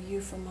memories of you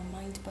from my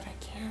mind, but I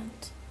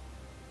can't.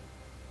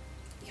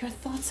 Your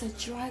thoughts are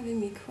driving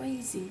me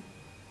crazy.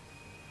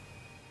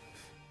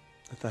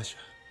 Natasha,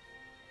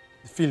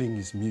 the feeling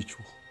is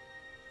mutual.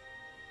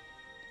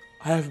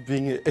 I have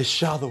been a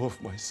shadow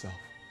of myself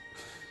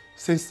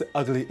since the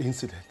ugly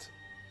incident.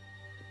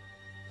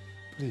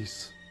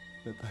 Please,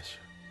 Natasha,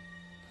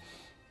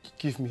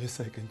 give me a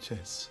second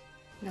chance.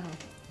 No.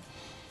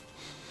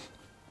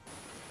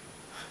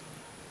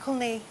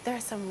 Kunle, there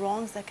are some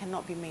wrongs that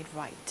cannot be made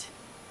right.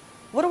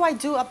 What do I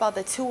do about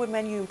the 2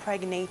 women you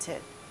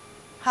impregnated?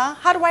 Huh?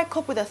 How do I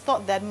cope with the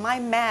thought that my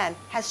man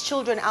has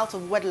children out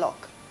of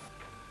wedlock?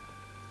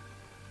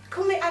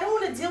 Kunle, I don't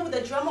want to deal with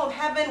the drama of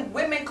having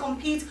women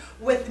compete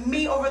with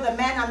me over the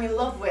man I'm in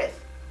love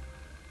with.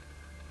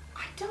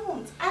 I don't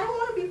want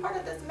to be part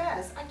of this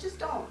mess. I just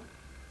don't.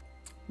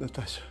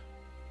 Natasha,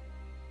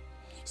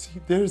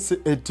 see, there's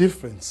a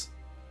difference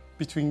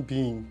between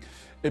being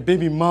a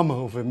baby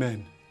mama of a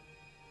man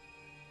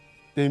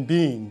than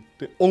being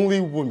the only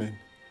woman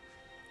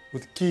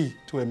with key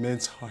to a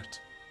man's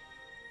heart.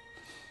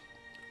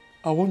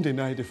 I won't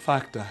deny the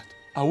fact that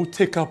I will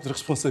take up the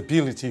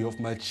responsibility of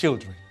my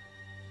children.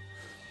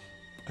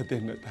 But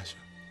then, Natasha,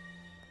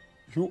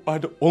 you are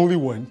the only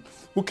one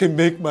who can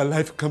make my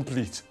life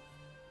complete.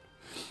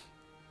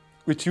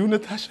 With you,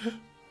 Natasha,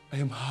 I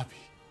am happy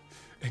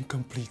and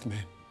complete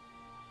man.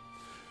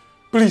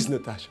 Please,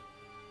 Natasha,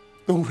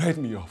 don't write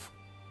me off.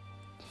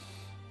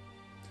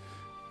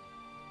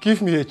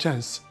 Give me a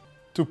chance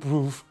to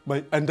prove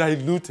my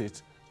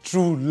undiluted,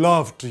 true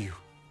love to you.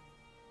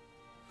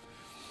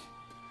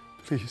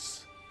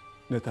 Please,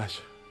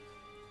 Natasha,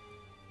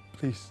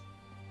 please,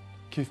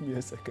 give me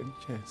a second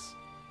chance.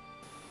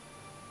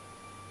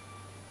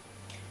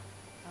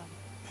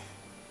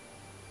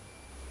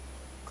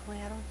 Chloe,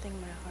 I don't think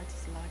my heart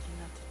is large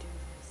enough to do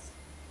this.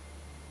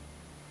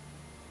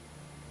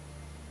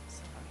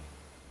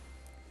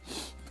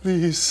 Sorry.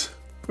 Please,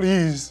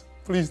 please,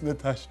 please,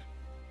 Natasha.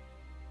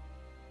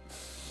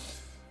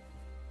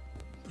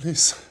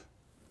 Please.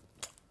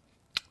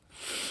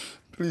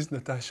 Please,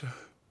 Natasha.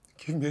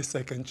 Give me a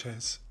second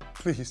chance.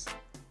 Please.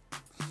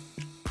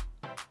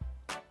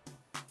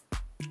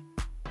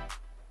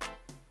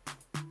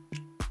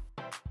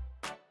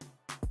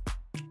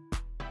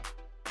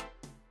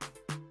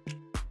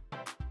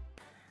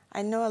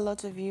 I know a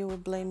lot of you will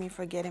blame me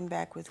for getting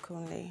back with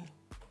Kunle,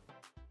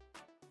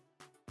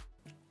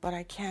 but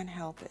I can't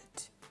help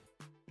it.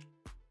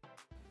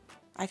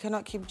 I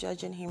cannot keep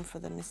judging him for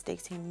the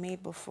mistakes he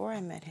made before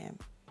I met him.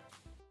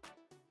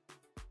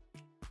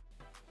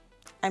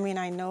 I mean,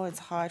 I know it's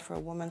hard for a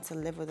woman to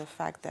live with the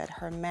fact that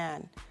her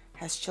man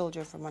has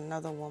children from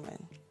another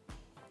woman.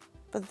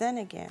 But then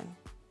again,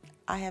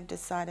 I have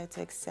decided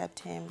to accept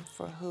him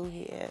for who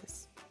he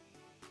is.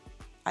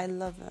 I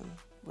love him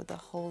with the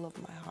whole of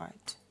my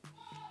heart.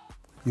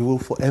 You will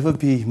forever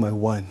be my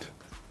one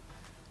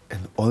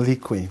and only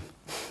queen.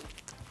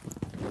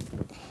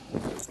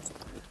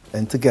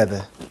 And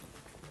together,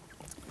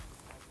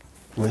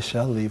 we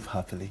shall live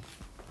happily.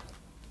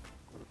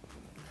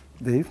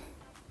 Dave,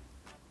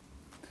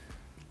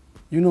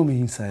 you know me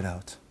inside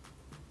out.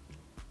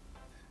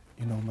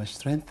 You know my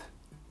strength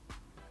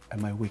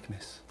and my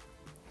weakness.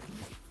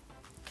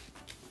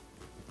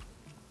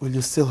 Will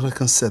you still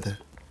reconsider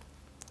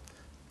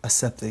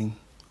accepting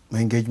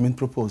my engagement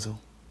proposal?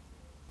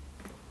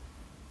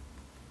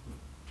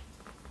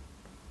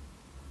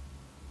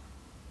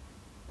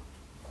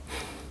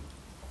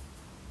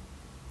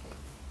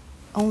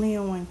 Only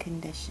on one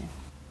condition.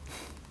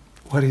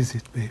 What is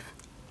it, babe?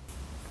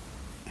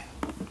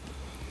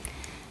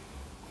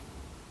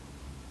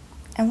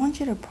 I want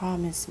you to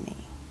promise me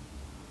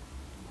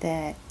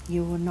that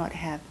you will not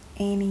have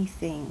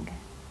anything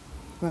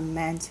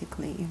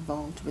romantically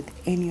involved with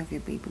any of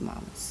your baby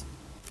mamas.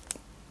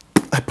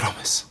 I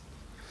promise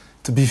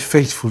to be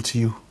faithful to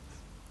you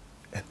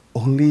and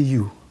only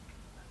you,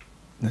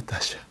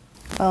 Natasha.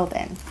 Well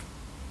then,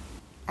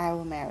 I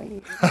will marry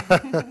you.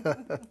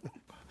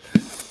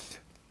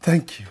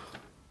 Thank you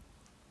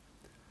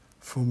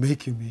for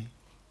making me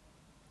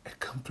a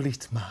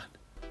complete man.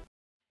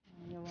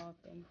 You're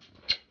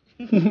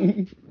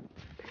welcome.